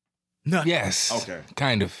 Nothing. Yes. Okay.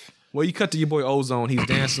 Kind of. Well, you cut to your boy Ozone. He's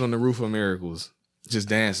dancing on the roof of Miracles. Just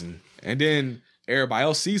dancing. And then everybody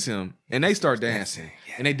else sees him, and they start dancing.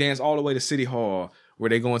 And they dance all the way to City Hall, where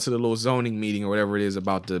they go into the little zoning meeting or whatever it is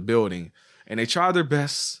about the building. And they try their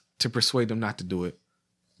best to persuade them not to do it.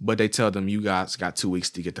 But they tell them, you guys got 2 weeks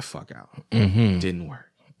to get the fuck out. Didn't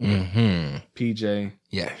work. PJ.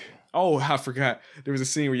 Yeah. Oh, I forgot. There was a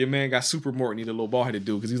scene where your man got super Morton, the little bald-headed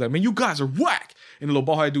dude, because he's like, man, you guys are whack. And the little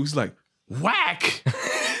bald-headed dude's like, whack?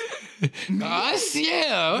 Us?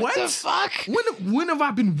 Yeah. What the fuck? When have I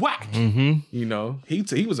been whacked? You know,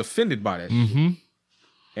 he was offended by that shit.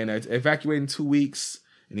 And evacuating 2 weeks,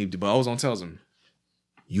 and but Ozone tells him,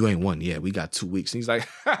 you ain't won yet. We got 2 weeks. And he's like,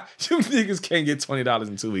 you niggas can't get $20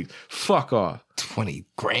 in 2 weeks. Fuck off. 20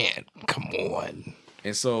 grand. Come on.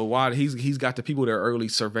 And so while he's got the people that are early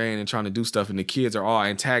surveying and trying to do stuff, and the kids are all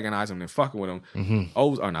antagonizing him and fucking with him.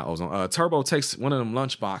 Turbo takes one of them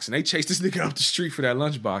lunchbox, and they chase this nigga up the street for that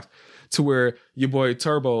lunchbox, to where your boy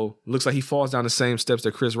Turbo looks like he falls down the same steps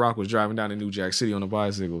that Chris Rock was driving down in New Jack City on a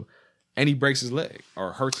bicycle, and he breaks his leg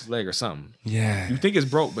or hurts his leg or something. Yeah. You think it's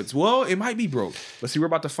broke, but it might be broke. But see, we're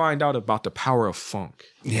about to find out about the power of funk.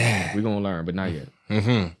 Yeah. We're gonna learn, but not yet.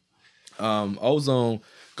 Ozone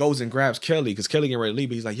goes and grabs Kelly because Kelly getting ready to leave,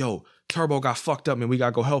 but he's like, yo, Turbo got fucked up, man. We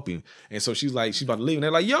gotta go help him. And so she's like, she's about to leave. And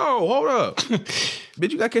they're like, yo, hold up.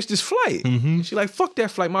 Bitch, you gotta catch this flight. And she like, fuck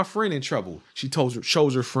that flight. My friend in trouble. She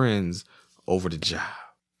chose her friends over the job.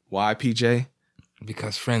 Why, PJ?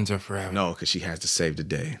 Because friends are forever. No, because she has to save the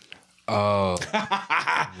day. Oh.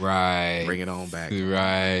 Right. Bring it on back.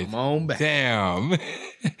 Right. Come on back. Damn.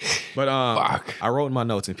 But Fuck. I wrote in my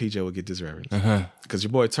notes, and PJ would get this reference. Because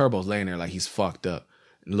your boy Turbo's laying there like he's fucked up.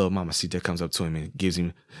 And little Mamacita comes up to him and gives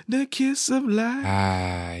him the kiss of life.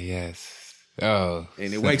 Ah, yes. Oh.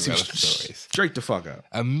 And it wakes him straight the fuck up.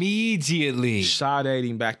 Immediately. Sade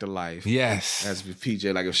him back to life. Yes. As with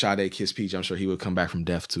PJ, like if Sade kissed PJ, I'm sure he would come back from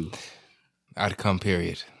death too. I'd come,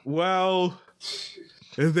 period. Well,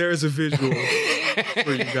 if there's a visual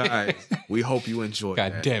for you guys, we hope you enjoy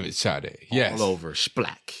God that. damn it, Sade. Yes. All over,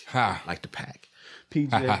 splack. Ha. Like the pack.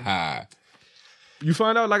 PJ. You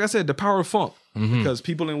find out, like I said, the power of funk. Because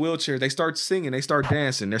people in wheelchairs, they start singing, they start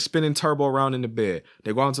dancing, they're spinning Turbo around in the bed.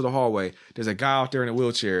 They go out into the hallway. There's a guy out there in a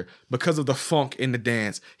wheelchair. Because of the funk in the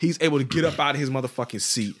dance, he's able to get up out of his motherfucking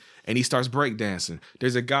seat and he starts breakdancing.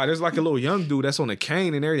 There's a guy, there's like a little young dude that's on a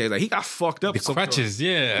cane and everything. Like he got fucked up. The crutches,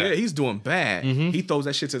 yeah. Yeah, he's doing bad. He throws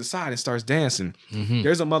that shit to the side and starts dancing.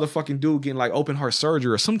 There's a motherfucking dude getting like open heart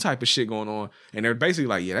surgery or some type of shit going on. And they're basically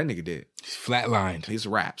like, yeah, that nigga dead. He's flatlined. He's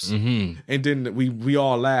raps. And then we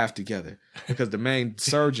all laugh together because the main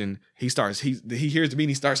surgeon, he hears the beat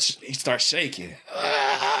and he starts shaking.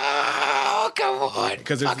 Oh, come on.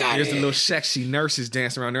 Because there's the little sexy nurses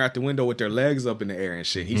dancing around there at the window with their legs up in the air and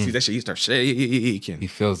shit. He sees that shit, he starts shaking. He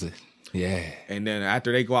feels it. Yeah. And then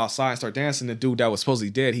after they go outside and start dancing, the dude that was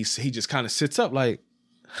supposedly dead, he just kind of sits up like,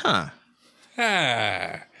 I'm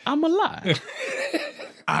alive.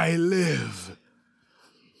 I live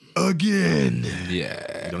again.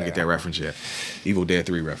 Yeah. You don't get that reference yet. Evil Dead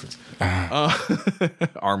 3 reference.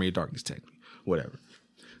 Army of Darkness, technically. Whatever.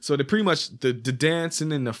 So they pretty much the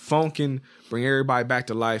dancing and the funking bring everybody back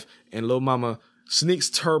to life. And Lil Mama sneaks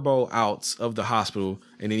Turbo out of the hospital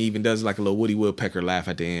and then even does like a little Woody Woodpecker laugh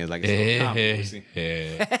at the end. Like it's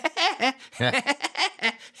that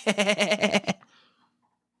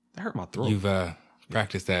hurt my throat. You've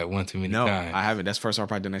practiced that one too many times. No, I haven't. That's the first time I've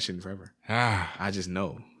probably done that shit in forever. I just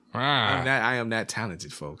know. I am that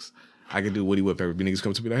talented, folks. I can do Woody Woodpecker. Be niggas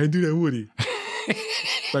come to me like, hey, do that Woody.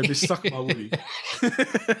 Like, bitch, suck my Woody.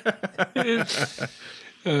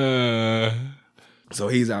 So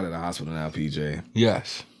he's out of the hospital now, PJ.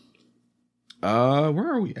 Yes. Where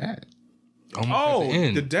are we at?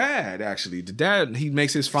 The dad, actually. The dad, he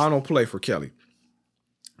makes his final play for Kelly.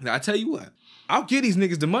 Now, I tell you what. I'll give these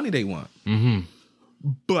niggas the money they want.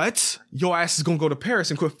 But your ass is going to go to Paris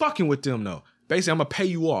and quit fucking with them, though. Basically, I'm going to pay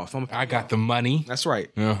you off. I got the money. That's right.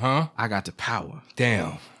 I got the power.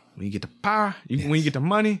 Damn. When you get the power, when you get the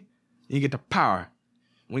money, you get the power.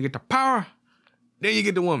 When you get the power, then you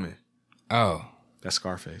get the woman. Oh. That's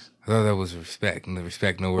Scarface. I thought that was respect. And the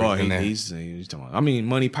respect, no word in there. He's talking about, I mean,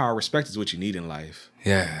 money, power, respect is what you need in life.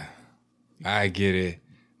 Yeah. I get it.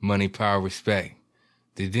 Money, power, respect.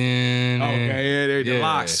 Okay, the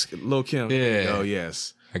locks. Lil' Kim. Yeah. Oh,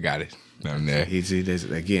 yes. I got it. I'm there.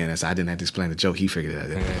 Again, I didn't have to explain the joke. He figured it out.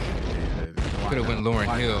 Could have went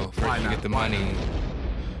Lauryn Hill. First you get the money.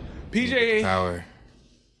 PJ. Power.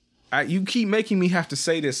 You keep making me have to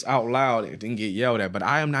say this out loud and then get yelled at, but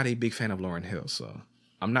I am not a big fan of Lauryn Hill, so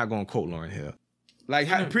I'm not going to quote Lauryn Hill. Like,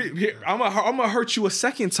 I'm gonna hurt you a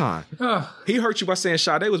second time. He hurt you by saying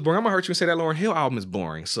Sade was boring. I'm gonna hurt you and say that Lauryn Hill album is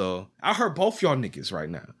boring. So I hurt both y'all niggas right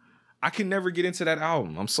now. I can never get into that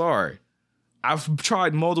album. I'm sorry. I've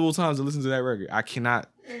tried multiple times to listen to that record. I cannot.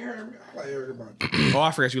 Oh,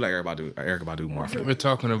 I forgot you like Erykah Badu more. We're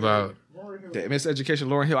talking about the Miseducation,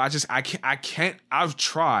 Lauryn Hill. I can't. I've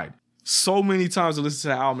tried so many times to listen to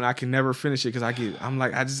that album and I can never finish it because I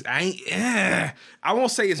won't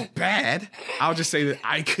say it's bad. I'll just say that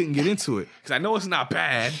I couldn't get into it because I know it's not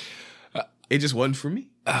bad. It just wasn't for me.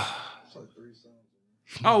 Oh,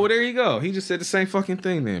 well, there you go. He just said the same fucking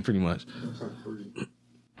thing then, pretty much.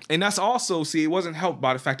 And that's also, see, it wasn't helped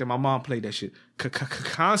by the fact that my mom played that shit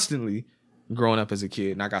constantly growing up as a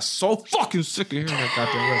kid. And I got so fucking sick of hearing that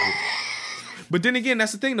goddamn record. But then again,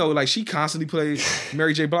 that's the thing though. Like, she constantly played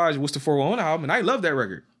Mary J. Blige, What's the 401 album, and I love that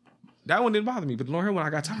record. That one didn't bother me, but the Lauryn Hill one I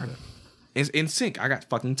got tired of. In Sync, I got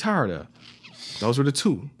fucking tired of. Those were the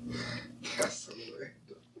two.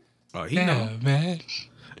 Oh, he know, man.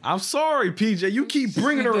 I'm sorry, PJ. You keep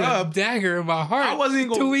bringing her up. Dagger in my heart. I wasn't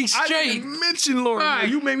going 2 weeks straight. I didn't mention Lauryn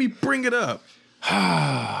Hill. You made me bring it up.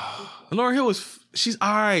 Lauryn Hill she's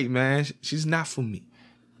all right, man. She's not for me.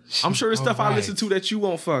 I'm sure the stuff I listen to that you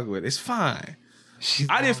won't fuck with, it's fine.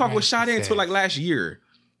 I didn't fuck with Sade until like last year.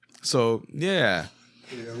 So, yeah.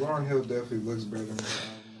 Yeah, Lauryn Hill definitely looks better than her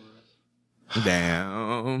album.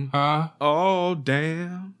 Damn. Huh? Oh,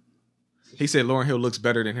 damn. He said Lauryn Hill looks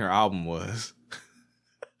better than her album was.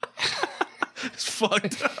 It's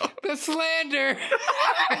fucked up. The slander.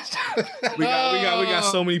 We got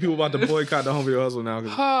so many people about to boycott the Home Video Hustle now.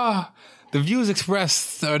 The views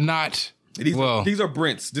expressed are not. These are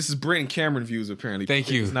Brent's. This is Brent and Cameron views, apparently. Thank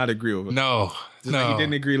you. It's not agree with. No. Just like he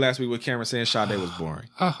didn't agree last week with Cameron saying Sade was boring.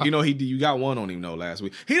 You know, you got one on him, though, last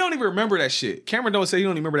week. He don't even remember that shit. Cameron don't say he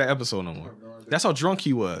don't even remember that episode no more. That's how drunk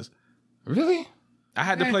he was. Really? I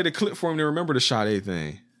had to play the clip for him to remember the Sade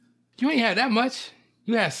thing. You ain't had that much.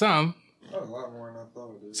 You had some. A lot more than I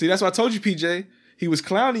thought it did. See, that's why I told you, PJ. He was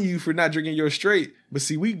clowning you for not drinking yours straight. But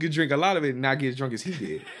see, we could drink a lot of it and not get as drunk as he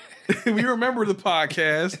did. We remember the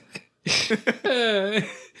podcast.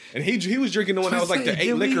 And he was drinking the one that was like the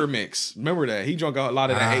 8 liquor mix. Remember that? He drank a lot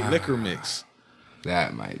of that 8 liquor mix.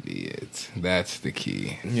 That might be it. That's the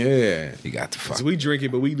key. Yeah. You got to fuck. So we drink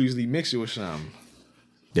it, but we usually mix it with something.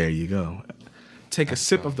 There you go. Take a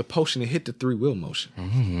sip of the potion and hit the 3-wheel motion.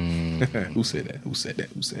 Mm-hmm. Who said that? Who said that?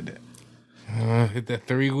 Who said that? Hit the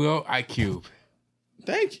 3-wheel iCube.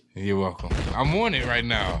 Thank you. You're welcome. I'm on it right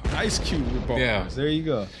now. Ice Cube with bars. Yeah. There you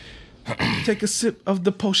go. Take a sip of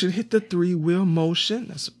the potion, hit the 3-wheel motion.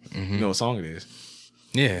 That's you know what song it is.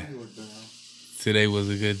 Yeah. Today was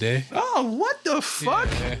a good day. Oh, what the fuck?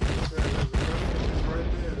 It's right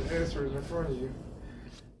there. The answer is in front of you.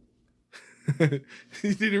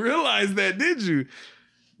 You didn't realize that, did you?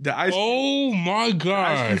 The ice. Oh my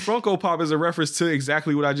god! Ice Cream Funko Pop is a reference to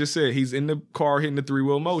exactly what I just said. He's in the car hitting the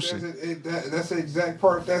 3-wheel motion. That's the exact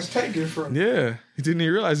part that's taken from. Yeah, he didn't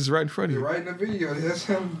even realize it's right in front of you. Right in the video. That's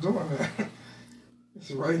him doing that. It's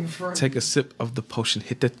right in front. Take a sip of the potion,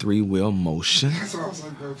 hit the 3-wheel motion. That's why I was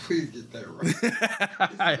like, bro, please get that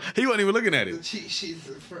right. He wasn't even looking at it. The cheat sheets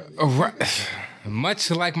in front of you. Right. Much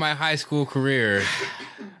like my high school career,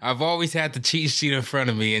 I've always had the cheat sheet in front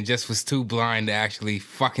of me and just was too blind to actually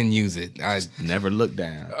fucking use it. I never looked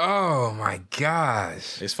down. Oh my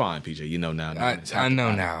gosh. It's fine, PJ. You know now. I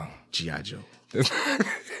know now. G.I. Joe. Let's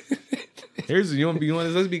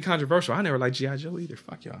be controversial. I never liked G.I. Joe either.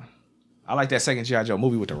 Fuck y'all. I like that second G.I. Joe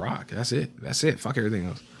movie with The Rock. That's it. Fuck everything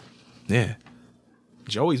else. Yeah.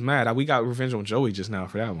 Joey's mad. We got revenge on Joey just now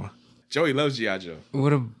for that one. Joey loves G.I. Joe.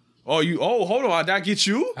 Hold on. Did I get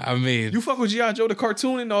you? I mean. You fuck with G.I. Joe, the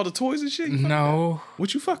cartoon and all the toys and shit? No.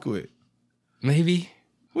 What you fuck with? Maybe.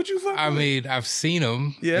 What you fuck with? I mean, I've seen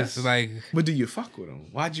them. Yes. It's like. But do you fuck with them?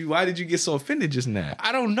 Why did you get so offended just now?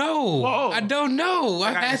 I don't know. Whoa. I don't know.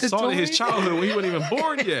 I saw in his childhood when he wasn't even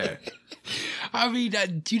born yet. I mean,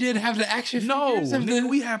 you didn't have the action figures? No,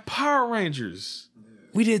 we had Power Rangers.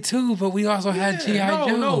 We did too, but we also had G.I.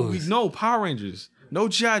 Joe. No Power Rangers. No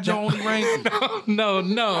G.I. Joe, only Rangers.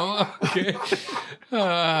 No. Okay.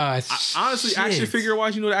 Honestly, action figure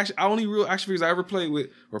wise, the only real action figures I ever played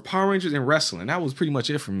with were Power Rangers and wrestling. That was pretty much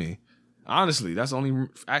it for me. Honestly, that's the only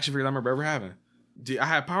action figure I remember ever having. I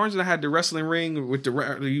had Power Rangers. I had the wrestling ring with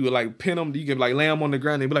you would like pin them. You could like lay them on the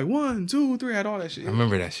ground. They'd be like 1, 2, 3. I had all that shit. I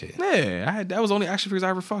remember that shit. Yeah, that was the only action figures I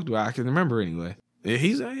ever fucked with. I can remember anyway. Yeah,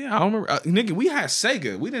 I don't remember. Nigga, we had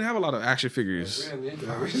Sega. We didn't have a lot of action figures. We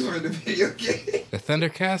were the video game. The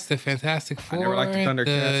Thundercats, the Fantastic Four. I never liked the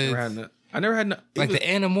Thundercats. I never had the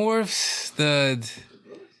Animorphs.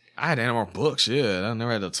 I had Animorph books. Yeah, I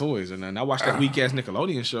never had the toys. And then I watched that weak ass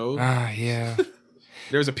Nickelodeon show. Yeah.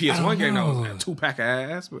 There was a PS1 game that was a 2-pack of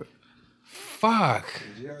ass, but fuck.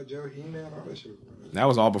 G.I. Joe, He-Man, all that shit. That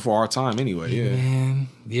was all before our time anyway. Yeah. Man,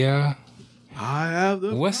 yeah. I have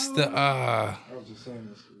the. What's the I was just saying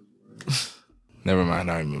this. Never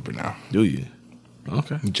mind. I remember now. Do you?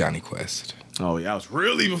 Okay. Johnny Quest. Oh yeah, I was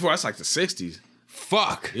really before. That's like the 60s.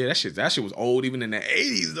 Fuck. Yeah, that shit was old even in the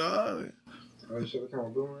 80s, dog. Oh, you should have come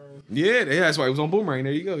on Boomerang. Yeah, that's why it was on Boomerang.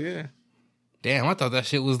 There you go. Yeah. Damn, I thought that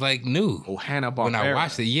shit was like new. Oh, Hanna-Barbera. When I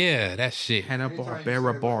watched it, yeah, that shit.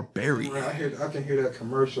 Hanna-Barbera Barberry. I can hear that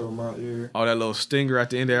commercial in my ear. Oh, that little stinger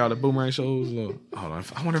at the end of all the Boomerang shows. Hold on,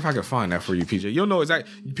 I wonder if I can find that for you, PJ. You'll know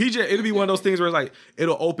exactly. PJ, it'll be one of those things where it's like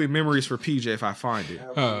it'll open memories for PJ if I find it.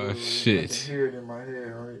 Oh shit! I can hear it in my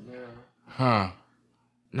head right now. Huh?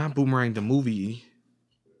 Not Boomerang the movie.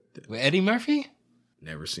 With Eddie Murphy?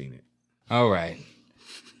 Never seen it. All right.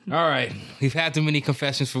 We've had too many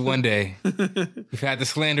confessions for one day. We've had the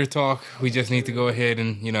slander talk. We just need to go ahead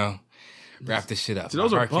and, wrap this shit up. So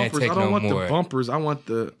those are bumpers. I don't want the bumpers. I want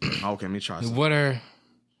the. Okay, let me try something.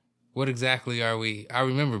 What exactly are we? I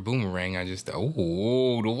remember Boomerang. The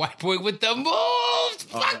white boy with the moves.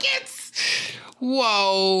 Fuck it.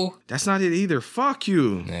 Whoa. That's not it either. Fuck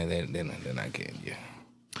you. Nah, they're not getting you.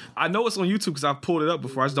 I know it's on YouTube because I've pulled it up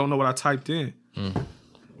before. I just don't know what I typed in.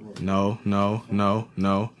 No.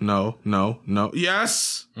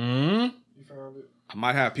 Yes. You found it? I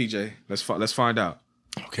might have PJ. Let's find out.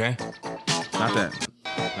 Okay. Not that.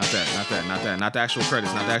 Not the actual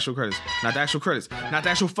credits. Not the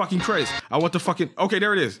actual fucking credits. I want the fucking. Okay,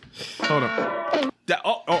 there it is. Hold on.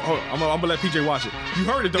 Hold on. I'm gonna let PJ watch it. You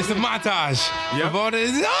heard it though. It's a montage. Yep. Of all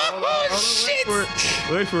this. Oh, shit.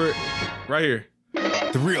 Wait for it. Right here.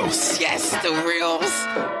 The reels. Yes, the reels.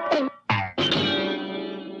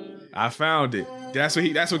 I found it. That's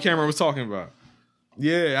what Cameron was talking about.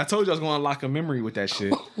 Yeah, I told you I was gonna unlock a memory with that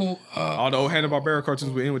shit. All the old Hanna-Barbera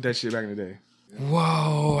cartoons were in with that shit back in the day.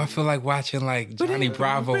 Whoa, I feel like watching like Johnny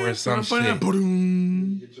Bravo or some shit.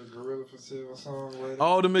 Get your Gorilla for Sale song later.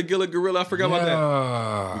 Oh, the McGilla Gorilla. I forgot about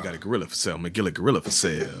that. We got a gorilla for sale. McGilla Gorilla for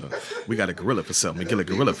sale. We got a gorilla for sale. McGilla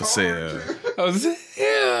Gorilla for sale.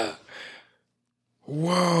 Yeah.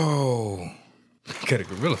 Whoa. Got a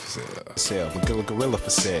gorilla for sale. McGilla Gorilla for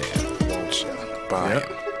sale. Won't you buy him?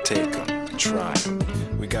 Take him. Try him.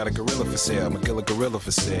 We got a gorilla for sale. McGilla Gorilla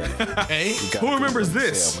for sale. Hey, who remembers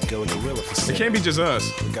this? McGilla Gorilla for sale. It can't be just us.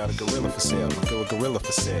 We got a gorilla for sale. McGilla Gorilla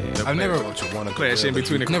for sale. I've never play that shit in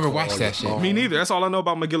between. Never watched that shit. Me neither. That's all I know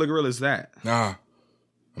about McGilla Gorilla is that. Nah,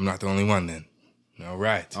 I'm not the only one then. All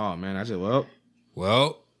right. Oh man,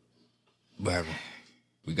 Well,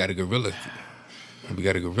 we got a gorilla. We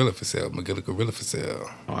got a gorilla for sale. McGilla Gorilla for sale.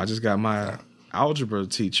 Oh, I just got my algebra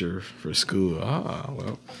teacher for school. Oh,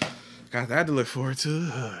 well. Got that to look forward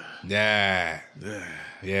to. Yeah.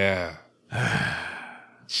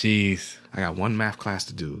 Jeez. I got one math class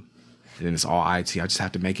to do. And then it's all IT. I just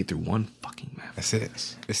have to make it through one fucking math. That's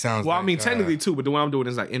it. It sounds well, like, I mean, technically two, but the one I'm doing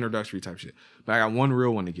is like introductory type shit. But I got one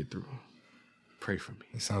real one to get through. Pray for me.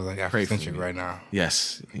 It sounds like Afrocentric right now.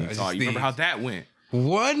 Yes. You remember how that went?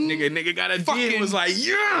 What? Nigga got a D and was like,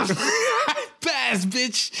 yeah! Pass,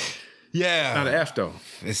 bitch. Yeah. Not an F, though.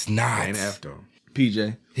 It's not. It ain't an F, though.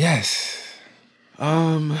 PJ. Yes.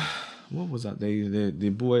 What was that? The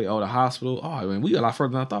boy, the hospital. Oh, man, we got a lot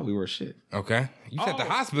further than I thought we were. Shit. Okay. You said the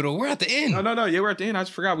hospital. We're at the end. No. Yeah, we're at the end. I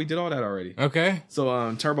just forgot we did all that already. Okay.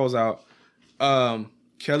 So, Turbo's out.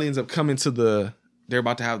 Kelly ends up coming to they're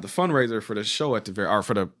about to have the fundraiser for the show at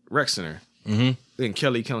for the rec center. Mm-hmm. Then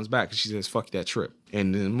Kelly comes back and she says, fuck that trip.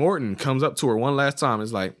 And then Morton comes up to her one last time and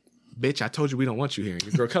is like, bitch, I told you we don't want you here.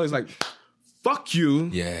 And girl Kelly's like, fuck you.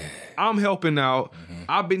 Yeah. I'm helping out. Mm-hmm.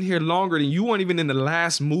 I've been here longer than you weren't even in the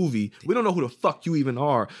last movie. We don't know who the fuck you even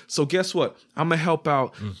are. So guess what? I'm going to help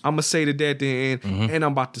out. I'm going to say the dead at the end. Mm-hmm. And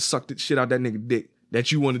I'm about to suck the shit out that nigga dick that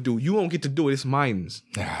you want to do. You won't get to do it. It's mines.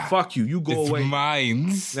 Fuck you. You go away.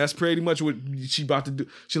 Mines. That's pretty much what she about to do.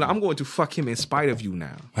 She's like, I'm going to fuck him in spite of you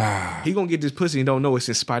now. He going to get this pussy and don't know it's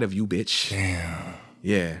in spite of you, bitch. Damn.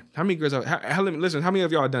 Yeah. How many girls listen, how many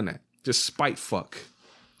of y'all done that? Just spite fuck.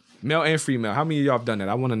 Male and female. How many of y'all have done that?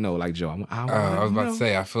 I want to know, like Joe. I was about to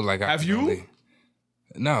say, I feel like I have you? Only...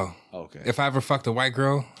 No. Okay. If I ever fucked a white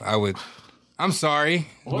girl, I would. I'm sorry,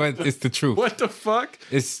 but it's the truth. What the fuck?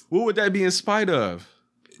 What would that be in spite of?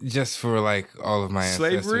 Just for like all of my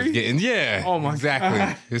slavery ancestors getting, yeah. Oh my exactly.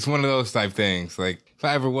 God. It's one of those type things. Like if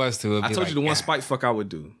I ever was to, I told you the one spite fuck I would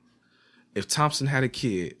do. If Thompson had a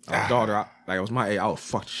kid, a daughter, like it was my age, I would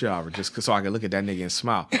fuck the shit out of her just so I could look at that nigga and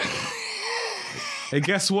smile. And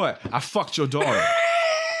guess what? I fucked your daughter,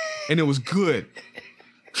 and it was good.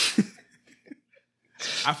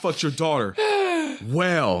 I fucked your daughter.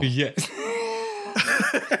 Well, yes.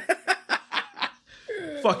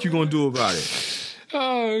 Fuck you gonna do about it?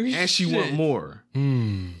 Oh, and she want more.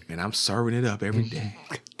 And I'm serving it up every day.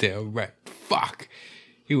 Damn right. Fuck.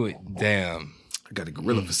 You would. Damn. I got a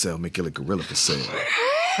gorilla for sale. Make it a gorilla for sale.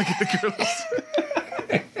 I got a gorilla for sale.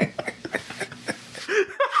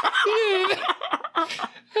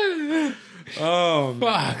 Oh,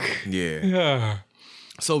 fuck. Yeah.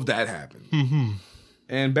 So that happened. Mm-hmm.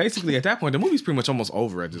 And basically, at that point, the movie's pretty much almost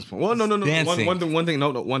over at this point. Well, no. Dancing. One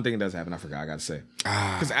thing does happen. I forgot. I gotta say,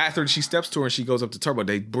 because after she steps to her and she goes up to Turbo,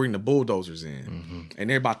 they bring the bulldozers in, and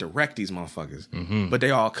they're about to wreck these motherfuckers. But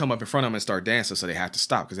they all come up in front of them and start dancing, so they have to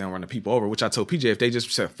stop because they don't run the people over. Which I told PJ, if they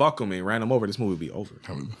just said fuck them and ran them over, this movie would be over.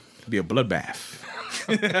 It'd be a bloodbath.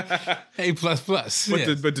 A++.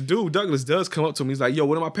 But the dude Douglas does come up to him. He's like, "Yo,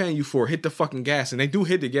 what am I paying you for? Hit the fucking gas." And they do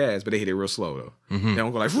hit the gas, but they hit it real slow though. They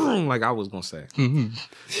don't go like vroom, like I was gonna say.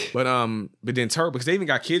 But then Turbo, because they even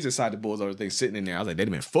got kids inside the bulldozer thing sitting in there. I was like, they'd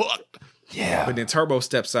have been fucked. Yeah. But then Turbo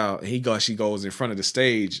steps out and she goes in front of the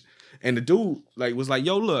stage, and the dude like was like,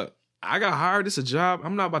 "Yo, look, I got hired. It's a job.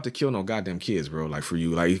 I'm not about to kill no goddamn kids, bro. Like for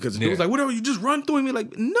you, like because the dude was like, whatever, you just run through me.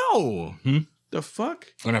 Like no, the fuck,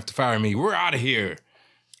 gonna have to fire me. We're out of here."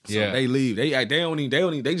 So they leave. They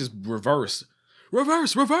just reverse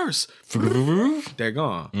reverse. They're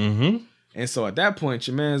gone. Mm-hmm. And so at that point,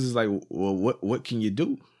 your man's is like, well, what can you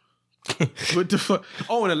do? What the fuck?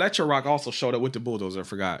 Oh, and Electro Rock also showed up with the bulldozer. I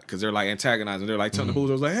forgot because they're like antagonizing. They're like telling the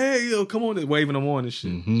bulldozer like, "Hey, yo, come on!" They're waving them on and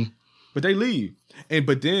shit. Mm-hmm. But they leave,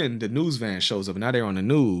 but then the news van shows up. And now they're on the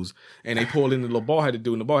news, and they pull in the little ball headed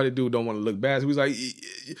dude. And the ball headed dude don't want to look bad. So he's like,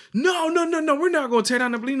 "No, we're not going to tear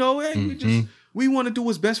down the hey, we want to do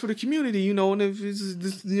what's best for the community, and if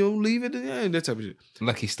it's leave it, and that type of shit."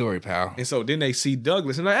 Lucky story, pal. And so then they see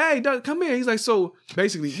Douglas and like, "Hey, Doug, come here." He's like, "So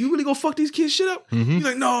basically, you really gonna fuck these kids shit up?" Mm-hmm. He's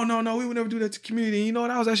like, "No, we would never do that to the community. And you know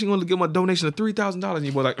what? I was actually going to give my donation of $3,000." And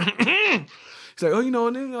your boy like, he's like, "Oh,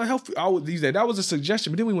 and then I help." That was a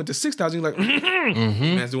suggestion, but then we went to $6,000. He's like,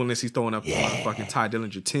 man's doing this. He's throwing up a lot of fucking Ty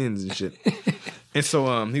Dillinger tens and shit. And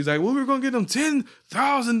so he's like, "Well, we're gonna get them $10,000."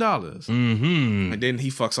 Mm-hmm. And then he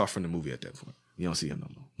fucks off from the movie at that point. You don't see him no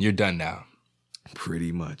more. You're done now.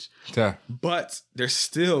 Pretty much. Yeah. But they're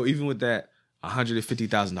still, even with that,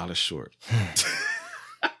 $150,000 short.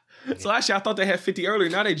 So actually, I thought they had 50 earlier.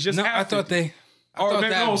 Now they just have 50.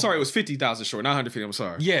 Sorry, it was 50,000 short, not 150. I'm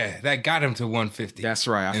sorry. Yeah, that got him to 150. That's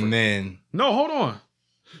right. No, hold on.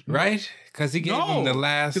 Right? Because he gave him the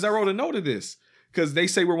last. Because I wrote a note of this. Because they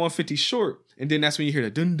say we're 150 short, and then that's when you hear the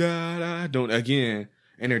dun da da don't again.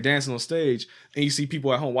 And they're dancing on stage, and you see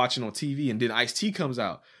people at home watching on TV, and then Ice-T comes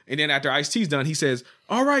out. And then after Ice-T's done, he says,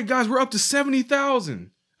 "All right, guys, we're up to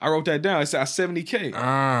 70,000. I wrote that down. It said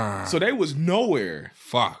 70K. So they was nowhere.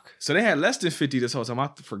 Fuck. So they had less than 50 this whole time. I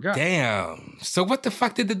forgot. Damn. So what the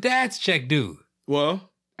fuck did the dad's check do?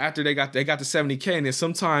 Well, after they got the 70K, and then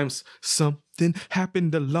sometimes something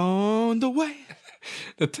happened along the way.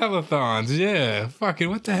 The telethons, yeah.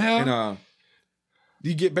 Fucking what the hell? And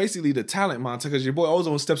you get basically the talent montage because your boy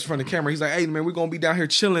Ozone steps in front of the camera. He's like, "Hey, man, we're going to be down here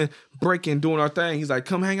chilling, breaking, doing our thing." He's like,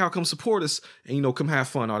 "Come hang out, come support us, and, come have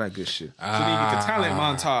fun," all that good shit. So then you get the talent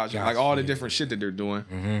montage, and, like all the different shit that they're doing.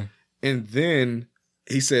 Mm-hmm. And then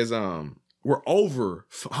he says, "We're over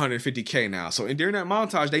 150K now." So during that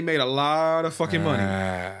montage, they made a lot of fucking money.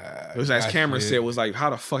 It was, as Cameron said, was like, how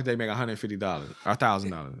the fuck they make $150 or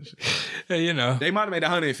 $1,000? Yeah, They might have made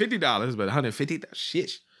 $150, but $150,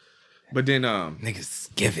 shit. But then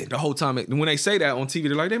niggas give it the whole time. When they say that on TV,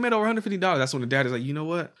 they're like, they made over $150. That's when the dad is like, you know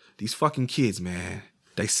what? These fucking kids, man,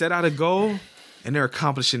 they set out a goal and they're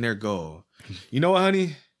accomplishing their goal. You know what,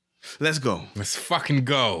 honey? Let's go. Let's fucking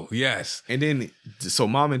go. Yes. And then, so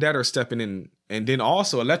mom and dad are stepping in. And then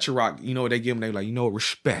also Electro Rock, what they give them? They're like,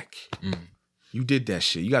 respect. You did that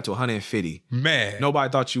shit. You got to 150. Man. Nobody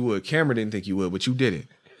thought you would. Cameron didn't think you would, but you did it.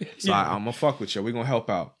 So I'm going to fuck with you. We're going to help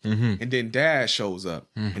out. Mm-hmm. And then dad shows up.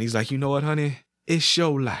 And he's like, you know what, honey? It's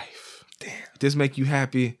your life. Damn. If this make you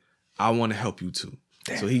happy, I want to help you too.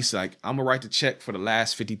 Damn. So he's like, I'm going to write the check for the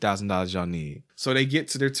last $50,000 y'all need. So they get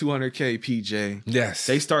to their 200K, PJ. Yes.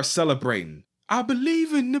 They start celebrating. I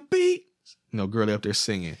believe in the beat. Girlie up there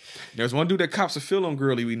singing. There's one dude that cops a feel on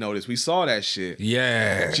Girlie, we noticed. We saw that shit.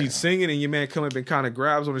 Yeah. She's singing and your man come up and kind of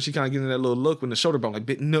grabs on her. She kind of gives her that little look with the shoulder bump,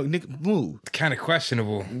 like, no, nigga, move. Kind of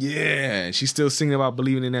questionable. Yeah. And she's still singing about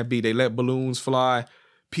believing in that beat. They let balloons fly.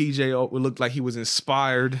 PJ looked like he was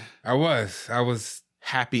inspired. I was.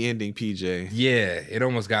 Happy ending, PJ. Yeah. It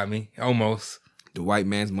almost got me. Almost. The white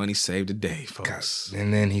man's money saved the day, folks.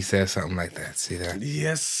 And then he says something like that. See that?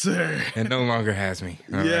 Yes, sir. It no longer has me.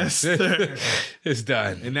 All yes, right. sir. It's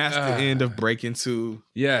done. And that's the end of Breakin' 2.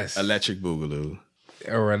 Yes. Electric Boogaloo.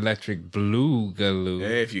 Or Electric Boogaloo.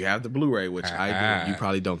 Hey, if you have the Blu-ray, which I do, you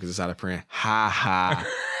probably don't because it's out of print. Ha ha.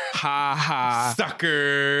 Ha ha.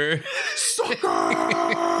 Sucker.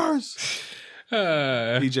 Suckers.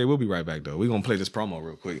 DJ, we'll be right back though. We're gonna play this promo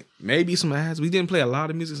real quick. Maybe some ads. We didn't play a lot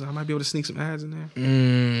of music, so I might be able to sneak some ads in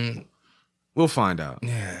there. We'll find out.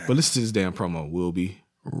 Yeah. But listen to this damn promo. We'll be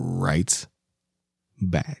right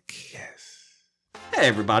back. Yes. Hey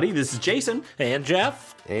everybody, this is Jason. And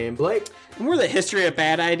Jeff. And Blake. And we're the History of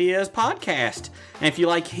Bad Ideas podcast. And if you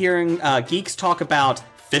like hearing geeks talk about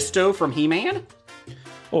Fisto from He-Man,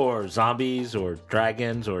 or zombies, or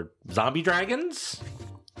dragons, or zombie dragons,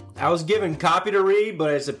 I was given copy to read,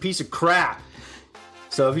 but it's a piece of crap.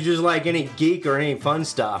 So if you just like any geek or any fun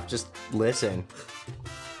stuff, just listen.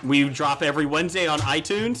 We drop every Wednesday on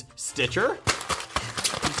iTunes, Stitcher,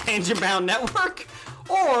 Tangent Bound Network,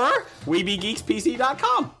 or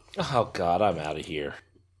WeBeGeeksPC.com. Oh God, I'm out of here.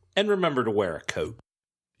 And remember to wear a coat.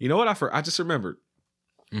 You know what? I just remembered.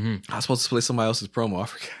 I was supposed to play somebody else's promo. I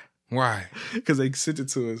forgot. Why? Because they sent it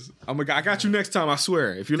to us. I got you next time, I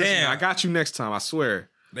swear. If you're listening, I got you next time, I swear.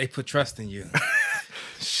 They put trust in you.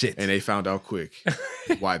 Shit. And they found out quick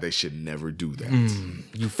why they should never do that.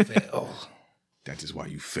 You fail. That is why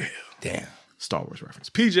you fail. Damn. Star Wars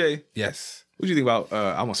reference. PJ. Yes. What do you think about,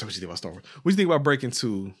 I want to say what you think about Star Wars. What do you think about Breakin'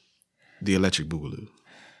 2, The Electric Boogaloo?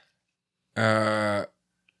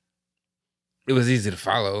 It was easy to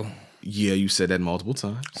follow. Yeah, you said that multiple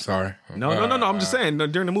times. Sorry. No. I'm just saying,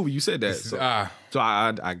 during the movie, you said that. So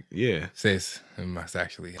I yeah. Sis, I must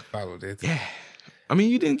actually have followed it. Yeah. I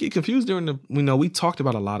mean, you didn't get confused during we talked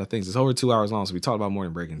about a lot of things. It's over 2 hours long, so we talked about more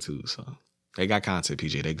than Breakin' 2. So they got content,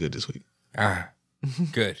 PJ. They good this week.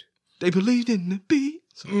 Good. They believed in the beat.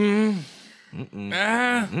 So.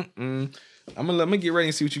 I'm gonna get ready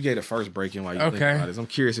and see what you gave the first Breakin' while you think about this. I'm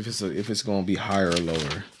curious if it's gonna be higher or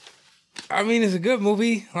lower. I mean, it's a good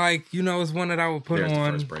movie. Like, it's one that I would put There's the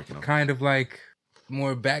on first Breakin', okay. kind of like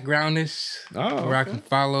more backgroundish where I can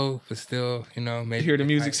follow, but still, maybe. You hear the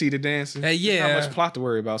music, see the dancing? Yeah. There's not much plot to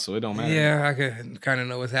worry about, so it don't matter. Yeah, I can kind of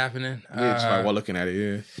know what's happening. Yeah, just like while looking at it,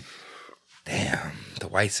 yeah. Damn, the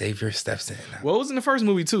white savior steps in. Well, it was in the first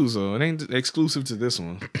movie too, so it ain't exclusive to this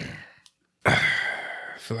one. I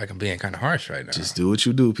feel like I'm being kind of harsh right now. Just do what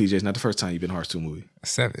you do, PJ. It's not the first time you've been harsh to a movie.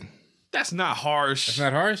 7. That's not harsh. That's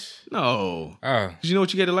not harsh? No. Oh. Did you know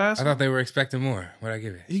what you gave it last? I thought they were expecting more. What'd I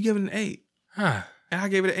give it? You gave it an 8. Huh. And I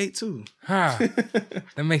gave it an 8 too. Huh.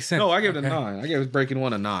 That makes sense. No, I gave it a 9. I gave it Breakin'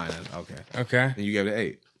 1 a 9. Okay. And you gave it an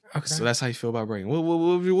 8. Okay. So that's how you feel about Breakin'.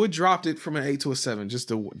 What dropped it from an 8 to a 7? Just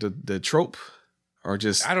the trope? Or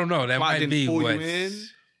just I don't know. That might be what.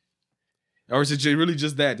 Or is it really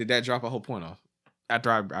just that? Did that drop a whole point off? After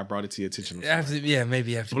I brought it to your attention. Yeah,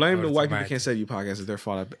 maybe after. Blame the white people can't say you podcast. It's their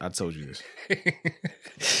fault. I told you this.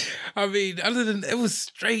 I mean, other than it was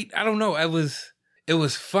straight. I don't know. It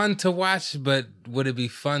was fun to watch, but would it be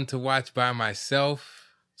fun to watch by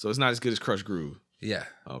myself? So it's not as good as Crush Groove. Yeah.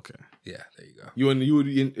 Okay. Yeah. There you go. You would.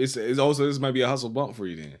 It's also this might be a hustle bump for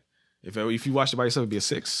you then. If you watched it by yourself, it'd be a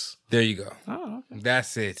 6. There you go. Oh, okay.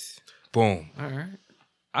 That's it. Boom. All right.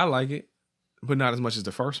 I like it, but not as much as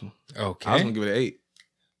the first one. Okay. I was gonna give it an 8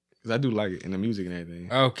 because I do like it and the music and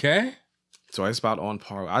everything. Okay. So it's about on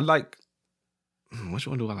par. I like. Which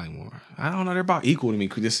one do I like more? I don't know. They're about equal to me.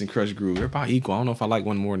 This and Crush Groove. They're about equal. I don't know if I like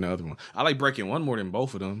one more than the other one. I like Breakin' 1 more than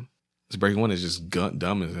both of them. This Breakin' 1 is just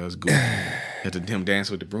dumb as hell. It's goofy. Had to him dance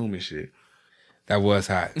with the broom and shit. That was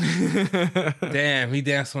hot. Damn, he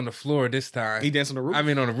danced on the floor this time. He danced on the roof? I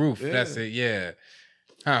mean, on the roof. Yeah. That's it, yeah.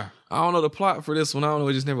 Huh. I don't know the plot for this one. I don't know.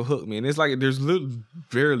 It just never hooked me. And it's like, there's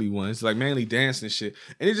barely one. It's like mainly dancing and shit.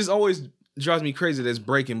 And it just always drives me crazy that it's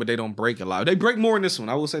breaking, but they don't break a lot. They break more in this one.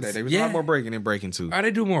 I will say that. There's a lot more breaking than Breakin' 2. Oh,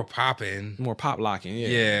 they do more popping. More pop locking, yeah.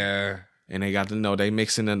 Yeah. And they got to know, they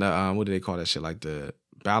mixing in the, what do they call that shit? Like the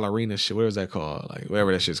ballerina shit. What is that called? Like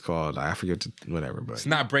whatever that shit's called. Like, I forget whatever. But it's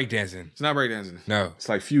not breakdancing. It's not breakdancing. No. It's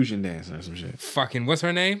like fusion dancing or some shit. Fucking, what's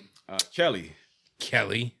her name? Kelly.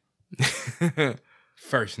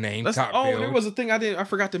 First name. Top build. There was a thing I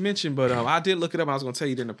forgot to mention, but I did look it up. I was gonna tell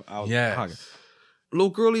you during the Yes. Little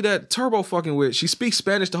girlie that Turbo fucking with, she speaks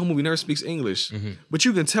Spanish the whole movie, never speaks English. But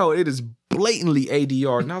you can tell it is blatantly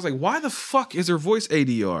ADR. And I was like, why the fuck is her voice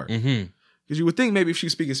ADR? Because you would think maybe if she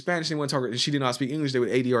was speaking Spanish, they wouldn't talk, and she did not speak English, they would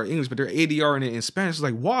ADR English, but they're ADRing it in Spanish. It's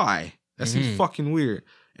like, why? That seems fucking weird.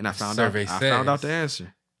 And I found out the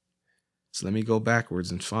answer. So let me go backwards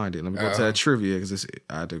and find it. Let me go to that trivia, because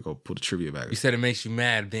I had to go pull the trivia back. You said it makes you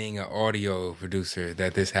mad being an audio producer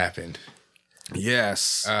that this happened.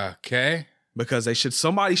 Yes. Okay. Because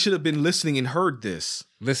somebody should have been listening and heard this.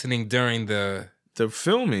 Listening during the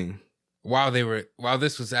filming. While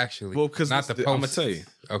this was actually not the post. I'm gonna tell you.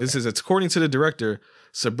 Okay. This is according to the director.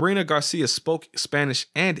 Sabrina Garcia spoke Spanish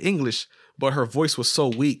and English, but her voice was so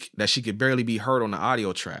weak that she could barely be heard on the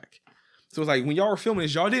audio track. So it's like when y'all were filming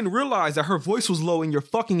this, y'all didn't realize that her voice was low in your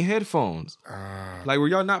fucking headphones. Like, were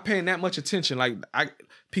y'all not paying that much attention? Like,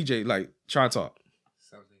 PJ, like, try and talk.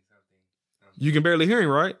 You can barely hear him,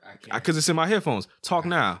 right? Because it's in my headphones. Talk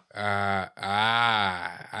now.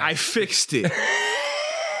 I fixed it.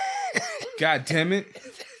 God damn it.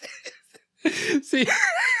 See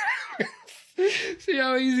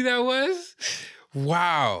how easy that was?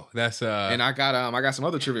 Wow. That's And I got some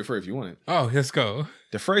other trivia for you if you want it. Oh, let's go.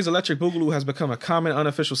 The phrase Electric Boogaloo has become a common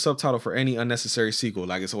unofficial subtitle for any unnecessary sequel.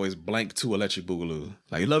 Like, it's always blank to Electric Boogaloo.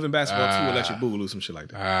 Like, Love and Basketball 2 Electric Boogaloo, some shit like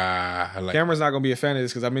that. Cameron's not going to be a fan of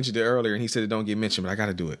this because I mentioned it earlier and he said it don't get mentioned, but I got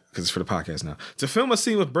to do it because it's for the podcast now. To film a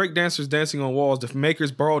scene with breakdancers dancing on walls, the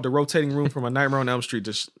makers borrowed the rotating room from A Nightmare on Elm Street.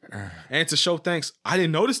 And to show thanks, I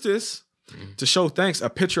didn't notice this. To show thanks, a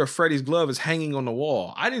picture of Freddy's glove is hanging on the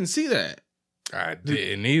wall. I didn't see that. I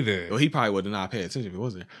didn't either. Well, he probably would have not paid attention if he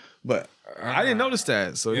was there. But I didn't notice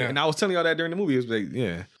that. So, and I was telling y'all that during the movie. It was like,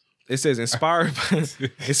 yeah. It says, inspired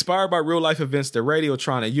by real life events, the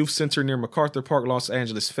Radiotron, a youth center near MacArthur Park, Los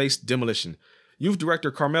Angeles, faced demolition. Youth director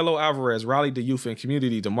Carmelo Alvarez rallied the youth and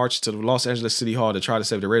community to march to the Los Angeles City Hall to try to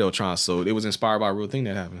save the Radiotron. So it was inspired by a real thing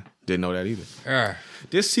that happened. Didn't know that either.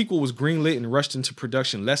 This sequel was greenlit and rushed into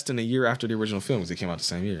production less than a year after the original film, because it came out the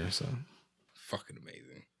same year. So fucking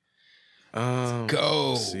amazing. Let's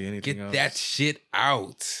Go. see anything Get else. that shit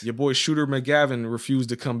out. Your boy Shooter McGavin refused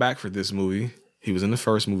to come back for this movie. He was in the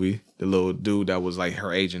first movie. The little dude that was like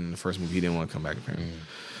her agent in the first movie, he didn't want to come back apparently.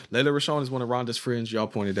 Layla Rashawn is one of Rhonda's friends. Y'all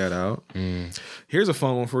pointed that out. Here's a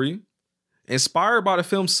fun one for you. Inspired by the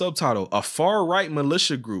film's subtitle, a far-right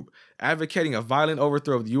militia group advocating a violent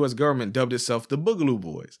overthrow of the U.S. government dubbed itself the Boogaloo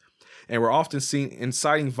Boys, and were often seen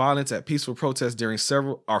inciting violence at peaceful protests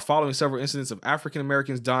following several incidents of African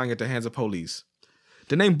Americans dying at the hands of police.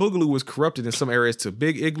 The name Boogaloo was corrupted in some areas to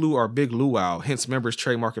Big Igloo or Big Luau, hence members'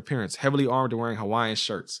 trademark appearance, heavily armed and wearing Hawaiian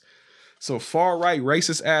shirts. So far-right,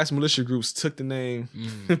 racist-ass militia groups took the name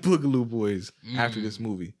Boogaloo Boys after this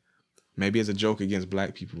movie. Maybe as a joke against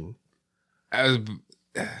black people.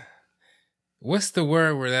 What's the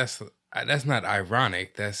word where that's not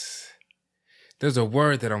ironic? There's a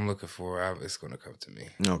word that I'm looking for. It's going to come to me.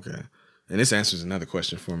 Okay. And this answers another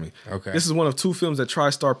question for me. Okay. This is one of 2 films that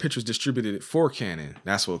TriStar Pictures distributed it for Canon.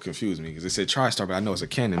 That's what confused me, because it said TriStar, but I know it's a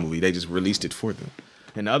Canon movie. They just released it for them.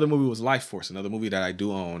 And the other movie was Life Force, another movie that I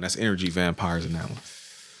do own. That's Energy Vampires in that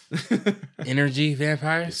one. Energy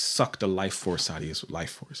Vampires? It suck the life force out of you with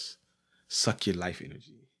Life Force. Suck your life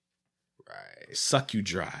energy. Right. Suck you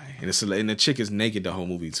dry. And the chick is naked the whole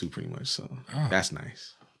movie too, pretty much. So that's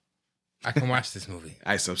nice. I can watch this movie.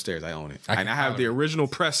 It's upstairs. I own it. And I have the original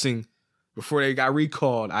pressing before they got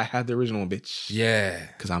recalled. I had the original one, bitch. Yeah.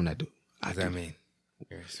 Because I'm that dude. What does that mean?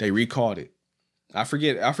 They recalled it. I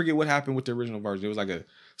forget what happened with the original version. It was like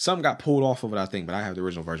something got pulled off of it, I think, but I have the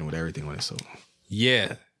original version with everything on it. So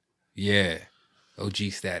yeah. OG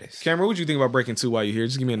status. Cameron, what do you think about Breakin' 2 while you're here?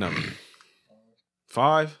 Just give me a number.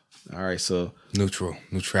 5? All right, so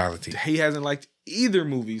neutrality. He hasn't liked either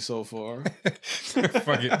movie so far.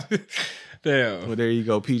 Fuck it. Damn. Well, there you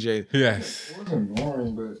go, PJ. Yes. It wasn't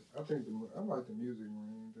boring, but I think I like the music more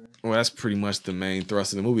than anything. Well, that's pretty much the main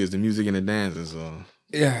thrust of the movie is the music and the dances. So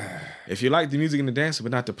yeah. If you like the music and the dancing,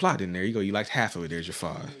 but not the plot, then there you go. You liked half of it. There's your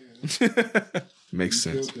 5. Makes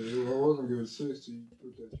sense. I wasn't good at 60. You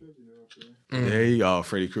put that trivia out there. There you go.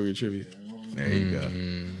 Freddy Krueger trivia. There you go.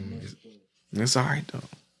 It's all right, though.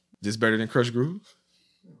 This better than Crush Groove?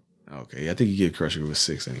 Okay, I think you give Crush Groove a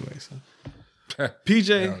 6 anyway. So.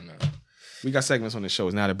 PJ, we got segments on the show.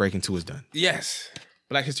 Now that Breakin' 2 is done. Yes.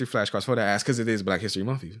 Black History Flashcards for that ass, because it is Black History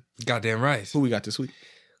Month. Even. Goddamn right. Who we got this week?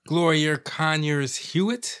 Gloria Conyers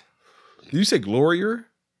Hewitt. Did you say Gloria?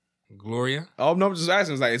 Gloria? Oh, no, I'm just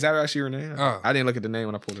asking. Is that actually her name? Oh. I didn't look at the name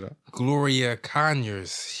when I pulled it up. Gloria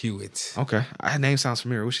Conyers Hewitt. Okay. Her name sounds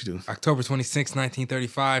familiar. What's she do? October 26,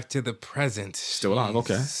 1935 to the present. Still alive.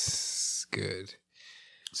 Okay. Good.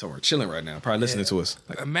 So we're chilling right now. Probably listening to us.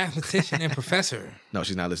 A mathematician and professor. No,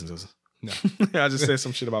 she's not listening to us. No. I just said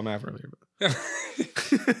some shit about math earlier.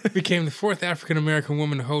 Became the 4th African-American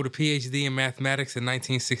woman to hold a PhD in mathematics in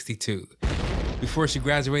 1962. Before she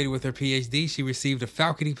graduated with her PhD, she received a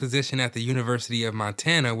faculty position at the University of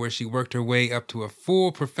Montana, where she worked her way up to a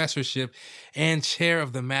full professorship and chair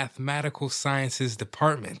of the Mathematical Sciences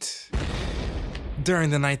Department.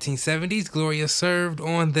 During the 1970s, Gloria served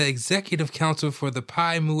on the Executive Council for the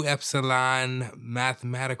Pi Mu Epsilon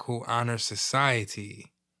Mathematical Honor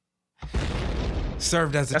Society.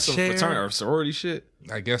 Served as That's chair. a fraternity or sorority shit?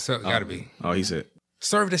 I guess so. Gotta be. Oh, he said.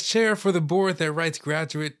 Served as chair for the board that writes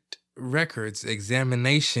graduate records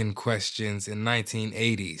examination questions in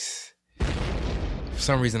 1980s. For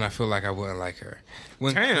some reason, I feel like I wouldn't like her.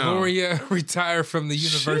 When Gloria retired from the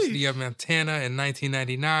University of Montana in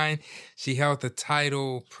 1999, she held the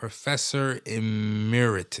title Professor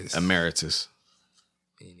Emeritus. Emeritus.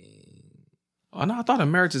 Oh, no, I thought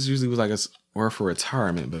emeritus usually was like a word for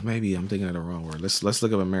retirement, but maybe I'm thinking of the wrong word. Let's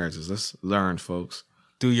look up emeritus. Let's learn, folks.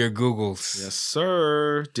 Do your Googles. Yes,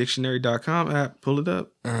 sir. Dictionary.com app. Pull it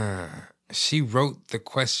up. She wrote the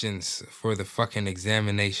questions for the fucking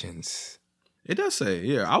examinations. It does say,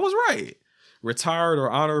 yeah, I was right. Retired or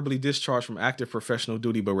honorably discharged from active professional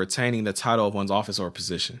duty, but retaining the title of one's office or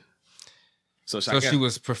position. So she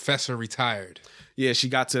was professor retired. Yeah, she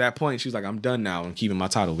got to that point. She was like, I'm done now. I'm keeping my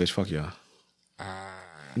title, bitch. Fuck y'all.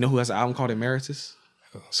 You know who has an album called Emeritus?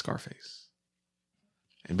 Scarface.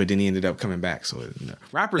 But then he ended up coming back. So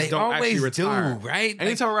rappers don't actually retire, right?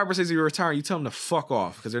 Anytime a rapper says you're retiring, you tell them to fuck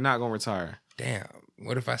off because they're not going to retire. Damn.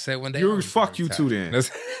 What if I said one day? Fuck you too then.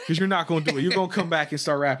 Because you're not going to do it. You're going to come back and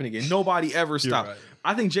start rapping again. Nobody ever stopped. Right.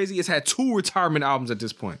 I think Jay-Z has had 2 retirement albums at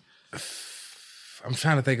this point. I'm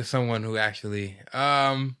trying to think of someone who actually...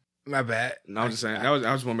 My bad. No, I'm just saying. I just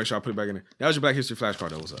want to make sure I put it back in there. That was your Black History flashcard,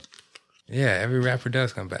 though. What's up? Yeah, every rapper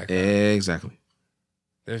does come back. Exactly.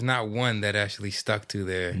 There's not one that actually stuck to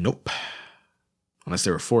their... Nope. Unless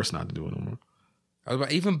they were forced not to do it no more.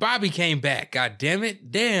 Even Bobby came back. God damn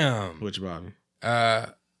it. Damn. Which Bobby?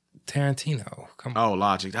 Tarantino. Come on. Oh,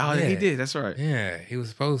 Logic. Oh, yeah. He did. That's right. Yeah, he was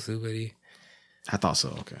supposed to, but he... I thought so.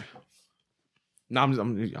 Okay. No,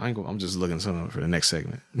 I'm just looking something for the next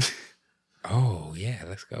segment. Oh, yeah.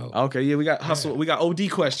 Let's go. Okay, yeah, we got hustle. We got OD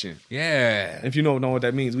question. Yeah. If you don't know what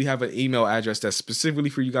that means, we have an email address that's specifically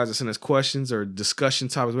for you guys to send us questions or discussion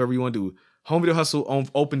topics, whatever you want to do. Home Video Hustle on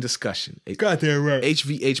open discussion. Goddamn right.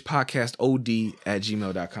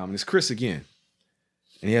 hvhpodcastod@gmail.com. And it's Chris again.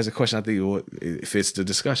 And he has a question I think it fits the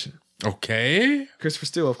discussion. Okay. Christopher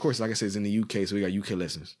Steele, of course, like I said, is in the UK, so we got UK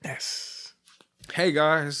listeners. Yes. Hey,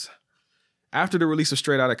 guys. After the release of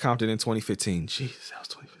Straight Outta Compton in 2015. Jesus, that was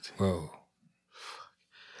 2015.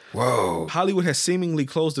 Whoa. Hollywood has seemingly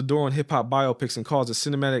closed the door on hip-hop biopics and caused a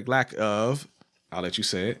cinematic lack of, I'll let you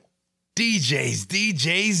say it, DJs.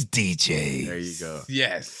 There you go.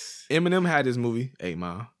 Yes. Eminem had his movie, 8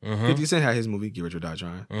 Mile. 50 Cent had his movie, Get Rich or Die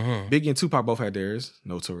Trying. Biggie and Tupac both had theirs,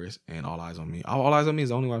 Notorious, and All Eyes on Me. All Eyes on Me is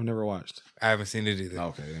the only one I've never watched. I haven't seen it either.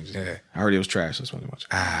 Okay. I heard it was trash. That's why I watched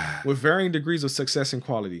it. With varying degrees of success and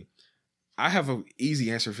quality. I have an easy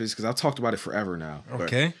answer for this because I've talked about it forever now.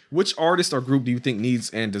 Okay. Which artist or group do you think needs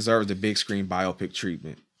and deserves the big screen biopic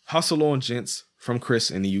treatment? Hustle on, gents, from Chris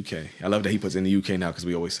in the UK. I love that he puts in the UK now because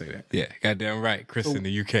we always say that. Yeah, goddamn right. Chris in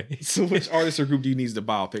the UK. So which artist or group do you need the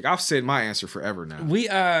biopic? I've said my answer forever now.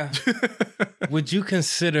 Would you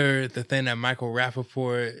consider the thing that Michael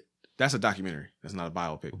Rappaport... That's a documentary. That's not a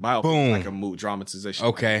biopic. Biopic Boom. is like a dramatization.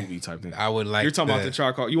 Okay. Like a movie type thing. I would like You're talking about the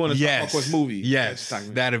Trial Called... You want a Trial Called movie? Yes.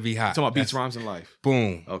 That'd be hot. You're talking about Beats, Rhymes, and Life.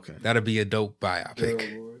 Boom. Okay. That'd be a dope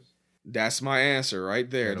biopic. That's my answer right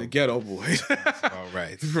there. The Ghetto Boys. All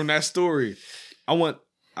right. From that story. I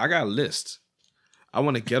got a list. I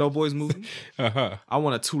want a Ghetto Boys movie. I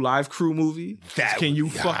want a 2 Live Crew movie. Can you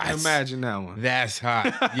fucking imagine that one? That's hot.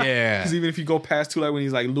 Yeah. Because even if you go past 2 Live when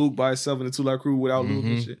he's like Luke by himself in the 2 Live Crew without Luke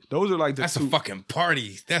and shit. Those are like the That's a fucking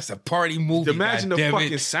party. That's a party movie. Imagine the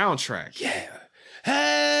fucking soundtrack. Yeah.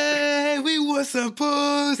 Hey, we was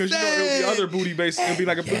supposed to. Because it'll be other booty bass. It'll be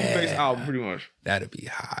like a booty bass album, pretty much. That'd be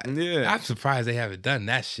hot. Yeah. I'm surprised they haven't done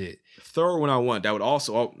that shit. Third one I want. That would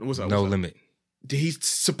also. No Limit. He's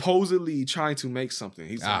supposedly trying to make something.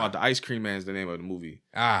 He's talking about the Ice Cream Man is the name of the movie.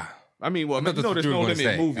 I mean, well, there's No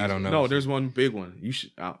Limit movie. I don't know. No, there's one big one.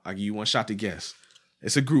 I'll give you one shot to guess.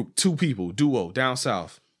 It's a group, 2 people, duo, down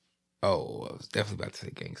south. Oh, I was definitely about to say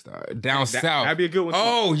Gangstar. Down south. That'd be a good one.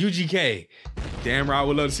 Oh, UGK. Damn right, I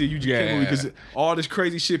would love to see a UGK movie because all this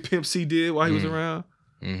crazy shit Pimp C did while he was around.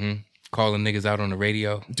 Calling niggas out on the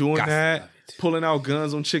radio. Doing that. Pulling out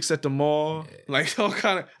guns on chicks at the mall. Like all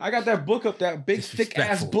kind of. I got that book up, that big thick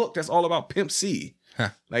ass book that's all about Pimp C.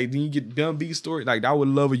 Like then you get Dumb B story. Like I would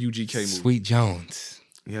love a UGK movie. Sweet Jones.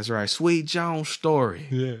 Yeah, that's right. Sweet Jones story.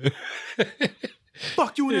 Yeah.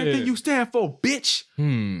 Fuck you and everything you stand for, bitch.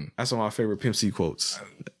 That's one of my favorite Pimp C quotes.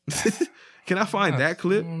 Can I find that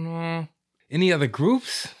clip? Any other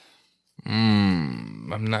groups?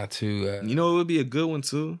 I'm not too. You know it would be a good one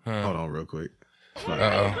too. Hold on, real quick.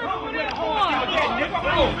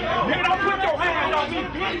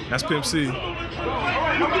 That's Pimp C.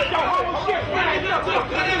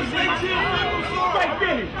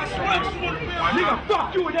 Nigga,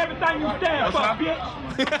 fuck you and everything you stand for, bitch.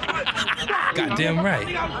 Goddamn right.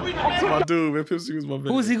 That's my dude, man. Pimp C was my man.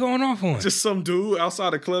 Who was he going off on? Just some dude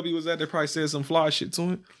outside the club he was at. They probably said some fly shit to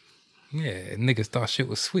him. Yeah, niggas thought shit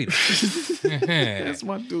was sweet. That's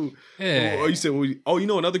my dude. Yeah. Oh, you said, you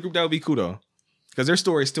know another group that would be cool though? Because their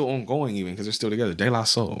story is still ongoing even because they're still together. De La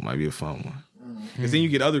Soul might be a fun one. Because then you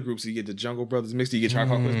get other groups. You get the Jungle Brothers mixed. You get Tribe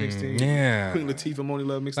Called Quest mixed in. Yeah. Queen Latifah, Money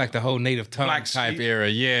Love mixed. Like the whole Native Tongue Black type Sheep, era.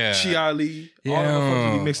 Yeah. Chi Ali. Yeah. All the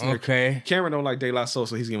motherfuckers be mixing. Okay. Cameron don't like De La Soul,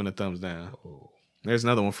 so he's giving a thumbs down. There's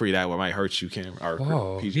another one for you that one might hurt you, Cameron. Or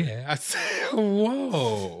Whoa. PJ. Yeah. I said,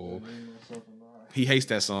 whoa. He hates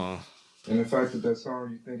that song. And the fact that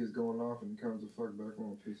song you think is going off and it comes the fuck back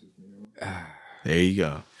on pisses me off. There you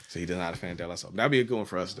go. So he does not a fan of De La Soul. That'd be a good one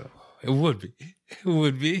for us though. It would be. It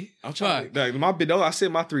would be. I'm trying. I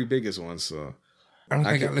said my 3 biggest ones. So I don't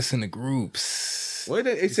think I listen to groups. Well,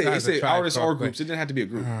 it said artists or groups. It didn't have to be a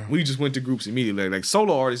group. We just went to groups immediately. Like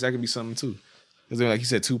solo artists, that could be something too. Because like you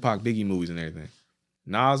said, Tupac, Biggie movies and everything.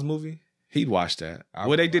 Nas movie, he'd watch that.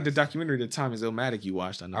 They did the documentary at the time is Illmatic. You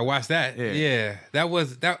watched. I watched that. Yeah. That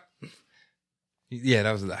was that. Yeah,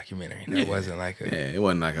 that was a documentary. That wasn't like a. Yeah, it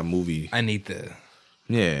wasn't like a movie. I need the.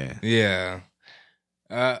 Yeah. Yeah.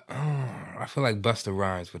 I feel like Busta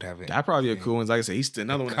Rhymes would have it. That probably a cool one. Like I said, he's still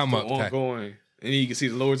another one that's still ongoing. And then you can see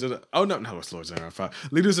the Lords of the Lords of the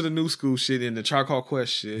R5. Leaders of the New School shit and the Tribe Called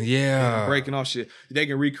Quest shit. Yeah. And Breaking Off shit. They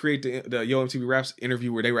can recreate the Yo MTV Raps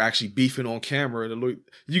interview where they were actually beefing on camera.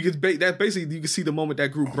 You could basically you can see the moment that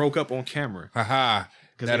group broke up on camera. Haha.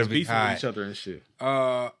 Because they was beefing with each other and shit. You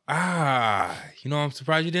know what I'm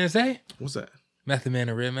surprised you didn't say? What's that? Method Man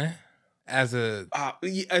and Redman. As them,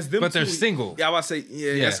 but they're single. Yeah, I was about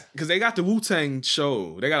to say, because they got the Wu-Tang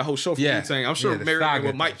show. They got a whole show for Wu-Tang. I'm sure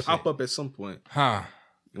Mary might pop up at some point. Huh.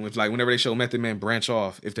 And with whenever they show Method Man branch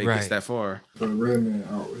off, if they get that far. But Redman,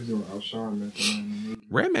 he's going to outshine Method Man.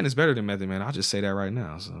 Redman is better than Method Man. I'll just say that right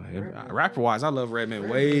now. So rapper-wise, I love Redman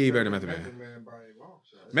way better than Method Man.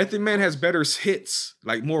 Method Man has better hits,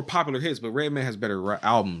 like more popular hits, but Redman has better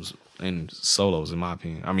albums and solos, in my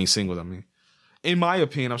opinion. I mean, singles, In my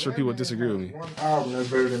opinion, I'm sure people disagree with me. One album that's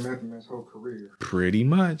better than Method Man's whole career. Pretty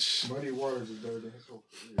much. Muddy Waters is better than his whole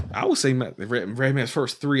career. I would say Redman's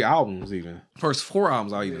first 3 albums, even. First 4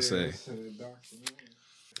 albums, I'll even say.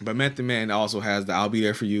 But Method Man also has the I'll Be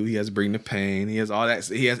There For You. He has Bring the Pain. He has all that.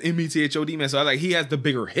 He has METHOD, man. So he has the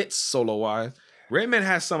bigger hits solo-wise. Redman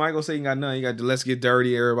has some. I ain't gonna say he got none. He got the Let's Get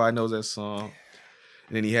Dirty. Everybody knows that song.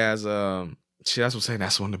 And then he has... Shit, that's what I'm saying.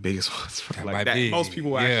 That's one of the biggest ones. Like that, most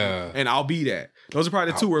people actually, and I'll Be That. Those are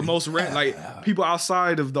probably the two where most people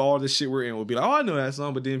outside of all this shit we're in will be like, oh, I know that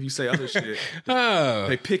song. But then if you say other shit,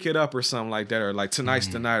 they pick it up or something like that, or like Tonight's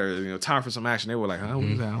the Night, or Time for Some Action. They were like, huh, what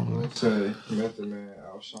is that? I don't know. Let's say Method Man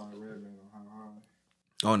outshine Redman on How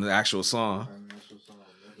High. On the actual song.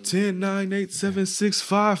 10, 9, 8, 7, 6,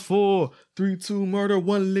 5, 4, 3, 2, murder,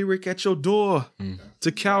 1 lyric at your door.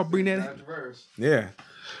 To Cal, bring that. Yeah.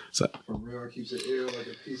 So, for real, keeps it ill like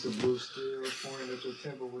a piece of blue steel, pointing at your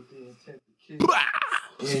temple with the intent to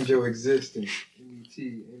kill. End your existence. MET,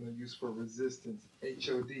 ain't no use for resistance.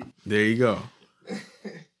 HOD. There you go.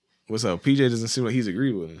 What's up? PJ doesn't seem like he's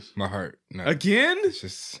agreed with us. My heart. No. Again?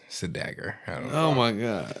 It's a dagger. I don't know. Oh my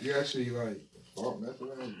God. You actually thought Method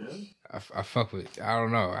Man was good? I fuck with I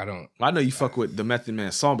don't know. I know you fuck with the Method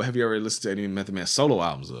Man song, but have you ever listened to any Method Man solo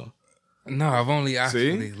albums though? No, I've only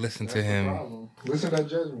actually listened to him. Listen to that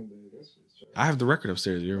Judgment Day. I have the record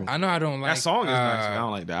upstairs. I know I don't like that song. Is nice. I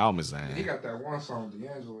don't like the album. Is he got that one song with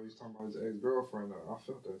D'Angelo. He's talking about his ex-girlfriend. I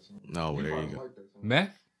felt that song. No, there you go.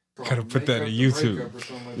 Meth? Gotta put that on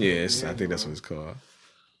YouTube. Yes, I think that's what it's called.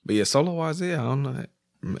 But yeah, solo wise, I don't know.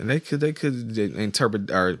 They could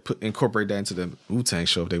interpret or incorporate that into the Wu-Tang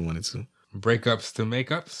show if they wanted to. Breakups to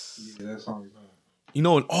makeups. Yeah, that song is nice. You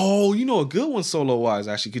know a good one solo wise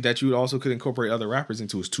actually that you also could incorporate other rappers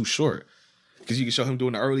into is Too Short. Because you can show him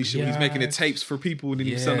doing the early shit when he's making the tapes for people and then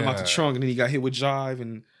he's selling them out the trunk and then he got hit with Jive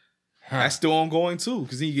and that's still ongoing too.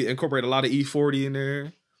 Because then you get incorporate a lot of E40 in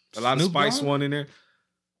there, a lot of Spice One in there.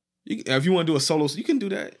 If you want to do a solo, you can do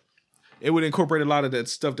that. It would incorporate a lot of that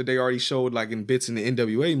stuff that they already showed like in bits in the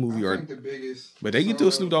NWA movie. But they can do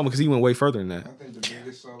a Snoop Dogg because he went way further than that. I think the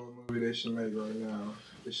biggest solo movie they should make right now,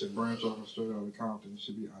 they should branch off of Straight Outta Compton. It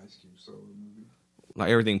should be Ice Cube solo movie. Like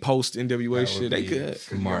everything post NWA shit, they could.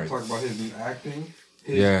 Smart. Talk about his acting.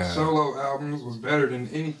 His solo albums was better than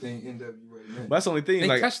anything NWA made. But that's the only thing.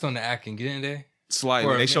 They touched on the acting, didn't they?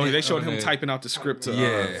 Slightly. They showed him typing out the script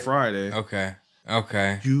to Friday.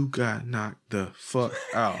 Okay. You got knocked the fuck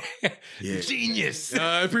out. Yeah. Genius.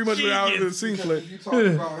 Pretty much without the scene clip. If you talk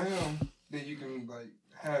about him, then you can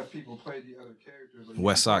have people play the other characters.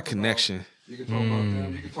 West Side Connection. You can talk about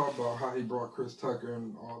them. You can talk about how he brought Chris Tucker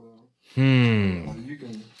and all them. You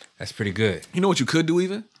can. That's pretty good. You know what you could do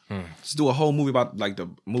even? Just do a whole movie about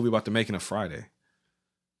the making of Friday.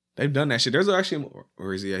 They've done that shit. There's actually,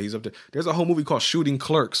 where is he? Yeah, he's up there. There's a whole movie called Shooting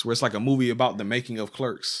Clerks, where it's like a movie about the making of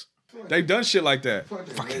Clerks. They've done shit like that.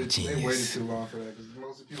 Fucking genius. They waited too long for that because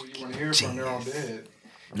most of the people you want to hear from, they're all dead.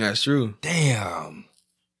 That's true. Damn.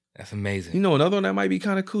 That's amazing. You know another one that might be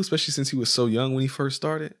kind of cool, especially since he was so young when he first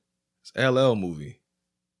started? It's LL movie.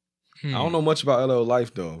 I don't know much about LL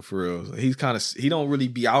life though, for real. He don't really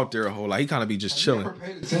be out there a whole lot. He kind of be just chilling. Have you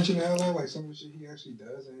ever paid attention to LL? Like some of the shit he actually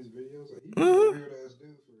does in his videos? Like he's a weird ass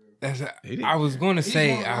dude for real. I was going to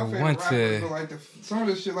say I want to. Like some of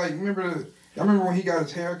this shit, like remember when he got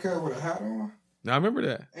his hair cut with a hat on? No, I remember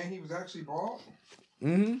that. And he was actually bald.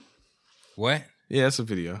 Mm-hmm. What? Yeah, that's a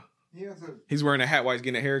video. He's wearing a hat while he's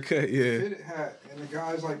getting a haircut. Yeah. Fitted hat, and the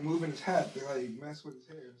guy's like moving his hat to like mess with his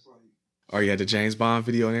hair. It's like. Oh, you had the James Bond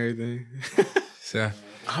video and everything. So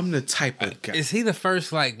I'm the type of guy. Is he the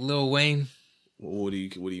first like Lil Wayne? What do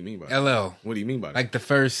you mean by that? LL. What do you mean by that? Like the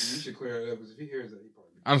first. You should clear it up because if he hears that, he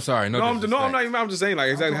probably. I'm sorry. No, I'm not even. I'm just saying like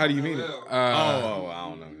exactly how do you mean it? I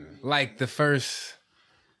don't know. Man. Like the first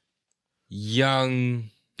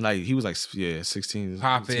young Like he was like 16.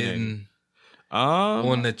 Popping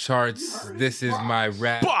on the charts. This is my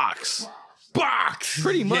rap box.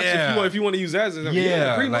 Pretty much. Yeah. If you want to use that as an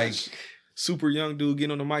Yeah, pretty like much. Super young dude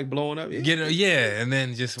getting on the mic, blowing up. And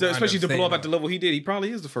then just especially to blow up at the level he did. He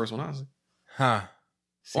probably is the first one, honestly. Huh.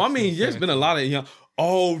 16, well, I mean, there's been a lot of young.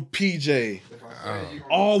 Oh, PJ.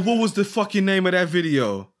 Oh, what was the fucking name of that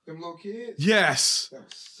video? Them little kids? Yes. That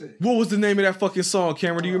was sick. What was the name of that fucking song,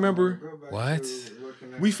 Cameron? Do you remember? What?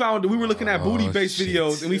 We were looking at booty-based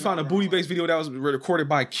videos, and we found a booty-based video that was recorded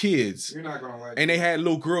by kids. You're not gonna like and they had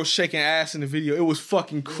little girls shaking ass in the video. It was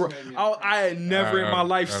fucking I had never in my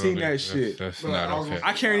life seen that shit. That's not okay.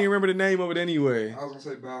 I can't even remember the name of it anyway. I was gonna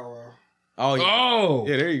say Bow Wow. Oh, yeah. Oh!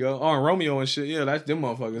 Yeah, there you go. Oh, and Romeo and shit. Yeah, that's them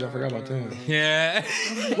motherfuckers. I forgot about them. Yeah.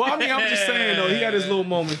 Well, I mean, I'm just saying, though. He had his little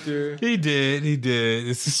moment there. He did.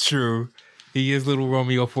 This is true. He is little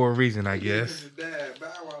Romeo for a reason, I guess.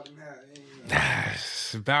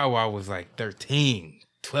 Bow Wow was like 13.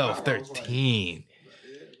 12, 13.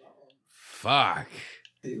 Fuck.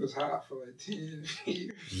 He was hot for like 10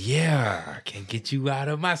 years. Yeah. Can't get you out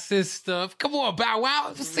of my system. Come on, Bow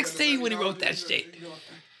Wow. He was 16 when he wrote that shit.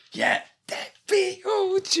 Yeah. That big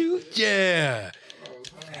old you. Yeah.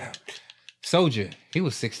 Soldier. He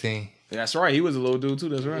was 16. That's right. He was a little dude too.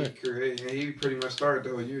 That's right. He pretty much started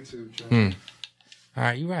the whole YouTube channel. All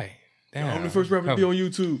right, you're right. Damn. I'm the first rapper to be on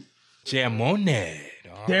YouTube. Jam on that.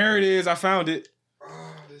 There it is. I found it.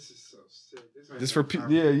 Oh, this is so sick. This for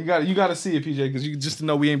you got to see it, PJ, because you just to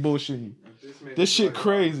know we ain't bullshitting. This shit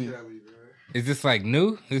crazy. Is this like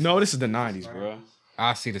new? No, this is the 90s, bro.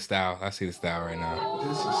 I see the style. Right now.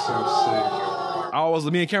 This is so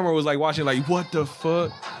sick. Me and Cameron was like watching, like, what the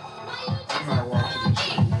fuck? I'm not watching this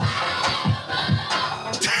shit.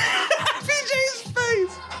 PJ's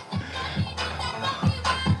face.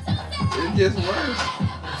 It gets worse.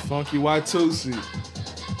 Funky Watusi.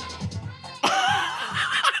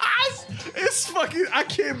 It's fucking. I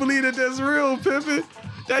can't believe that's real, Pimpin'.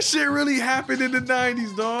 That shit really happened in the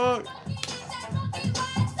 90s, dog.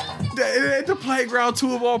 At the playground,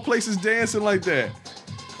 two of all places dancing like that.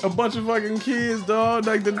 A bunch of fucking kids, dog.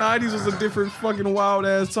 Like the 90s was a different fucking wild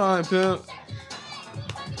ass time, pimp.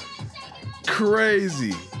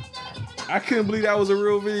 Crazy. I couldn't believe that was a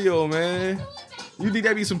real video, man. You think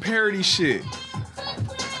that'd be some parody shit?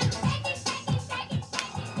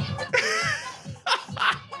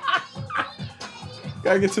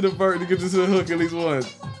 Gotta get to the vert to get to the hook at least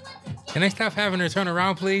once. Can they stop having her turn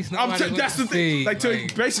around, please? That's the thing. Like, to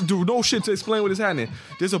basically do no shit to explain what is happening.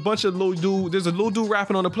 There's a bunch of little dude. There's a little dude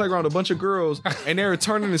rapping on the playground. A bunch of girls, and they're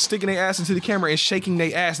turning and sticking their ass into the camera and shaking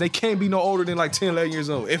their ass. They can't be no older than like 10, 11 years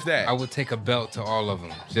old, if that. I would take a belt to all of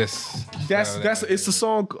them. That's it's the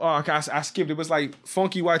song. I skipped it. It was like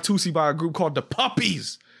Funky Watusi by a group called The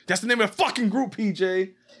Puppies. That's the name of the fucking group,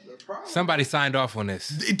 PJ. Somebody signed off on this.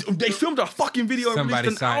 They filmed a fucking video. Somebody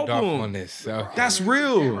and signed album. off on this. Okay. That's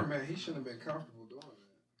real. Man, he shouldn't have been comfortable doing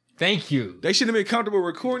that. Thank you. They shouldn't have been comfortable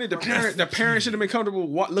recording it. The parents should have been comfortable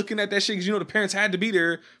looking at that shit because the parents had to be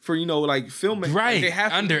there for like filming. Right. They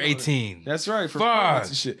have under 18. That's right. For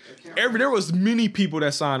and shit. There was many people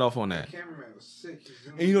that signed off on that. The cameraman was sick.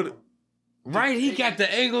 And right, he got the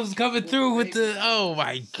angles coming through with the. Oh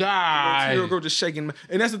my god! Girl just shaking,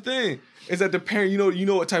 and that's the thing is that the parent, you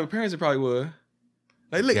know what type of parents it probably was.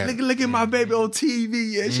 Like look at my baby on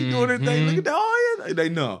TV, yeah, she doing her thing. Look at that, oh yeah, they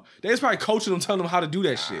know. They was probably coaching them, telling them how to do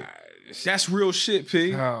that shit. That's real shit,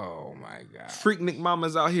 P. Oh my god! Freaknik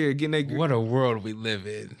mamas out here getting their. What a world we live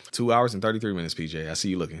in. 2 hours and 33 minutes, PJ. I see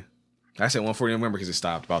you looking. I said 1:40. Remember because it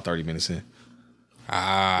stopped about 30 minutes in.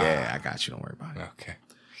 Yeah, I got you. Don't worry about it. Okay.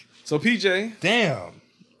 So PJ, damn.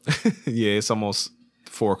 Yeah, it's almost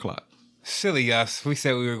 4:00. Silly us. We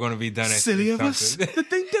said we were going to be done at silly of us to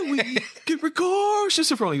think that we could record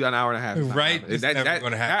just for only an hour and a half. Right?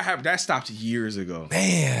 That stopped years ago.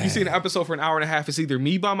 Man, you see an episode for an hour and a half. It's either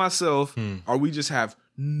me by myself or we just have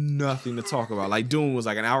nothing to talk about. Like Doom was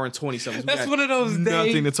like an hour and 20 something. That's one of those days.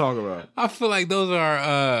 Nothing to talk about. I feel like those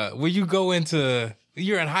are when you go into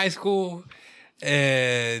you're in high school.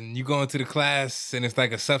 And you go into the class and it's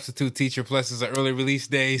like a substitute teacher plus it's an early release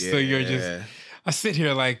day. So you're just, I sit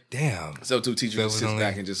here like, damn. Substitute teacher just sits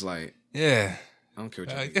back and just like, yeah. I don't care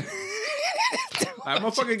what you do. Like,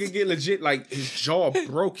 motherfucker can get legit, like his jaw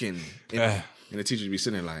broken. And the teacher be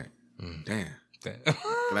sitting there like, damn.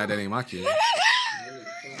 Glad that ain't my kid.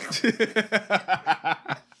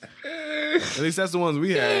 At least that's the ones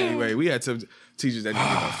we had anyway. We had some teachers that didn't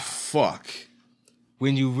give a fuck.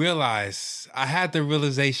 When you realize, I had the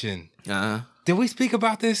realization. Did we speak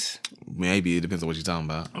about this? Maybe. It depends on what you're talking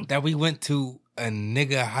about. That we went to a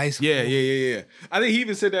nigga high school. Yeah. I think he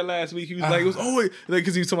even said that last week. He was like, it was always like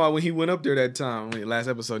because he was talking about when he went up there that time, last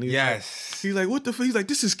episode. He was he's like, what the fuck? He's like,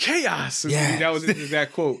 this is chaos. Yes. That was his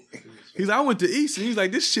exact quote. He's like, I went to East, and he's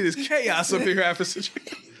like, this shit is chaos up here after such.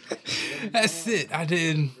 That's it. I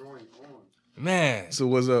didn't. Man. So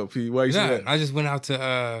what's up, P? Why you say that? I just went out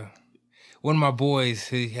to one of my boys.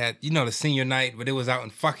 He had, the senior night, but it was out in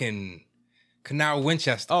fucking Canal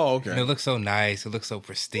Winchester. Oh, okay. And it looked so nice. It looked so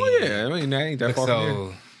pristine. Oh, yeah. I mean, that ain't that far from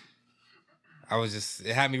here. I was just,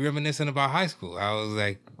 it had me reminiscing about high school. I was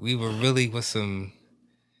like, we were really with some,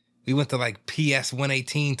 we went to like PS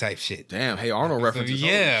 118 type shit. Damn, Hey Arnold references.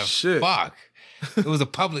 Yeah, shit. Fuck. It was a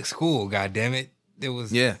public school, goddammit. It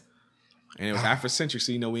was. Yeah. And it was Afrocentric,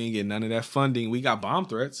 so we ain't getting none of that funding. We got bomb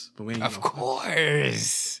threats, but we ain't Of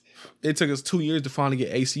course. It took us 2 years to finally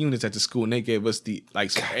get AC units at the school, and they gave us the some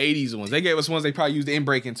 80s ones. They gave us ones they probably used in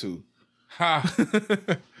Breakin too.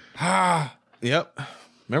 Ha. Yep.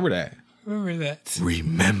 Remember that.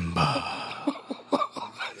 Remember.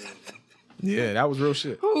 Yeah, that was real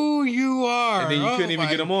shit. Who you are. And then you couldn't even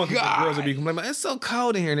get them on because the girls would be God. complaining, it's so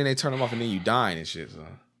cold in here, and then they turn them off, and then you dying and shit. So.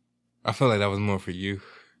 I feel like that was more for you.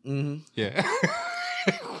 Mm-hmm. Yeah.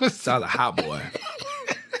 So I was a hot boy.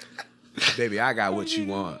 Baby, I got what you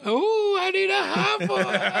want. Ooh, I need a hot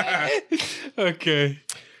boy. Okay.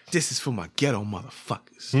 This is for my ghetto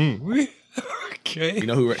motherfuckers. Okay. You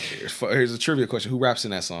know who? Here's a trivia question. Who raps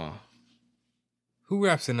in that song? Who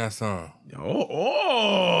raps in that song?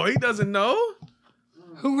 Oh, he doesn't know?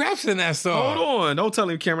 Who raps in that song? Hold on. Don't tell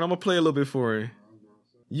him, Cameron. I'm going to play a little bit for you.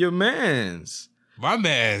 Your mans. My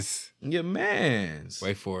mans. Your mans.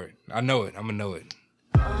 Wait for it. I know it. I'm going to know it.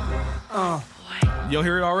 You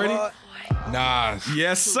hear it already? Nah.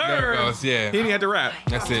 Yes, sir. There it goes, yeah. He didn't have to rap.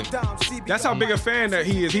 That's it. That's how big a fan that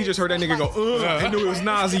he is. He just heard that nigga go, ugh, and knew it was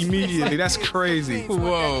Nas immediately. That's crazy.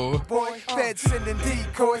 Whoa. Boy, fed sending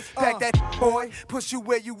decoys. Pack that boy. Push you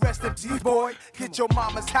where you rest in peace, boy. Get your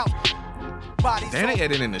mama's house. Damn, they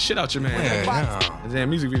editing the shit out your man. Yeah,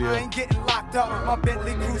 Damn music video. I ain't getting locked up. My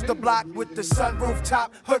Bentley cruised the block with the sunroof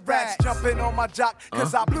top. Hood rats jumping on my jock,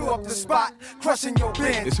 cause I blew up the spot. Crushing your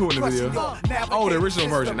bin. It's who in the video? Oh, the original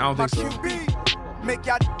version. I don't think so. Make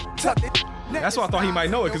y'all tuck it. That's why I thought he might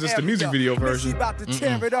know it, because it's the music video version.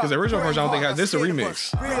 Because the original version, I don't think has this a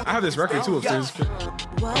remix. I have this record too upstairs.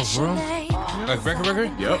 Oh, bro? Like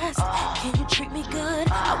record? Yep. Can you treat me good?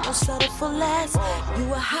 I won't settle for less.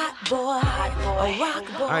 You a hot boy, a rock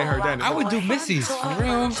boy. I ain't heard that. I would do Missy's for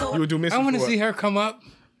real. You would do Missy? I want to see her come up.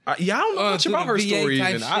 Yeah, I don't know much do about the her VA story.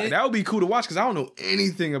 type Even. shit. That would be cool to watch because I don't know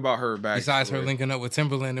anything about her back. Besides her linking up with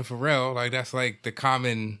Timberland and Pharrell, like that's like the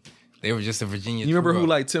common. They were just a Virginia. You remember who trio.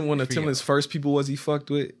 like one of Timberland's first people was he fucked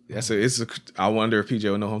with? I wonder if PJ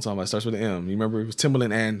will know who I'm talking about. It starts with an M. You remember it was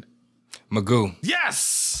Timberland and Magoo.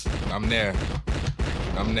 Yes, I'm there.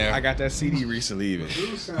 I got that CD recently. Even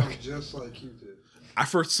Magoo sounds just like Q-Tip.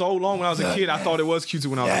 For so long when I was a kid, I thought it was Q-Tip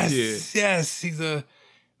when I was a kid. Yes, he's a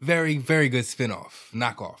very, very good spinoff,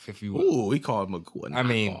 knockoff, if you will. Ooh, he called Magoo a knockoff. I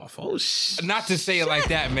mean, oh shit. Not to say it like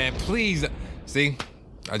that, man. Please, see,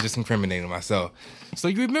 I just incriminated myself. So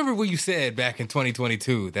you remember what you said back in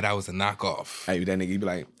 2022 that I was a knockoff? Hey, that nigga, you be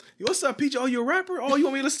like, what's up, PJ? Oh, you a rapper? Oh, you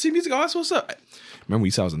want me to listen to music? Oh, that's what's up. Remember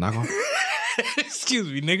you said I was a knockoff? Excuse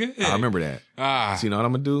me, nigga. I remember that. So you know what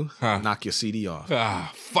I'm gonna do? Knock your CD off.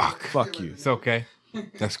 Fuck. Fuck you. It's okay.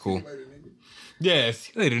 That's cool. Yeah,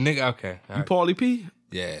 see you later, nigga. Okay. You Paulie P?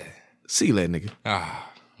 Yeah. See you later, nigga.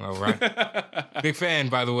 All right. Big fan,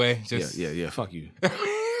 by the way. Just Yeah. Fuck you.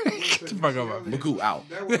 Get the fuck out. Magoo out.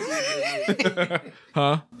 That would be a good movie.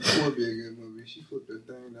 Huh? That would be a good movie. She flipped the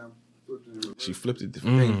thing down. Flipped it in reverse. She flipped it. The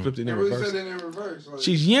thing flipped it in They really reverse. said it in reverse. Like,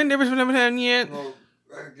 She's yen never yet. well,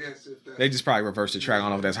 I guess if that. They just probably reversed the track. I don't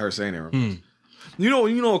know if that's her saying it. Reverse. You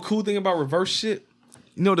know a cool thing about reverse shit?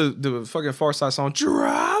 You know the fucking Far Side song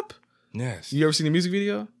Drop? Yes. You ever seen the music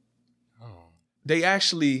video? Oh. They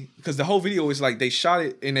actually, because the whole video is like they shot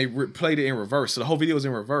it and they played it in reverse. So the whole video is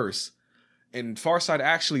in reverse. And Farside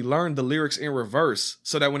actually learned the lyrics in reverse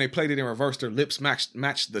so that when they played it in reverse, their lips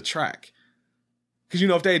matched the track. Because,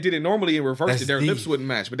 if they did it normally in reverse, their lips wouldn't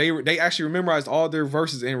match. But they actually memorized all their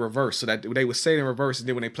verses in reverse so that they would say it in reverse, and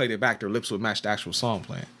then when they played it back, their lips would match the actual song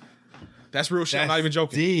playing. That's real shit. I'm not even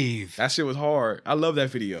joking. Deep. That shit was hard. I love that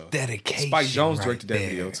video. Dedication. Spike Jonze right directed that there.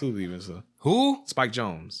 video too, even so. Who? Spike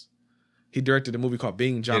Jonze. He directed a movie called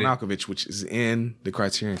Being John Malkovich, which is in the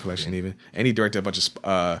Criterion Collection even. And he directed a bunch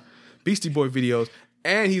of Beastie Boy videos.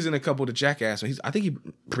 And he's in a couple of the Jackass. I think he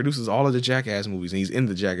produces all of the Jackass movies, and he's in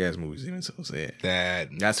the Jackass movies. Even so,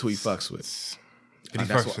 that's who he fucks with. But he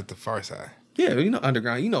fucks with the Far Side. Yeah,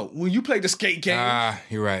 underground. When you play the skate game.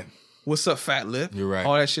 You're right. What's Up, Fat Lip? You're right.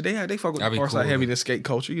 All that shit. They fuck with That'd be Northside cool. heavy in the skate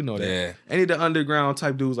culture. You know that. Yeah. Any of the underground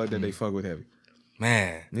type dudes like that, they fuck with heavy.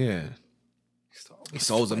 Man. Yeah.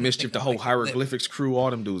 Souls of Mischief, the whole Hieroglyphics crew,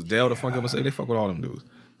 all them dudes. Dale, the Funk Up, they fuck with all them dudes.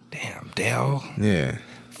 Damn, Dale. Yeah.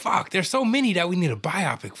 Fuck, there's so many that we need a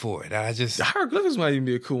biopic for. That I just. The Hieroglyphics might even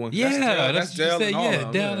be a cool one. Yeah, that's Dale and all of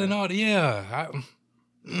them. Dale and all the, yeah.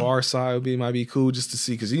 Far Side might be cool just to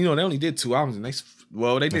see, because they only did 2 albums and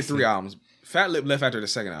they did 3 albums. Fat Lip left after the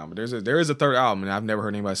second album. There is a third album and I've never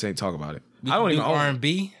heard anybody talk about it. I don't even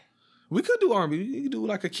R&B. We could do R&B. You could do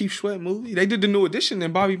like a Keith Sweat movie. They did the New Edition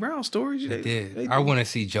and Bobby Brown stories. They did. I want to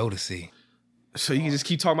see Jodeci. So you can just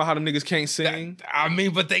keep talking about how them niggas can't sing.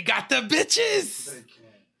 But they got the bitches.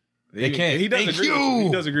 They can't. He does Thank agree. you. He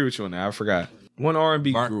does agree with you on that. I forgot. One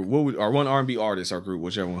R&B group, or one R&B artist or group,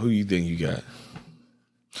 whichever one. Who you think you got?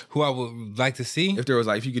 Who I would like to see? If there was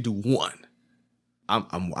if you could do one.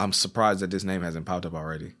 I'm surprised that this name hasn't popped up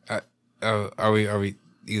already. Are we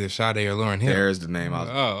either Sade or Lauryn Hill? There's the name.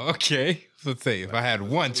 Okay. Let's say if I had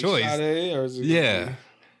one choice, Sade or is it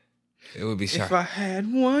it would be Sade. If I had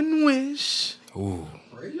one wish. Ooh.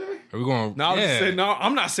 Are we going? No,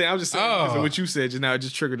 I'm not saying. I'm just saying because of what you said just now. It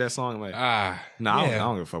just triggered that song. I'm like, I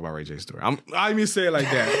don't give a fuck about Ray J's story. I didn't even say it like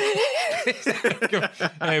that.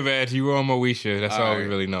 Hey man, you were on Moesha. That's all we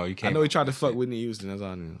really know. You can't. I know he tried to fuck Whitney Houston. That's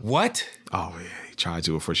all I knew. What? Oh yeah, he tried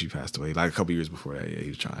to before she passed away. Like a couple years before that. Yeah, he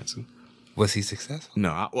was trying to. Was he successful?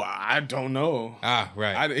 No, I don't know.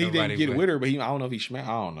 Right. He didn't get with her, but I don't know if he smacked.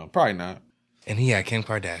 I don't know. Probably not. And he had Kim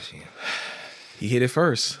Kardashian. He hit it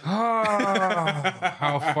first. Oh,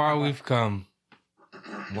 how far we've come.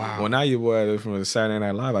 Wow. Well, now your boy from the Saturday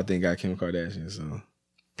Night Live, I think, got Kim Kardashian. So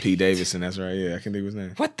P. Davidson, that's right. Yeah, I can think of his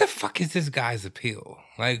name. What the fuck is this guy's appeal?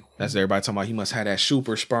 Like, that's everybody talking about he must have that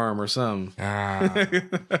super sperm or something.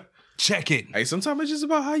 Check it. Hey, sometimes it's just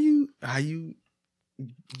about how you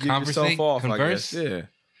get yourself off. Converse? I guess. Yeah.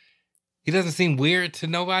 He doesn't seem weird to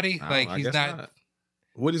nobody. Like he's not.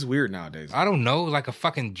 What is weird nowadays? I don't know, like a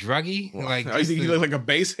fucking druggie. Like, you think he look like a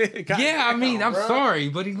basehead guy? Yeah, I mean, I'm sorry,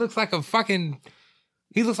 but he looks like a fucking.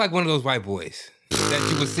 He looks like one of those white boys that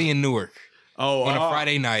you would see in Newark. Oh, on a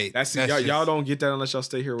Friday night. That's y'all don't get that unless y'all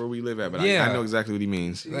stay here where we live at. But I know exactly what he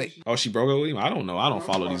means. Like, she broke up with him. I don't know. I don't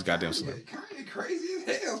follow these goddamn celebrities. Kanye crazy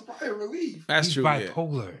as hell. It's probably a relief. That's true.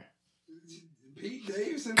 Bipolar. Pete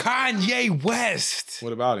Davidson. Kanye West.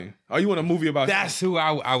 What about him? Oh, you want a movie about him? That's who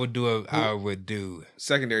I would do. I would do.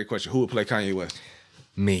 Secondary question: who would play Kanye West?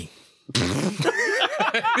 Me.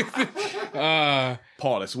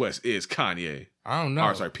 Paulus West is Kanye. I don't know.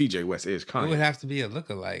 Oh, sorry, PJ West is Kanye. It would have to be a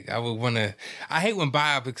lookalike. I would want to. I hate when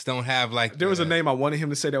biopics don't have like. There was a name I wanted him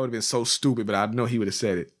to say that would have been so stupid, but I know he would have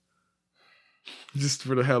said it. Just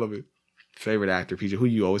for the hell of it. Favorite actor, PJ? Who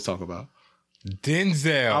you always talk about?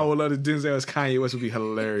 Denzel. I would love if Denzel as Kanye West would be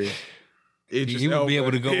hilarious. He would be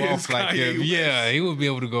able to go off like him. Yeah, he would be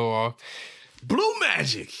able to go off. Blue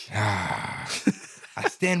Magic. I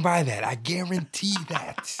stand by that. I guarantee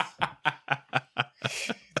that.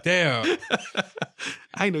 Damn.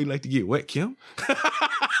 I know you like to get wet, Kim.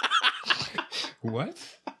 What?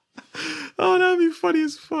 Oh, that'd be funny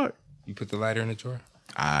as fuck. You put the lighter in the drawer?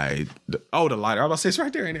 The lighter. I was about to say it's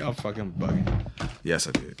right there, ain't it? I'm fucking bugging. Yes,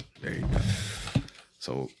 I did. There you go.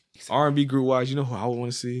 So R&B group wise, you know who I would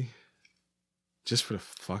want to see? Just for the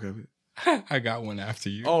fuck of it. I got one after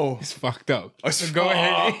you. Oh, it's fucked up. So go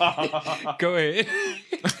ahead. Go ahead.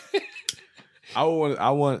 I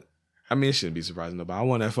want. I mean, it shouldn't be surprising though, but I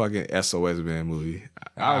want that fucking SOS band movie.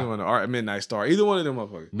 I want a Midnight Star. Either one of them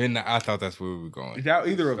motherfuckers. Midnight. I thought that's where we were going.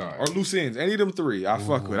 Either of them or Loose Ends. Any of them three, I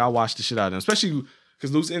fuck with. I watch the shit out of them, especially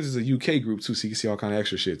because Loose Ends is a UK group too, so you can see all kind of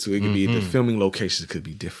extra shit too. It could be the filming locations could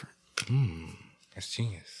be different. That's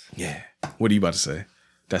genius. Yeah. What are you about to say?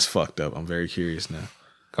 That's fucked up. I'm very curious now.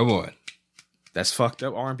 Come on. That's fucked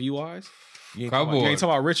up R&B wise? You ain't Come on. You ain't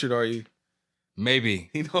talking about Richard, are you? Maybe.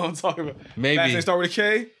 You know what I'm talking about? Maybe. Last name start with a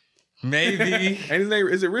K? Maybe. And his name,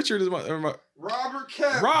 is it Richard? Robert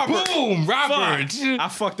Kelly. Robert. Boom, Robert. Fuck. I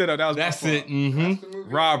fucked that up. That's it. Mm-hmm.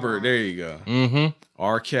 Robert, there you go. Mm-hmm.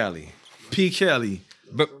 R. Kelly. P. Kelly.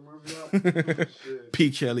 But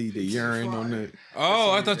P. Kelly, the urine on the.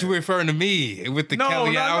 Oh, I thought you were referring to me with the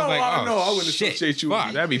Kelly. I was like, oh, no, I wouldn't shit. associate you.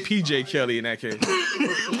 Fuck. That'd be PJ Kelly in that case.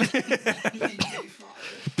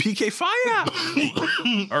 PK Fire.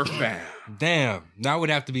 Earthbound. Damn. Now it would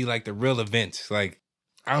have to be like the real events. Like,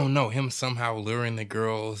 I don't know, him somehow luring the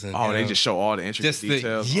girls. And they just show all the intricate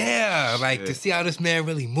details. To see how this man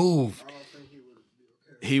really moved.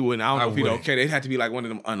 He wouldn't. I don't know if he'd okay. They'd have to be like one of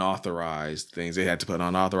them unauthorized things. They had to put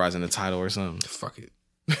unauthorized in the title or something. Fuck it.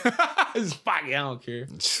 It's fuck it. I don't care.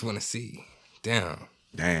 Just want to see. Damn.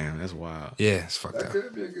 Damn, that's wild. Yeah, it's fucked That up.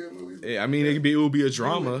 could be a good movie. Yeah, I mean, it would be a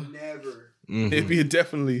drama. You would never. It'd be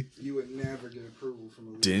definitely. You would never get approval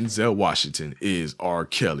from a Denzel Washington is R.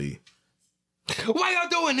 Kelly. Why y'all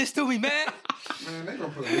doing this to me, man? Man, they gonna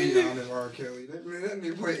put Leon as R. Kelly.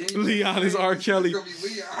 They put Leon is R. Kelly. It's gonna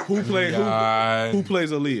be Leon. Who plays Leon. who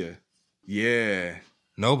plays Aaliyah? Yeah.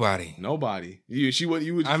 Nobody. You would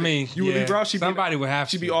yeah, be draw. somebody would have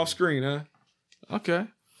She'd to. be off screen, huh? Okay.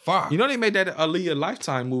 Fuck. You know they made that Aaliyah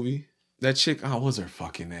Lifetime movie. That chick, what was her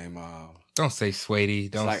fucking name? Don't say Sweetie.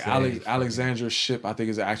 Don't like say Alexandra Shipp, I think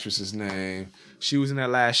is the actress's name. She was in that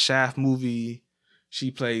last Shaft movie. She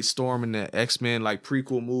played Storm in the X-Men like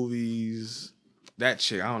prequel movies. That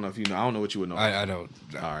chick, I don't know if you know. I don't know what you would know. I don't.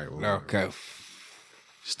 All right. Well, Okay.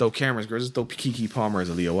 just throw Cameron's girl. Just throw Kiki Palmer as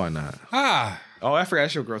Aaliyah. Why not? Oh, I forgot.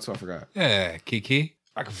 That's your girl too. I forgot. Yeah, Kiki.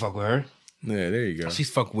 I can fuck with her. Yeah, there you go. She's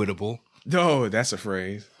fuck-wittable. No, that's a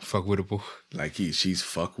phrase. Fuck-wittable. Like she's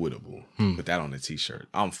fuck-wittable. Put that on a t-shirt.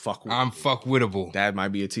 I'm fuck-wittable. I'm fuck-wittable. That might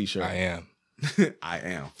be a t-shirt. I am. I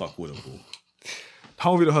am fuck-wittable.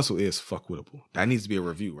 Home Video Hustle is fuck-wittable. That needs to be a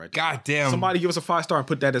review, right? God damn. Somebody give us a 5-star and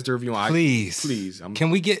put that as the review on. Please. Can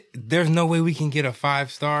we get... There's no way we can get a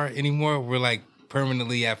 5-star anymore. We're like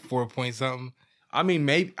permanently at 4 point something. I mean,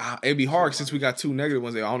 maybe it'd be hard since we got 2 negative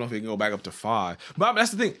ones. I don't know if it can go back up to 5. But that's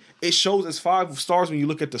the thing. It shows as 5 stars when you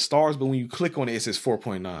look at the stars, but when you click on it, it says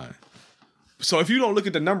 4.9. So if you don't look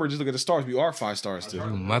at the number, just look at the stars, we are 5 stars still.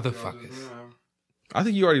 You motherfuckers. I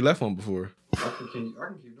think you already left one before. I can keep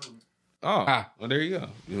doing it. Oh, well, there you go.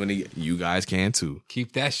 You guys can too.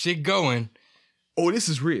 Keep that shit going. Oh, this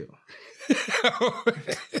is real. I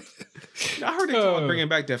heard they talking about bringing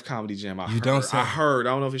back Def Comedy Jam. I heard.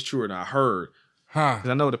 I don't know if it's true or not. I heard. Because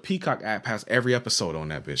I know the Peacock app has every episode on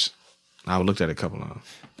that bitch. I looked at it a couple of them.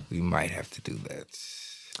 We might have to do that.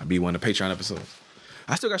 I'll be one of the Patreon episodes.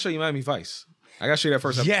 I still got to show you Miami Vice. I got to show you that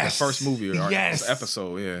first episode. Yes. That first movie or Yes.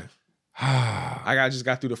 episode, yeah. Just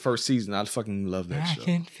got through the first season. I fucking love that show. I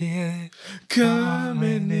can feel it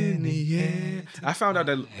coming in the air. I found out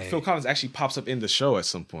that Phil Collins actually pops up in the show at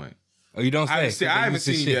some point. Oh, you don't say? I haven't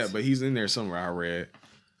seen him yet, but he's in there somewhere, I read.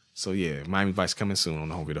 So yeah, Miami Vice coming soon on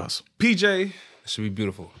the Home Video Hustle. PJ. Should be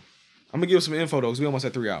beautiful. I'm going to give some info though, because we almost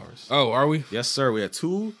at 3 hours. Oh, are we? Yes, sir. We had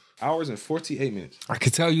 2 hours and 48 minutes. I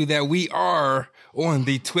can tell you that we are on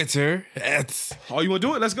the Twitter at... Oh, you want to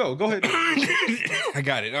do it? Let's go. Go ahead. I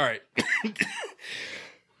got it. All right.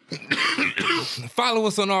 Follow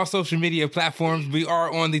us on all social media platforms. We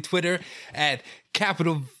are on the Twitter at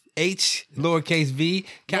capital H, lowercase v,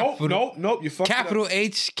 capital... Nope. You fucked capital it up.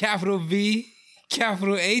 H, capital V,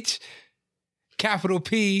 capital H, capital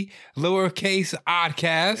P, lowercase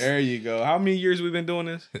oddcast. There you go. How many years we been doing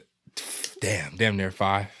this? Damn near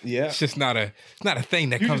 5. Yeah. It's just not a thing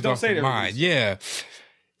that You comes just don't off say the that mind. release. Yeah.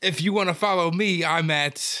 If you want to follow me, I'm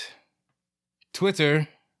at Twitter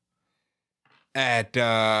at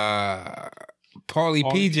Paulie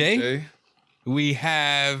PJ. We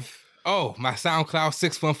have my SoundCloud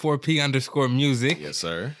 614p_music. Yes,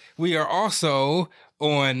 sir. We are also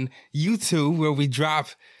on YouTube where we drop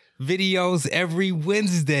videos every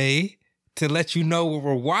Wednesday to let you know what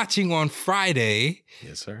we're watching on Friday.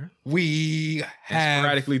 Yes, sir. We have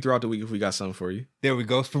sporadically throughout the week if we got something for you. There we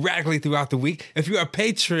go. Sporadically throughout the week. If you're a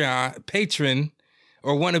patron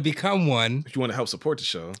or want to become one, if you want to help support the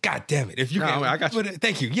show, God damn it! If you I got you.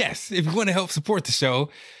 Thank you. Yes, if you want to help support the show,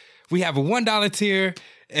 we have a $1 tier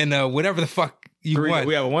and whatever the fuck you want.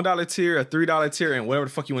 We have a $1 tier, a $3 tier, and whatever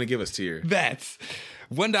the fuck you want to give us tier. That's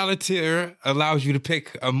 $1 tier allows you to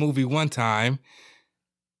pick a movie one time.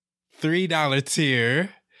 $3 tier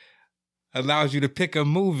allows you to pick a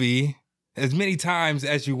movie as many times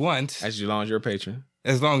as you want. As long as you're a patron.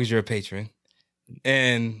 As long as you're a patron.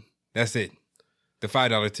 And that's it. The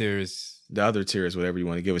 $5 tier is... The other tier is whatever you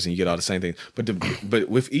want to give us, and you get all the same things. But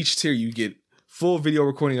with each tier, you get full video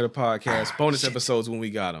recording of the podcast, bonus episodes when we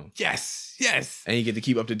got them. Yes. And you get to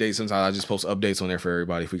keep up to date. Sometimes I just post updates on there for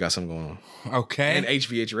everybody if we got something going on. Okay. And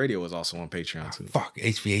HVH Radio is also on Patreon too. Fuck,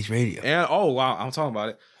 HVH Radio. And wow, I'm talking about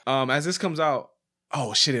it. As this comes out,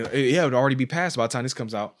 it would already be past by the time this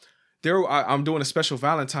comes out. I'm doing a special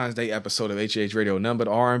Valentine's Day episode of HVH Radio. None but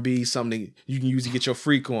R&B, something you can use to get your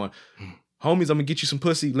freak on. Homies, I'm gonna get you some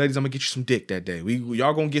pussy. Ladies, I'm gonna get you some dick that day.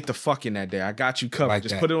 Y'all gonna get the fucking that day. I got you covered.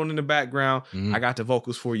 Just put it on in the background. I got the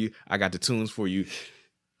vocals for you. I got the tunes for you.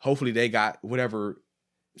 Hopefully they got whatever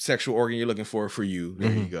sexual organ you're looking for you.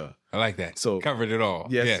 There you go. I like that. So covered it all.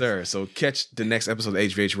 Yes, sir. So catch the next episode of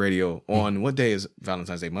HVH Radio on what day is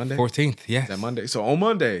Valentine's Day? Monday? 14th, yes. Is that Monday? So on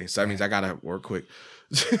Monday. So that means I gotta work quick.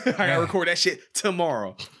 I gotta record that shit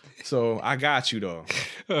tomorrow. So I got you though.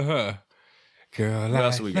 Girl, What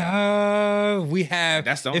else we got? we have.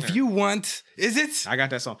 That's the If owner. You Want. Is it? I got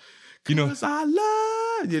that song. You know. 'Cause I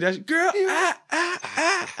love you. That's girl.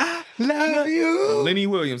 I love you. Lenny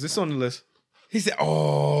Williams. It's on the list. He said,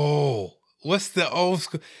 "Oh, what's the old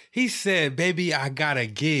school?" He said, "Baby, I got a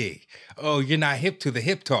gig. Oh, you're not hip to the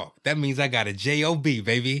hip talk. That means I got a job,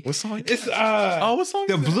 baby." What song? It's what song?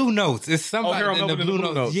 The Blue Notes. It's Oh, somebody Harold in the Melvin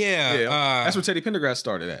Blue Notes. Yeah, that's where Teddy Pendergrass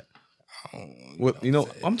started at. Well, you know,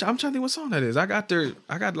 I'm trying to think what song that is. I got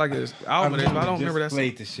like this album, but I don't remember that song.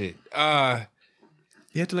 Played the shit.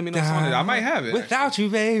 You have to let me know what song it is. I might have it. Without you,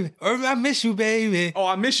 baby, or I miss you, baby. Oh,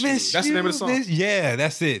 I miss you. That's the name of the song. Yeah,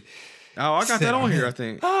 that's it. Oh, I got that on here, I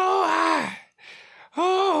think. I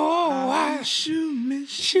miss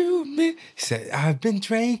you. He said, I've been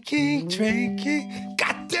drinking.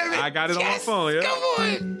 God damn it. I got it on my phone, yeah. Come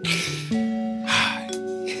on.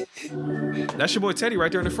 That's your boy Teddy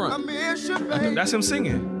right there in the front. That's him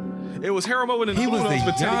singing. It was Harold Melvin and the He Blue was Notes, a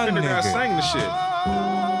but Teddy young Pendergrass nigga. sang the shit.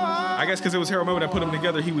 I guess because it was Harold Melvin that put them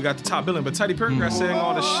together, he got the top billing, but Teddy Pendergrass sang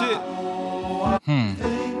all the shit.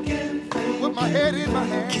 Put my head in my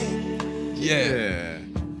hand. Yeah.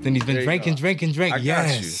 Then he's been drinking. I got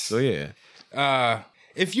Yes. you. So yeah.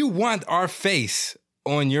 If you want our face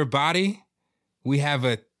on your body, we have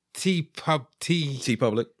a T-Public.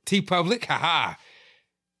 Haha.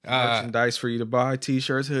 Merchandise for you to buy,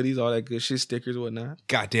 t-shirts, hoodies, all that good shit, stickers, whatnot.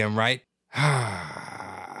 Goddamn right.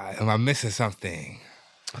 Am I missing something?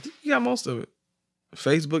 I think you got most of it.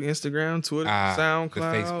 Facebook, Instagram, Twitter, SoundCloud,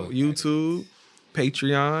 Facebook, YouTube,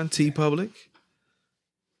 Patreon, T-Public.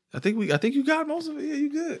 I think you got most of it. Yeah, you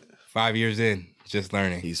good. 5 years in, just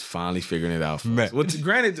learning. He's finally figuring it out. Well,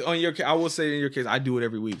 granted, on your case, I will say in your case, I do it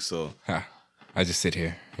every week, so. I just sit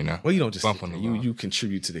here, you know. Well, you don't just bump on the wall. you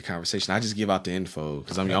contribute to the conversation. I just give out the info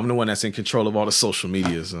because I'm the one that's in control of all the social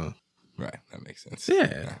media. So. Right, that makes sense.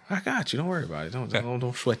 Yeah, I got you. Don't worry about it.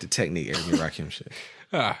 Don't sweat the technique, Eric Rakim shit.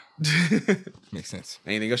 Makes sense.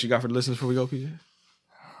 Anything else you got for the listeners before we go, PJ?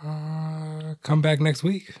 Come back next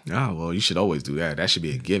week. Oh, well, you should always do that. That should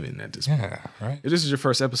be a given at this point. Yeah, right. If this is your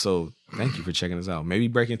first episode, thank you for checking us out. Maybe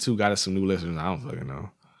Breakin' 2 got us some new listeners. I don't fucking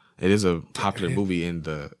know. It is a popular movie in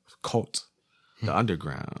the cult, the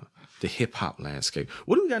underground, the hip hop landscape.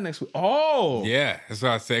 What do we got next week? Oh, yeah, that's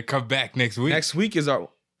what I said. Come back next week. Next week is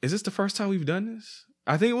this the first time we've done this?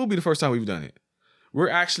 I think it will be the first time we've done it. We're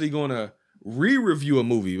actually going to re-review a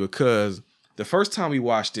movie because the first time we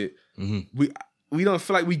watched it, we don't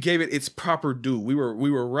feel like we gave it its proper due. We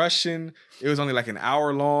were rushing. It was only like an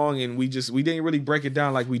hour long, and we didn't really break it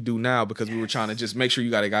down like we do now because we were trying to just make sure you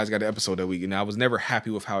guys got the episode that week. And I was never happy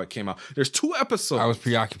with how it came out. There's 2 episodes. I was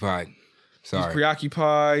preoccupied. Sorry. He was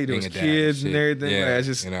preoccupied. There was kids and everything. Yeah, it's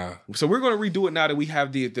just, you know. So we're going to redo it now that we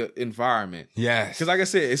have the environment. Yes. Because like I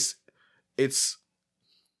said, it's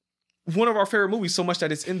one of our favorite movies so much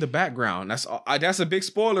that it's in the background. That's a big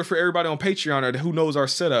spoiler for everybody on Patreon or who knows our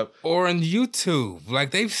setup. Or on YouTube. Like,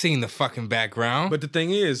 they've seen the fucking background. But the thing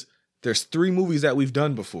is, there's 3 movies that we've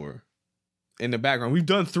done before in the background. We've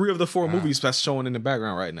done 3 of the 4 movies that's showing in the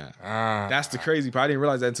background right now. That's the crazy part. I didn't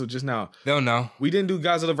realize that until just now. They'll know. We didn't do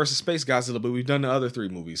Godzilla versus Space Godzilla, but we've done the other 3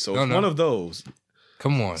 movies. So it's one of those.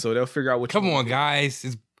 Come on. So they'll figure out what. Come on,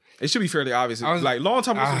 guys. It should be fairly obvious. Like long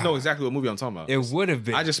time listeners know exactly what movie I'm talking about. It would have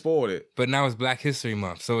been. I just spoiled it. But now it's Black History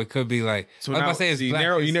Month, so it could be like. So I was now, about to say it's see, Black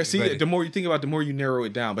History, the more you think about it, the more you narrow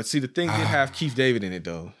it down. But see, the thing did have Keith David in it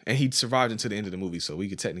though, and he survived until the end of the movie, so we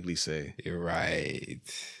could technically say you're right.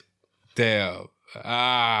 Damn.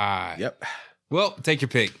 Yep. Well, take your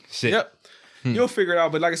pick. Shit. Yep. You'll figure it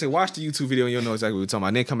out. But like I said, watch the YouTube video and you'll know exactly what we're talking about.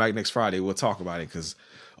 And then come back next Friday. We'll talk about it because.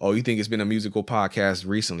 Oh, you think it's been a musical podcast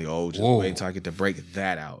recently? Oh, just wait until I get to break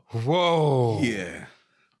that out. Whoa. Yeah.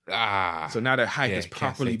 So now that hype has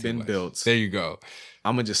properly been built. There you go.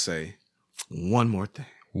 I'm going to just say one more thing.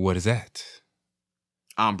 What is that?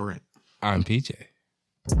 I'm Brent. I'm PJ.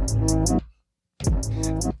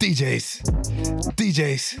 DJs.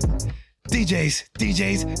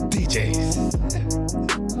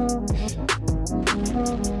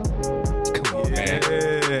 Come on, man.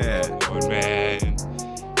 Come on, man.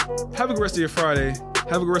 Have a good rest of your Friday.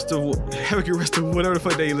 Have a good rest of whatever the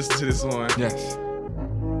fuck day you listen to this on. Yes.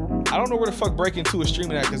 I don't know where the fuck Breakin' 2 is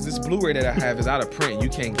streaming at because this Blu-ray that I have is out of print. You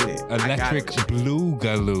can't get it. Electric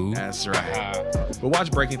Boogaloo. That's right. But watch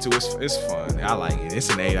Breakin' 2. It's fun. I like it. It's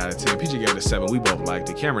an 8 out of 10. PJ gave it a 7. We both liked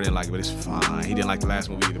it. Cameron didn't like it, but it's fine. He didn't like the last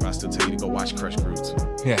movie either, but I still tell you to go watch Crush Groove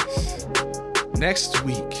 2. Yes. Next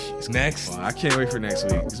week. I can't wait for next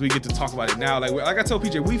week because we get to talk about it now. Like I told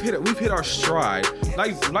PJ, we've hit our stride.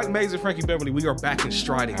 Like Maze and Frankie Beverly, we are back in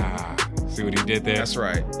stride again. See what he did there? That's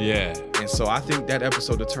right. Yeah. And so I think that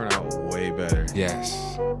episode will turn out way better.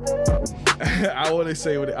 Yes. I want to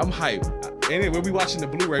say I'm hyped. And when we watching the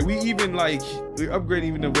Blu-ray, we upgrading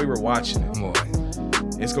even the way we're watching it. Boy.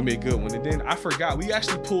 It's gonna be a good one. And then I forgot, we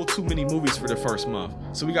actually pulled too many movies for the first month.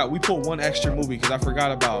 So we pulled one extra movie because I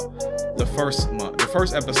forgot about the first month. The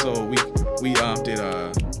first episode we did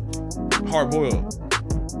Hard Boiled.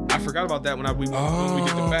 I forgot about that when we did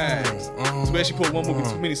the bags. So we actually pulled one movie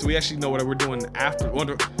too many. So we actually know what we're doing after.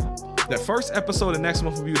 The first episode of next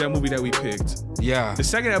month will be that movie that we picked. Yeah. The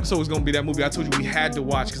second episode was gonna be that movie I told you we had to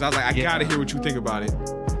watch because I was like, I gotta hear what you think about it.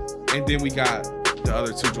 And then we got the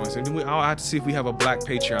other two joints. And then I'll have to see if we have a black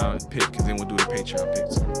Patreon pick, because then we'll do the Patreon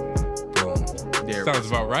picks. Boom. There sounds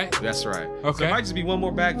about right. That's right. Okay. So it might just be one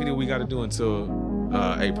more back video we got to do until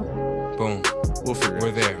April. Boom. We'll figure it out.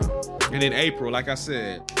 We're there. And in April, like I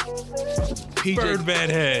said, Birdman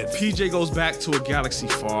heads. PJ goes back to a galaxy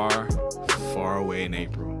far, far away in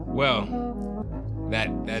April. Well, that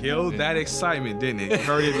killed that excitement, didn't it?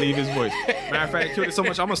 Heard it leave his voice. Matter of fact, it killed it so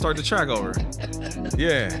much, I'm gonna start the track over.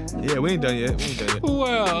 Yeah, we ain't done yet.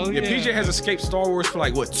 Well, yeah. PJ has escaped Star Wars for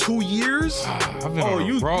like what, 2 years? I've been on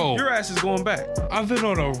a roll. Your ass is going back. I've been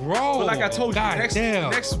on a roll. But like I told you, the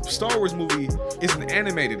next Star Wars movie is an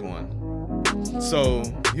animated one. So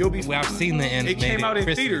you'll be. Well, I've seen the animated. It came out in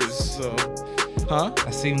Christmas. theaters, so. Huh?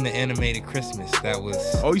 I seen the animated Christmas. That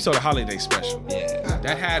was. Oh, you saw the holiday special. Yeah.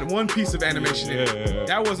 That had one piece of animation in it.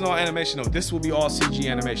 That wasn't all animation though. This will be all CG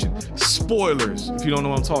animation. Spoilers if you don't know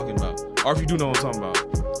what I'm talking about, or if you do know what I'm talking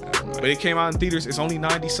about. But it came out in theaters. It's only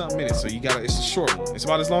 90-something minutes, so it's a short one. It's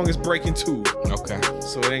about as long as Breakin 2. Okay.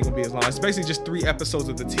 So it ain't gonna be as long. It's basically just 3 episodes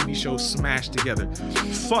of the TV show smashed together.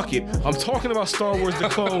 Fuck it. I'm talking about Star Wars: The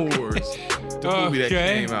Clone Wars, the movie that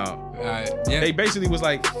came out. Yeah. They basically was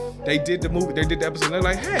like, they did the episode. And they're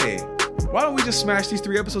like, hey, why don't we just smash these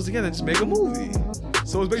 3 episodes together and just make a movie?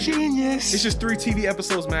 So it's basically genius. It's just 3 TV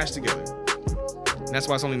episodes mashed together. And that's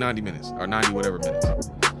why it's only 90 minutes or 90 whatever minutes.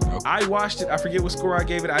 Okay. I watched it. I forget what score I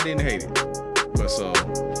gave it. I didn't hate it. But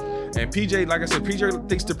and PJ, like I said, PJ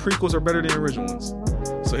thinks the prequels are better than the original ones.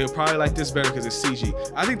 So he'll probably like this better because it's CG.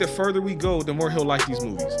 I think the further we go, the more he'll like these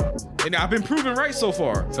movies. And I've been proven right so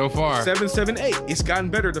far. 7, 7, 8. It's gotten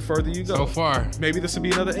better the further you go. So far. Maybe this will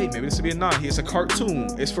be another 8. Maybe this will be a 9. It's a cartoon.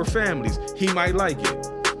 It's for families. He might like it.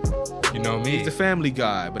 You know me. He's the family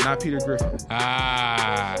guy, but not Peter Griffin.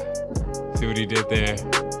 Ah. See what he did there?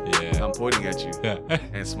 Yeah. I'm pointing at you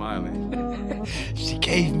and smiling. She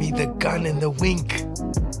gave me the gun and the wink.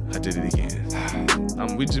 I did it again.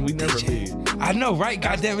 We never leave. I know, right?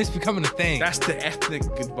 Goddamn, it's becoming a thing. That's the ethnic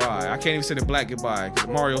goodbye. I can't even say the black goodbye. Because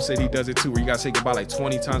Mario said he does it too, where you gotta say goodbye like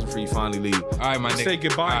 20 times before you finally leave. All right, my nigga. You say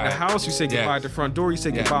goodbye in the house, you say goodbye at the front door, you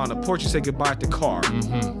say goodbye on the porch, you say goodbye at the car.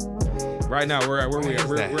 Right now, we're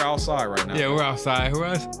outside right now. Yeah, we're outside.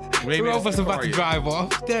 We're almost about to drive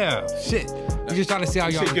off. Damn, shit. We're just trying to see how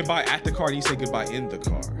y'all. You say goodbye at the car, and you say goodbye in the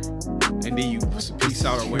car. And then you peace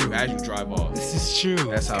out or wave as you drive off. This is true.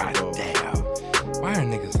 That's how it goes. Damn. Why are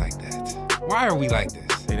niggas like that? Why are we like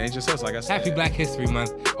this? It ain't just us, like I said. Happy Black History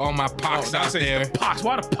Month. All my pox out there. The pox.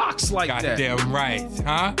 Why the pox like that? Goddamn right,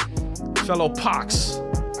 huh? Fellow pox.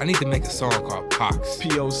 I need to make a song called Pox.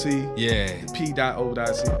 P-O-C. Yeah.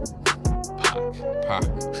 P.O.C.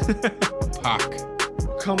 Poc.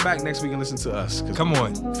 Come back next week and listen to us. Come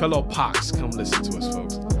on. Fellow pox, come listen to us,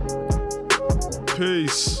 folks.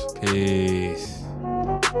 Peace. Peace.